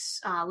drinks,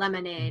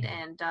 lemonade,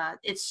 and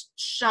it's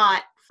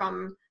shot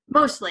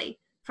mostly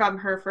from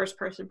her first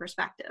person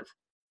perspective.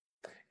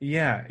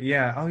 Yeah,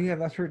 yeah. Oh, yeah.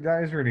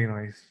 That is really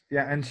nice.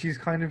 Yeah, and she's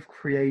kind of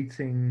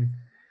creating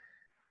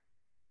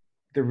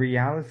the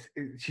reality.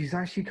 She's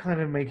actually kind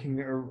of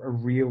making a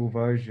real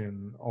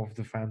version of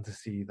the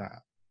fantasy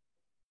that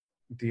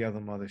the other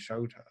mother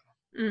showed her,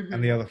 and the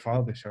Mm-hmm. other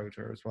father showed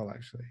her as well.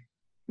 Actually.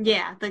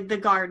 Yeah, the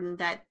garden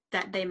that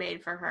they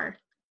made for her.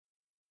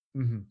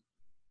 Hmm.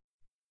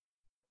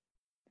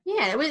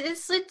 Yeah,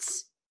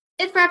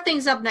 it wrapped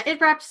things up. It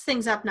wraps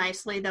things up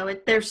nicely, though.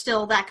 There's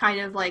still that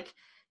kind of like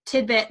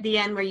tidbit at the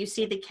end where you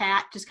see the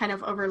cat just kind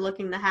of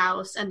overlooking the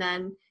house, and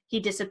then he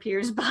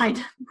disappears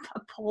behind a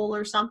pole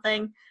or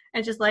something,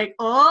 and just like,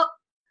 oh,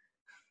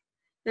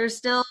 there's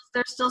still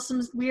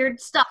some weird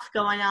stuff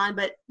going on,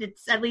 but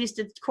it's at least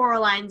it's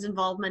Coraline's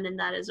involvement in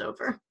that is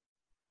over.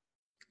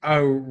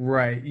 Oh,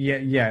 right. Yeah,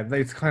 yeah.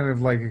 It's kind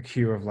of like a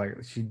cue of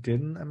like she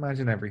didn't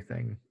imagine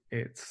everything.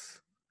 It's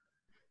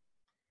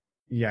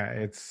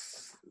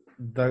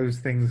those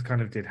things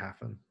kind of did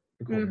happen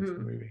according to the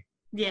Mm-hmm. movie.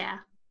 Yeah,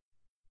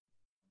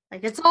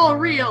 like it's all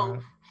real.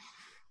 Uh,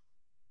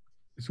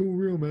 it's all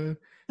real, man.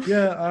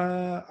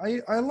 Yeah,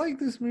 I like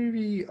this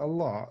movie a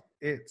lot.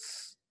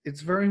 It's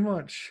very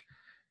much,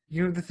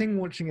 the thing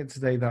watching it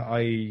today that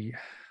I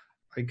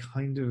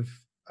kind of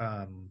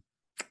um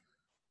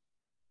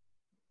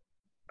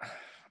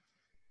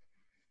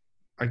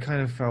I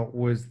kind of felt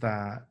was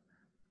that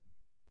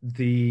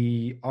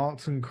the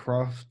arts and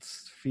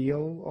crafts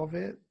feel of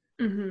it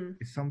Mm-hmm.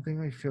 is something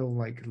I feel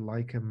like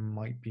Leica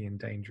might be in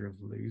danger of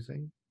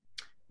losing.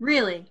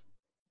 Really.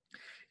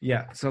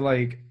 Yeah, so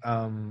like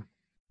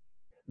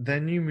their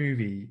new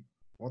movie,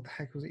 what the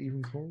heck was it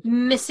even called?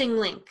 Missing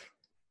Link.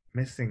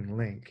 Missing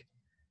Link.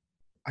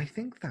 I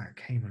think that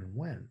came and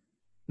went.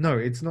 No,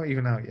 it's not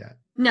even out yet.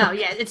 No,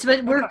 yeah, it's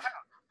but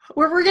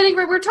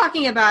we're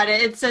talking about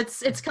it.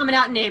 It's coming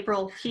out in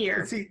April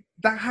here. See,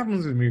 that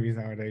happens with movies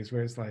nowadays,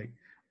 where it's like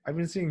I've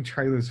been seeing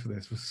trailers for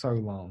this for so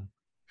long,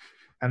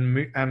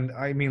 and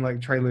I mean like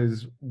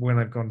trailers when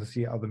I've gone to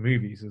see other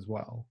movies as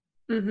well,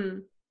 Mm-hmm.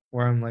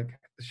 where I'm like,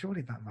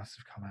 surely that must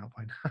have come out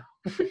by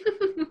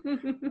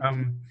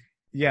now.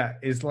 Yeah,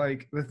 it's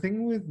like the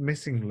thing with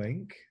Missing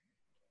Link,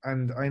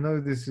 and I know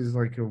this is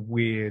like a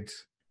weird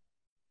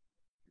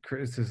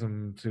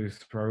criticism to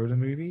throw at a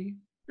movie.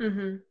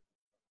 Mm-hmm.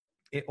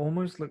 It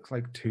almost looks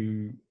like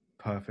too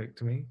perfect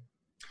to me.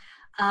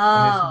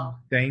 And it's in Oh,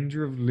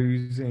 danger of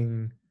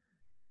losing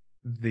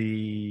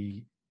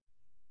the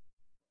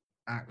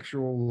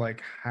actual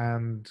like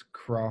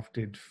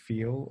handcrafted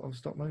feel of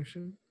stop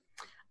motion.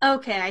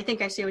 okay. I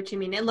think I see what you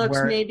mean. It looks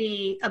Where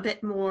maybe a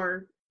bit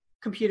more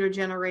computer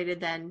generated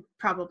than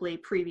probably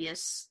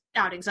previous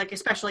outings, like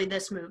especially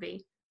this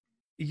movie.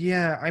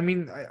 yeah, I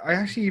mean I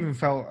actually even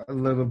felt a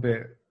little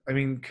bit, I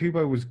mean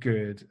Kubo was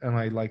good and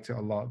I liked it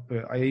a lot,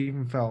 but I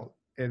even felt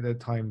it at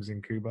times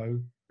in Kubo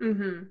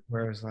Mm-hmm.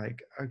 where it's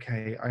like,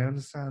 okay, I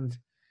understand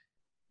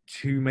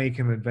to make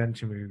an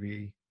adventure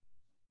movie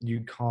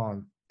you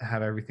can't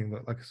have everything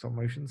look like a stop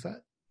motion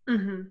set.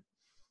 Mm-hmm.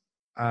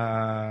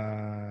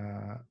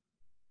 Uh,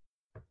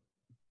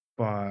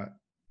 but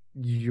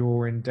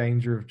you're in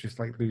danger of just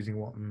like losing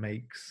what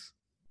makes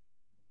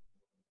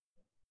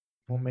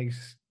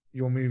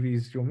your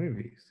movies your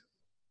movies,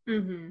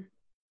 Mm-hmm.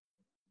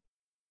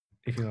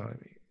 if you know what I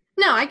mean.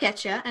 No, I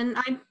get you, and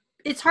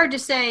it's hard to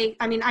say.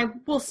 I mean, I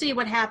will see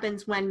what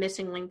happens when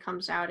Missing Link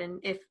comes out, and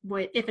if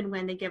and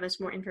when they give us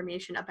more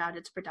information about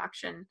its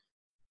production,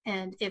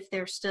 and if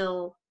they're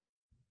still.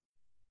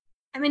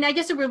 I mean, I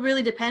guess it would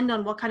really depend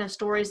on what kind of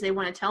stories they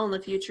want to tell in the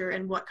future,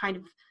 and what kind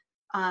of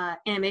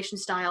animation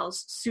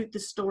styles suit the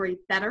story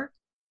better.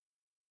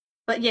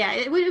 But yeah,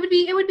 it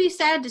would be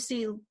sad to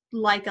see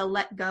Leica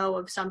let go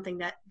of something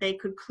that they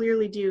could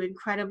clearly do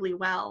incredibly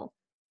well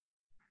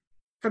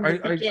from the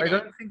I beginning.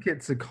 don't think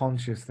it's a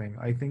conscious thing.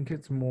 I think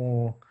it's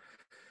more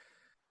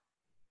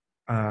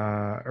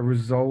a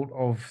result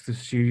of the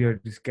studio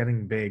just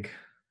getting big.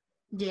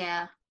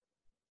 Yeah.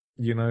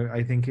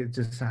 I think it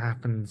just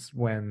happens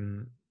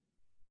when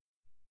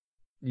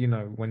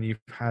when you've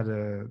had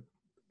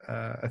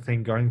a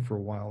thing going for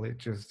a while,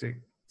 it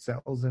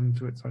settles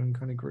into its own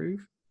kind of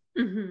groove.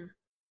 Mm-hmm.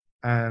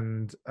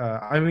 And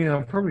I mean,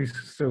 I'll probably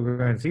still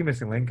go and see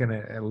Missing Link, and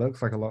it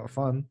looks like a lot of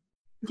fun.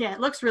 Yeah, it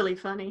looks really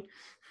funny.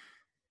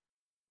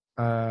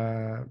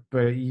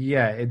 But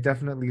yeah, it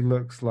definitely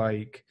looks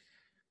like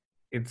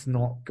it's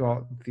not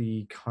got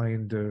the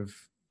kind of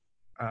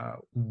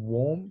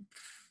warmth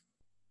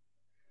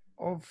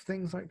of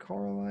things like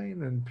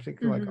Coraline, and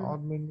particularly like Mm-hmm.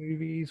 Aardman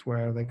movies,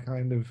 where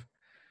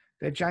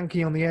they're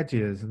janky on the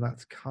edges, and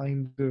that's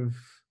kind of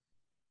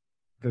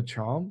the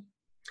charm.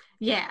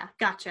 Yeah,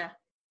 gotcha.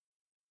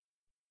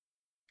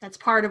 that's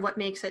part of what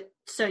makes it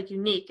so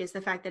unique, is the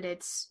fact that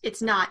it's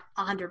not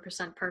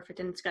 100% perfect,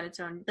 and it's got its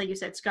own, like you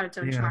said, it's got its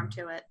own charm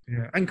to it.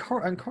 Yeah, and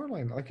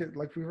Coraline, like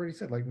we've already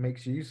said, like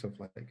makes use of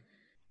like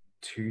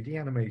 2D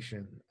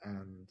animation,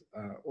 and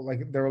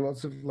like there are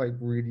lots of like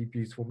really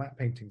beautiful matte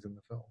paintings in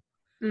the film.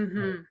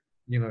 Mm-hmm.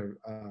 You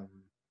know,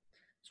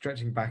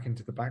 stretching back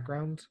into the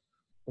background,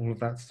 all of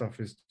that stuff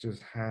is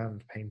just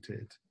hand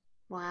painted.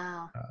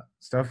 Wow.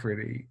 Stuff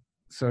really.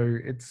 So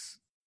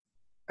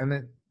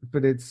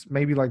but it's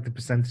maybe like the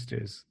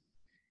percentages.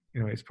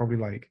 You know, it's probably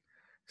like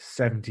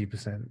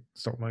 70%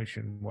 stop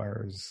motion,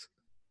 whereas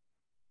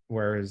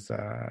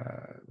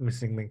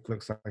Missing Link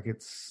looks like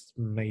it's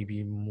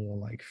maybe more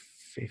like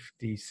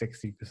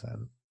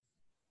 50-60%.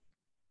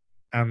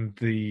 And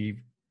it's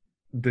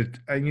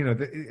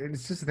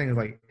just the thing is,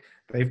 like,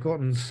 they've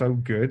gotten so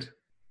good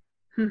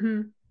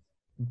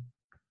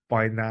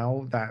by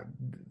now that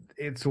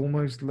it's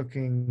almost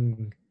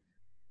looking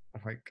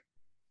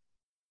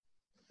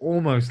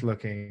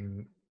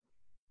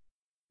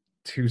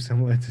too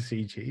similar to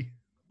CG.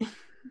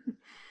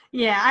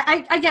 Yeah,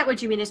 I get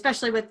what you mean,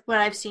 especially with what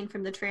I've seen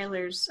from the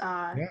trailers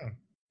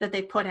that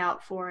they put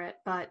out for it.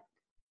 But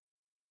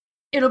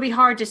it'll be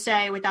hard to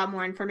say without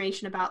more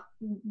information about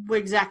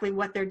exactly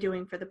what they're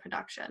doing for the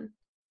production.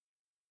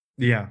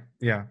 Yeah.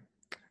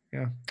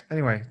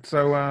 Anyway,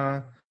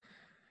 so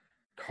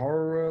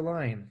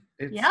Coraline,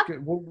 it's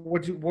good.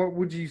 What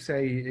would you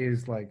say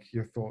is like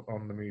your thought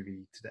on the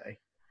movie today?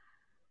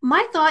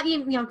 My thought,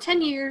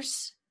 10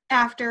 years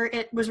after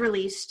it was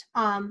released,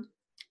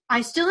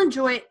 I still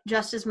enjoy it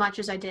just as much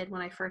as I did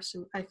when I first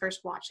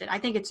watched it. I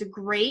think it's a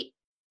great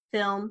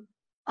film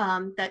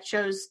that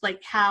shows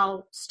like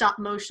how stop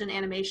motion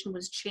animation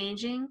was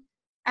changing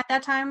at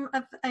that time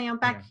of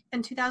back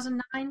in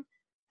 2009,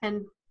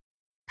 and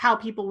how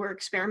people were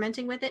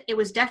experimenting with it. It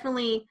was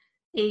definitely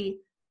a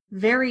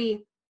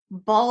very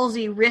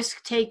ballsy,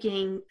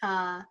 risk-taking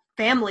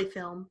family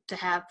film to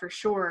have, for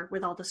sure,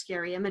 with all the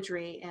scary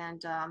imagery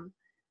and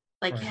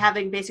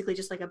having basically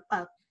just like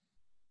a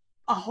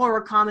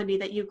horror comedy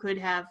that you could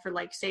have for,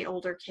 like, say,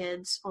 older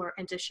kids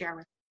and to share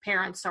with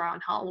parents or on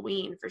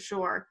Halloween, for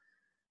sure.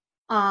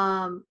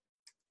 I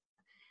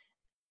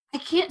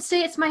can't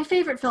say it's my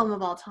favorite film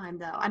of all time,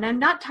 though, and I'm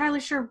not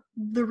entirely sure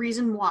the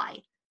reason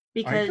why.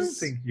 Because I don't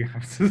think you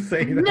have to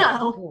say that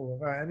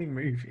about any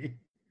movie.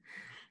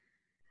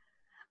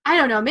 I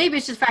don't know. Maybe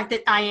it's just the fact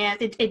that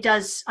it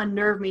does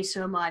unnerve me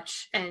so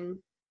much, and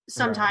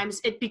sometimes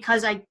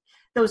because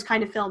those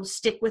kind of films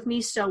stick with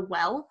me so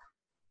well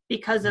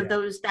because of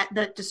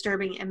that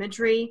disturbing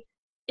imagery.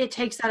 It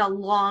takes that a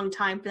long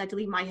time for that to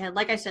leave my head.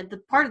 Like I said, the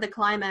part of the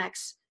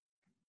climax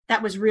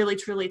that was really,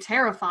 truly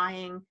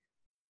terrifying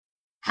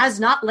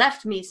has not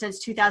left me since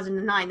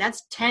 2009.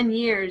 That's 10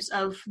 years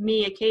of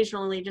me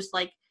occasionally just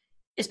like,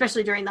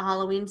 especially during the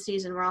Halloween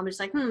season, where I'm just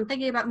like,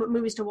 thinking about what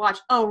movies to watch.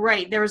 Oh,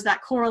 right, there was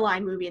that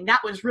Coraline movie, and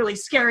that was really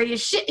scary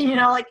as shit.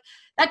 Like,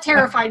 that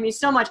terrified me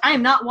so much. I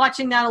am not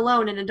watching that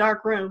alone in a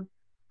dark room,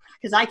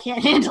 because I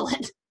can't handle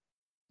it.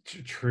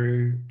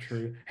 True.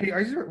 Hey,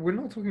 we're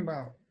not talking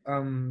about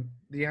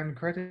the end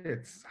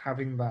credits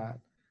having that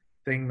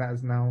thing that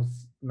has now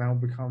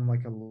become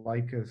like a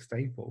Leica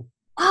staple.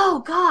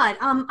 Oh, God.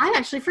 I'm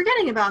actually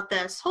forgetting about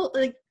this.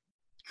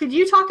 Could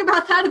you talk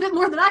about that a bit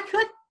more than I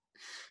could?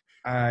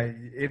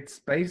 It's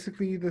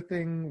basically the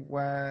thing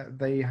where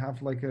they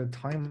have like a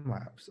time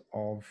lapse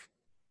of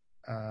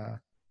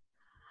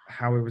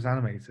how it was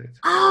animated.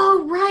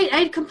 Oh, right.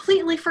 I'd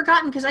completely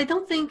forgotten, because I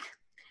don't think,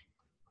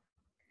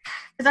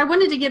 because I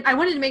wanted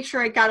to make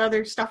sure I got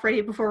other stuff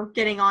ready before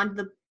getting on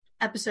the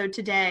episode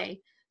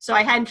today. So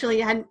I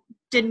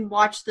didn't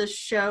watch the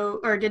show,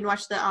 or didn't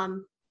watch the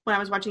when I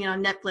was watching it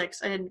on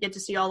Netflix. I didn't get to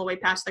see all the way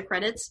past the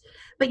credits.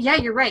 But yeah,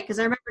 you're right, because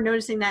I remember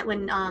noticing that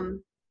when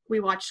we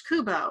watched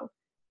Kubo.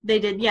 They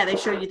did, they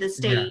show you the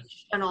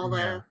stage and all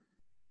the...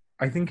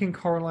 I think in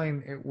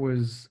Coraline it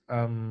was...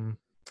 oh,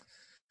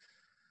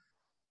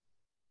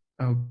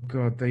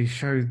 God, they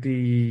showed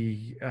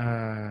the...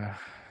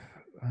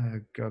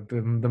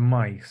 the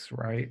mice,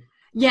 right?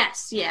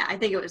 Yes, yeah, I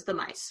think it was the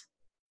mice.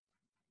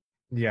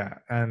 Yeah,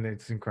 and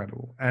it's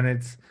incredible. And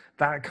it's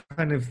that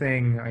kind of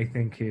thing, I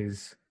think,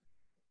 is...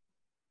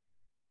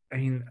 I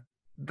mean,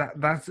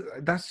 that's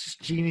just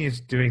genius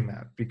doing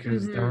that,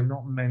 because there are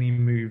not many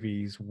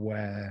movies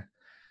where...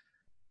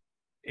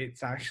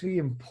 it's actually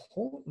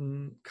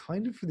important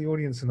kind of for the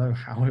audience to know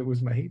how it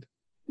was made.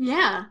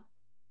 Yeah.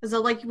 So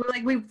like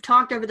we've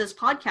talked over this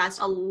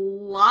podcast, a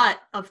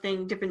lot of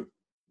different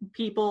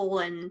people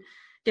and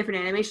different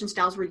animation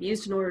styles were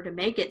used in order to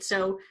make it.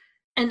 So,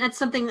 and that's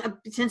something,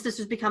 since this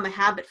has become a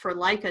habit for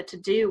Leica to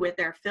do with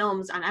their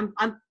films, and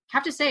I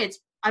have to say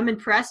I'm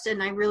impressed,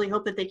 and I really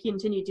hope that they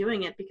continue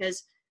doing it,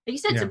 because like you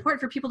said, it's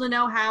important for people to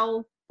know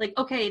how, like,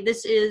 okay,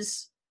 this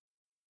is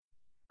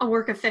a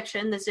work of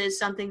fiction. This is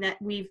something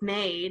that we've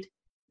made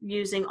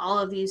using all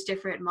of these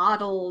different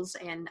models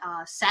and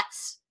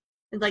sets.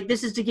 And like,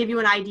 this is to give you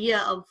an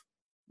idea of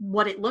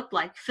what it looked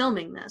like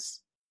filming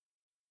this.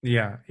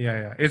 Yeah.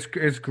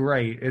 It's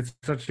great. It's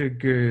such a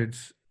good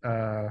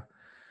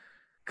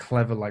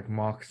clever like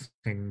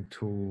marketing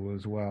tool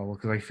as well,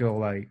 because I feel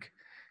like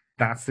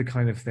that's the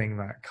kind of thing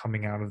that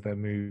coming out of their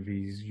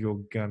movies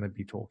you're gonna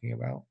be talking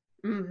about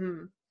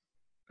Mm-hmm.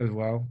 as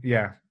well.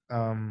 Yeah.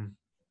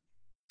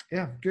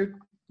 Yeah, good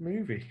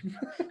movie.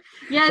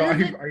 Yeah,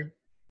 But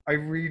I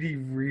really,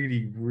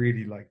 really,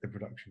 really like the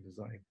production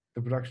design.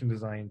 The production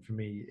design for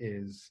me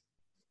is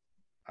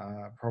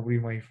probably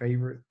my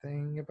favorite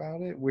thing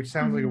about it, which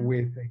sounds like a mm-hmm.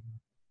 weird thing.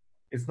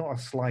 It's not a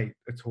slight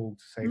at all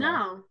to say that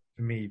No.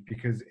 to me,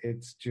 because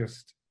it's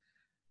just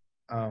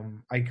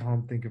I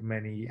can't think of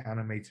many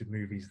animated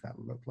movies that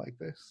look like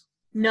this,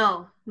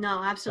 No,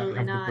 that absolutely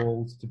have the not.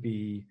 balls to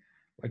be,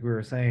 like we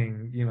were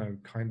saying, you know,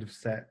 kind of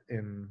set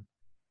in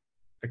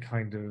a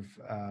kind of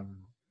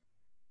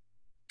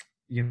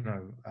you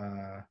know,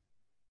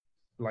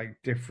 like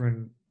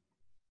different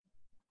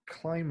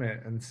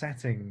climate and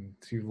setting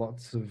to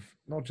lots of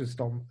not just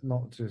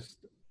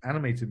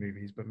animated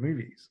movies, but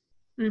movies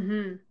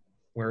Mm-hmm.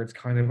 where it's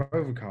kind of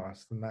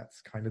overcast, and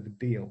that's kind of the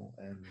deal.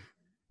 And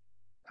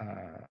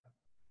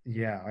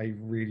yeah, I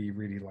really,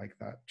 really like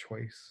that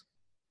choice.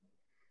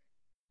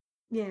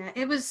 Yeah,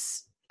 it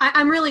was.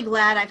 I'm really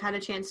glad I've had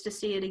a chance to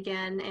see it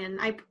again, and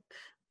I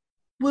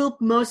will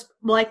most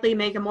likely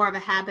make a more of a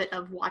habit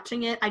of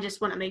watching it. I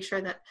just want to make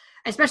sure that,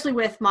 especially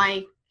with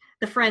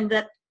the friend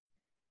that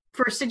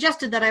first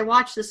suggested that I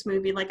watch this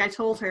movie, like I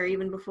told her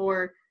even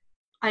before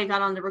I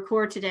got on to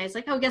record today, it's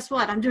like, oh, guess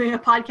what? I'm doing a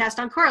podcast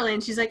on Coraline.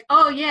 And she's like,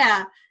 oh,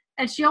 yeah.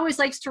 And she always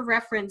likes to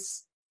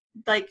reference,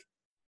 like,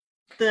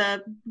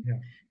 the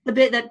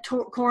bit that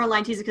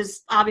Coraline teases,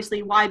 because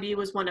obviously YB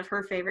was one of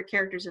her favorite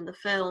characters in the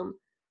film,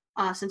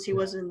 since he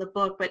was in the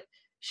book. But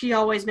she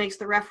always makes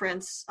the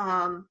reference,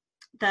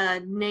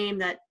 the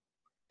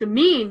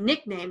mean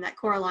nickname that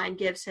Coraline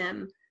gives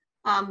him,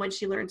 when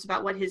she learns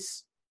about what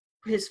his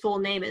full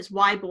name is,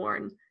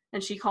 Wyborn,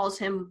 and she calls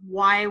him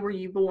 "Why were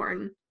you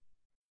born?"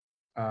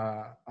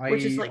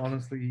 Which is like,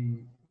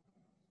 honestly,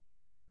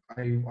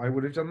 I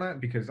would have done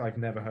that because I've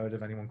never heard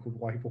of anyone called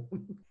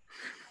Wyborn.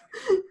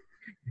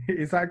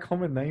 Is that a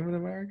common name in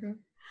America?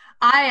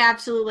 I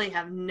absolutely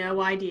have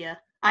no idea.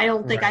 I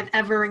don't think I've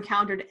ever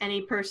encountered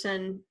any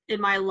person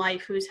in my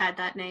life who's had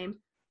that name.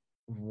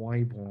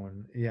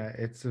 Wyborn. Yeah,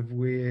 it's a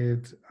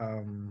weird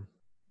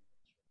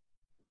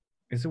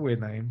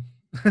name.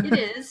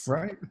 It is.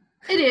 Right?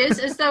 It is,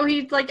 as though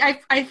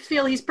I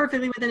feel he's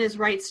perfectly within his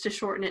rights to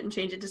shorten it and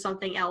change it to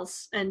something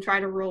else and try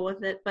to roll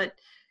with it. But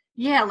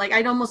yeah, like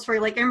I'd almost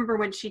feel like, I remember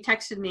when she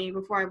texted me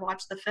before I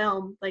watched the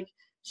film, like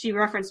she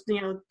referenced,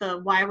 you know, the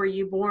 "Why were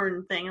you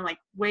born" thing. I'm like,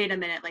 wait a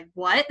minute, like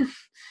what?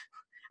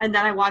 And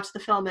then I watched the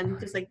film and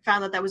just like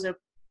found that was a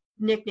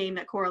nickname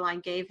that Coraline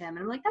gave him. And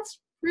I'm like, that's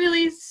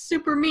really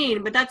super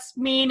mean, but that's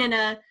mean in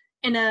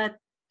a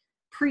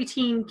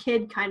preteen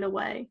kid kind of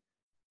way.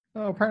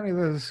 Oh, apparently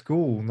there's a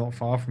school not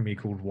far from me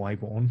called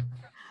Wyborn.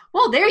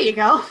 Well, there you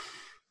go.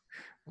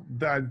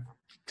 That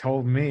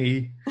told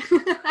me.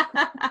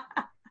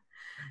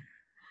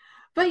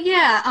 But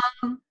yeah,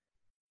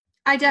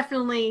 I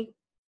definitely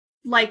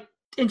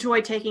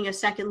enjoy taking a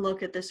second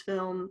look at this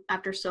film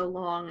after so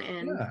long,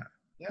 and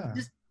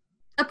just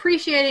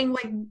appreciating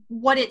like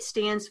what it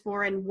stands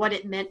for and what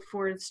it meant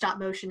for stop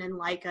motion and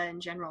Laika in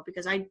general.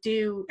 Because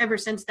ever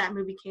since that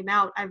movie came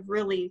out, I've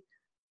really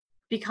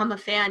become a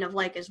fan of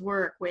Laika's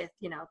work with,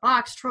 you know,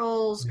 Box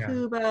Trolls,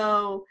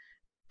 Kubo,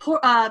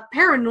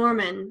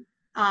 Paranorman.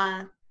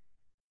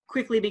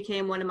 Quickly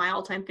became one of my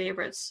all-time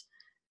favorites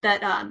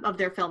that of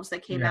their films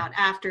that came out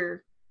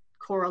after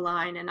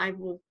Coraline, and I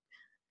will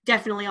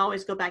definitely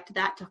always go back to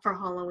that for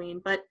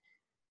Halloween. But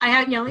I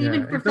have, you know,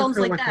 even for films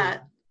like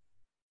that.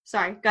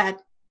 Sorry, go ahead.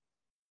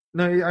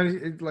 No,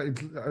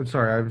 I'm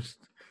sorry.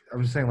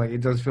 I'm just saying, like,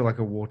 it does feel like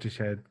a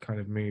watershed kind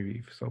of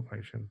movie for stop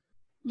motion.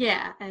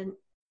 Yeah, and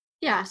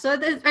so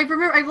I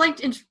remember I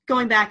liked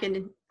going back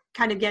and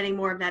kind of getting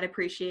more of that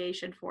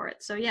appreciation for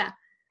it. So yeah,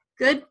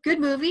 good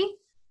movie,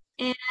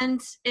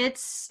 and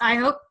I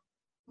hope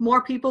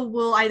more people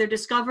will either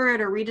discover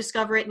it or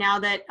rediscover it now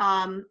that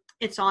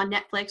it's on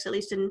Netflix. At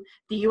least in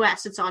the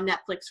US, it's on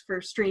Netflix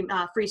for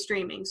free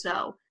streaming.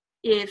 So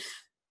if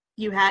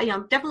you have, you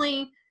know,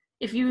 definitely,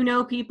 if you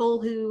know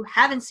people who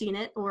haven't seen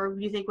it or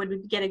you think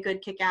would get a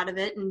good kick out of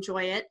it,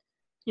 enjoy it,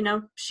 you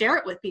know, share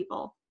it with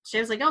people.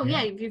 Share like, oh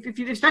yeah, if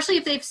you, especially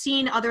if they've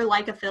seen other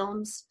Laika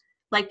films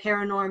like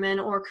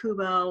Paranorman or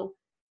Kubo,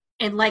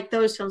 and like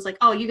those films, like,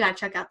 oh, you gotta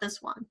check out this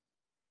one.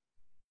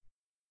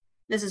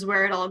 This is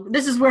where it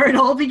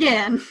all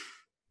began.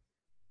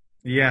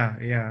 Yeah,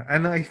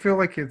 and I feel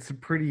like it's a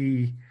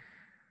pretty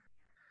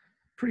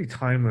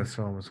timeless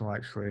film as well.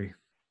 Actually,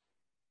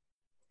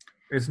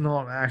 it's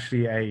not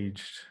actually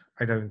aged,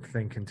 I don't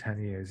think, in 10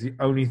 years. The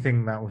only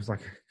thing that was like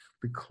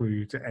the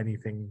clue to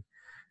anything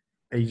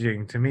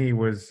aging to me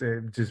was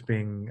it just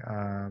being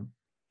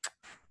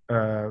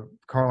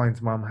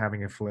Caroline's mom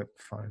having a flip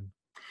phone.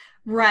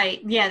 Right.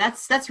 Yeah,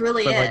 that's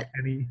really it.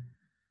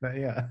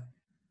 Yeah.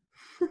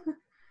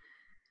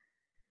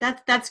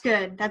 That's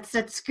good.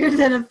 That's good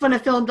that when a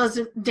film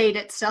doesn't date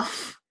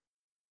itself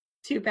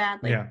too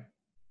badly. Yeah.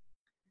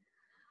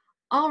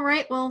 All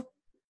right. Well,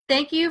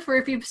 thank you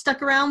if you've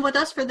stuck around with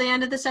us for the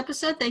end of this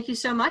episode. Thank you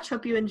so much.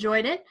 Hope you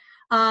enjoyed it.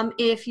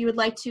 If you would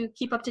like to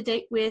keep up to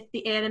date with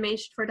the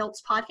Animation for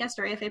Adults podcast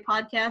or AFA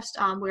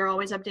podcast, we're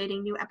always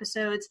updating new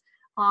episodes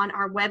on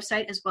our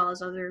website, as well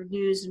as other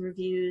news and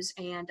reviews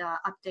and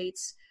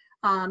updates.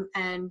 And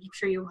I'm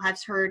sure you have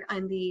heard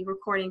on the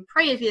recording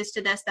previous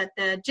to this that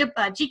the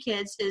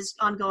G-Kids is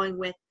ongoing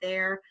with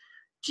their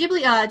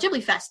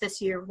Ghibli Fest this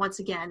year once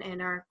again,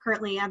 and are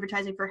currently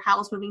advertising for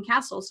Howl's Moving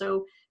Castle.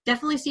 So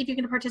definitely see if you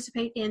can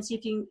participate and see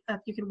if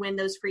you can win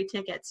those free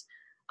tickets.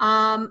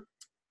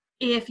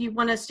 If you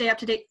want to stay up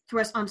to date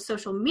through us on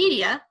social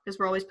media, because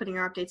we're always putting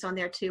our updates on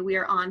there too, we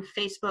are on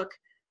Facebook,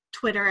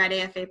 Twitter at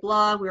AFA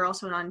Blog. We're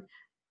also on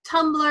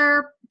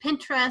Tumblr,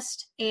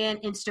 Pinterest,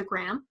 and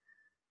Instagram.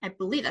 I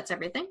believe that's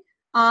everything.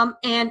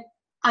 And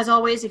as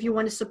always, if you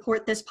want to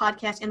support this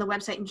podcast and the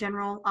website in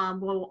general,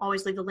 we'll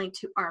always leave a link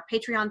to our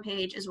Patreon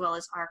page as well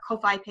as our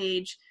Ko-Fi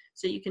page,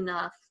 so you can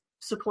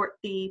support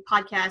the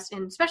podcast.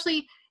 And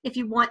especially if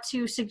you want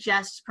to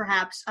suggest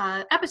perhaps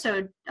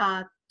episode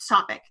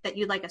topic that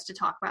you'd like us to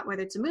talk about,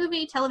 whether it's a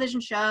movie,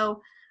 television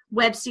show,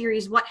 web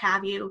series, what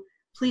have you,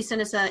 please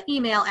send us an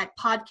email at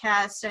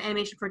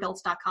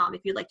podcast@animationforadults.com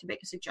if you'd like to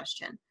make a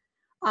suggestion.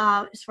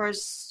 As far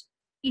as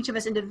each of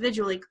us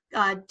individually,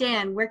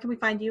 Dan, where can we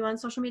find you on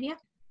social media?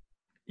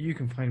 You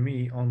can find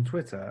me on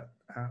Twitter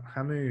at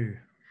Hamu.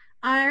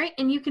 All right,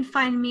 and you can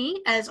find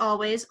me, as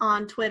always,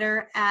 on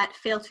Twitter at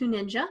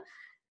Fail2Ninja.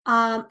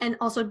 And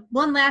also,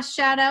 one last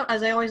shout out,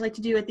 as I always like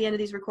to do at the end of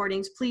these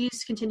recordings,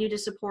 please continue to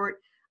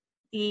support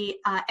the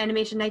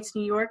Animation Nights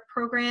New York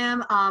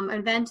program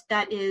event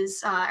that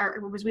is,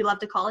 or as we love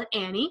to call it,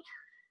 Annie.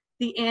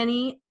 The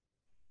Annie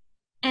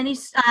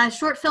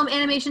short film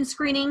animation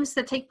screenings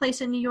that take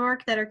place in New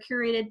York that are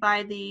curated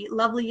by the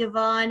lovely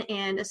Yvonne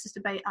and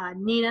assisted by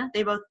Nina.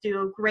 They both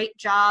do a great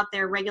job.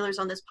 They're regulars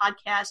on this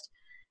podcast.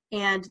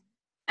 And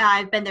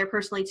I've been there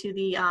personally to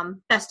the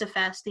Best of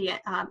Fest, the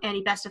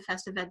Annie Best of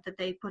Fest event that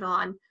they put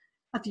on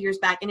a few years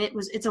back, and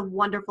it's a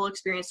wonderful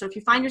experience. So if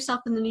you find yourself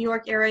in the New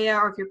York area,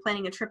 or if you're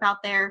planning a trip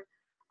out there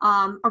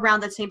around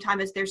the same time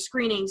as their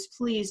screenings,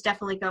 please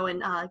definitely go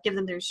and give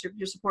them your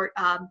support.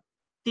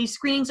 These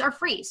screenings are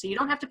free, so you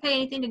don't have to pay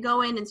anything to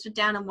go in and sit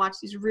down and watch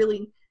these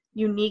really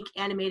unique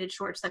animated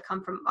shorts that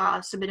come from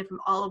submitted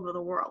from all over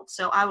the world.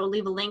 So I will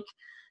leave a link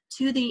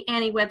to the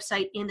Annie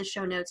website in the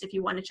show notes if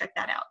you want to check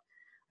that out.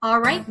 All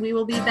right, we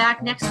will be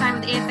back next time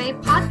with the AFA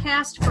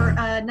podcast for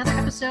another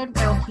episode.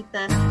 We'll keep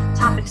the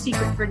topic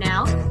secret for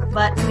now,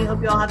 but we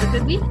hope you all have a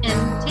good week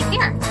and take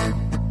care.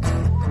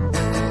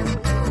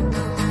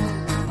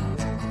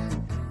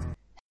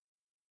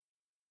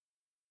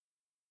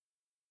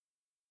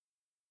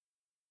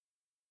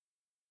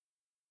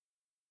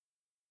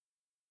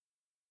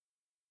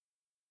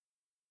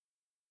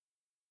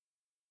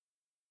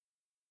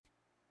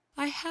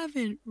 I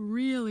haven't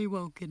really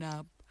woken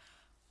up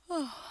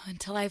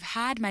until I've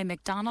had my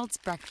McDonald's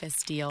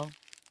breakfast deal.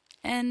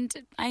 And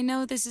I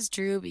know this is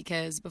true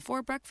because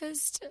before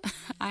breakfast,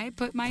 I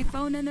put my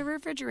phone in the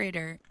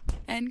refrigerator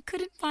and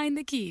couldn't find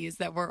the keys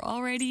that were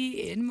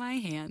already in my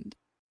hand.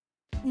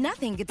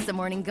 Nothing gets the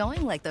morning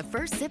going like the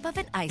first sip of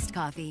an iced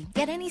coffee.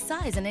 Get any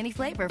size and any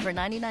flavor for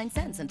 99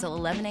 cents until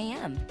 11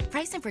 a.m.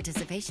 Price and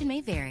participation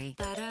may vary.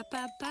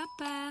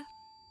 Ba-da-ba-ba-ba.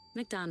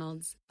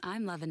 McDonald's.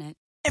 I'm loving it.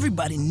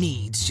 Everybody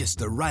needs just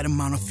the right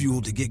amount of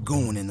fuel to get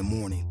going in the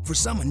morning. For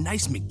some, a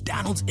nice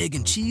McDonald's egg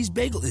and cheese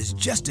bagel is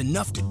just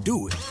enough to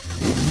do it.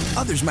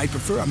 Others might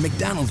prefer a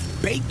McDonald's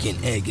bacon,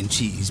 egg, and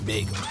cheese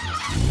bagel.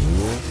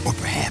 Or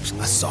perhaps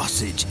a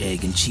sausage,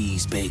 egg, and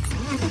cheese bagel.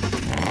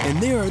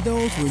 And there are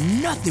those where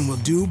nothing will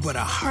do but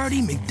a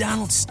hearty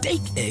McDonald's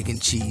steak, egg,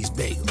 and cheese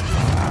bagel.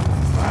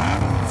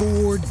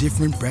 4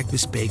 different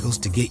breakfast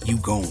bagels to get you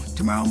going.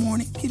 Tomorrow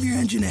morning, give your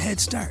engine a head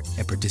start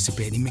at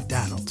participating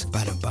McDonald's.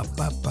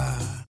 Ba-da-ba-ba-ba.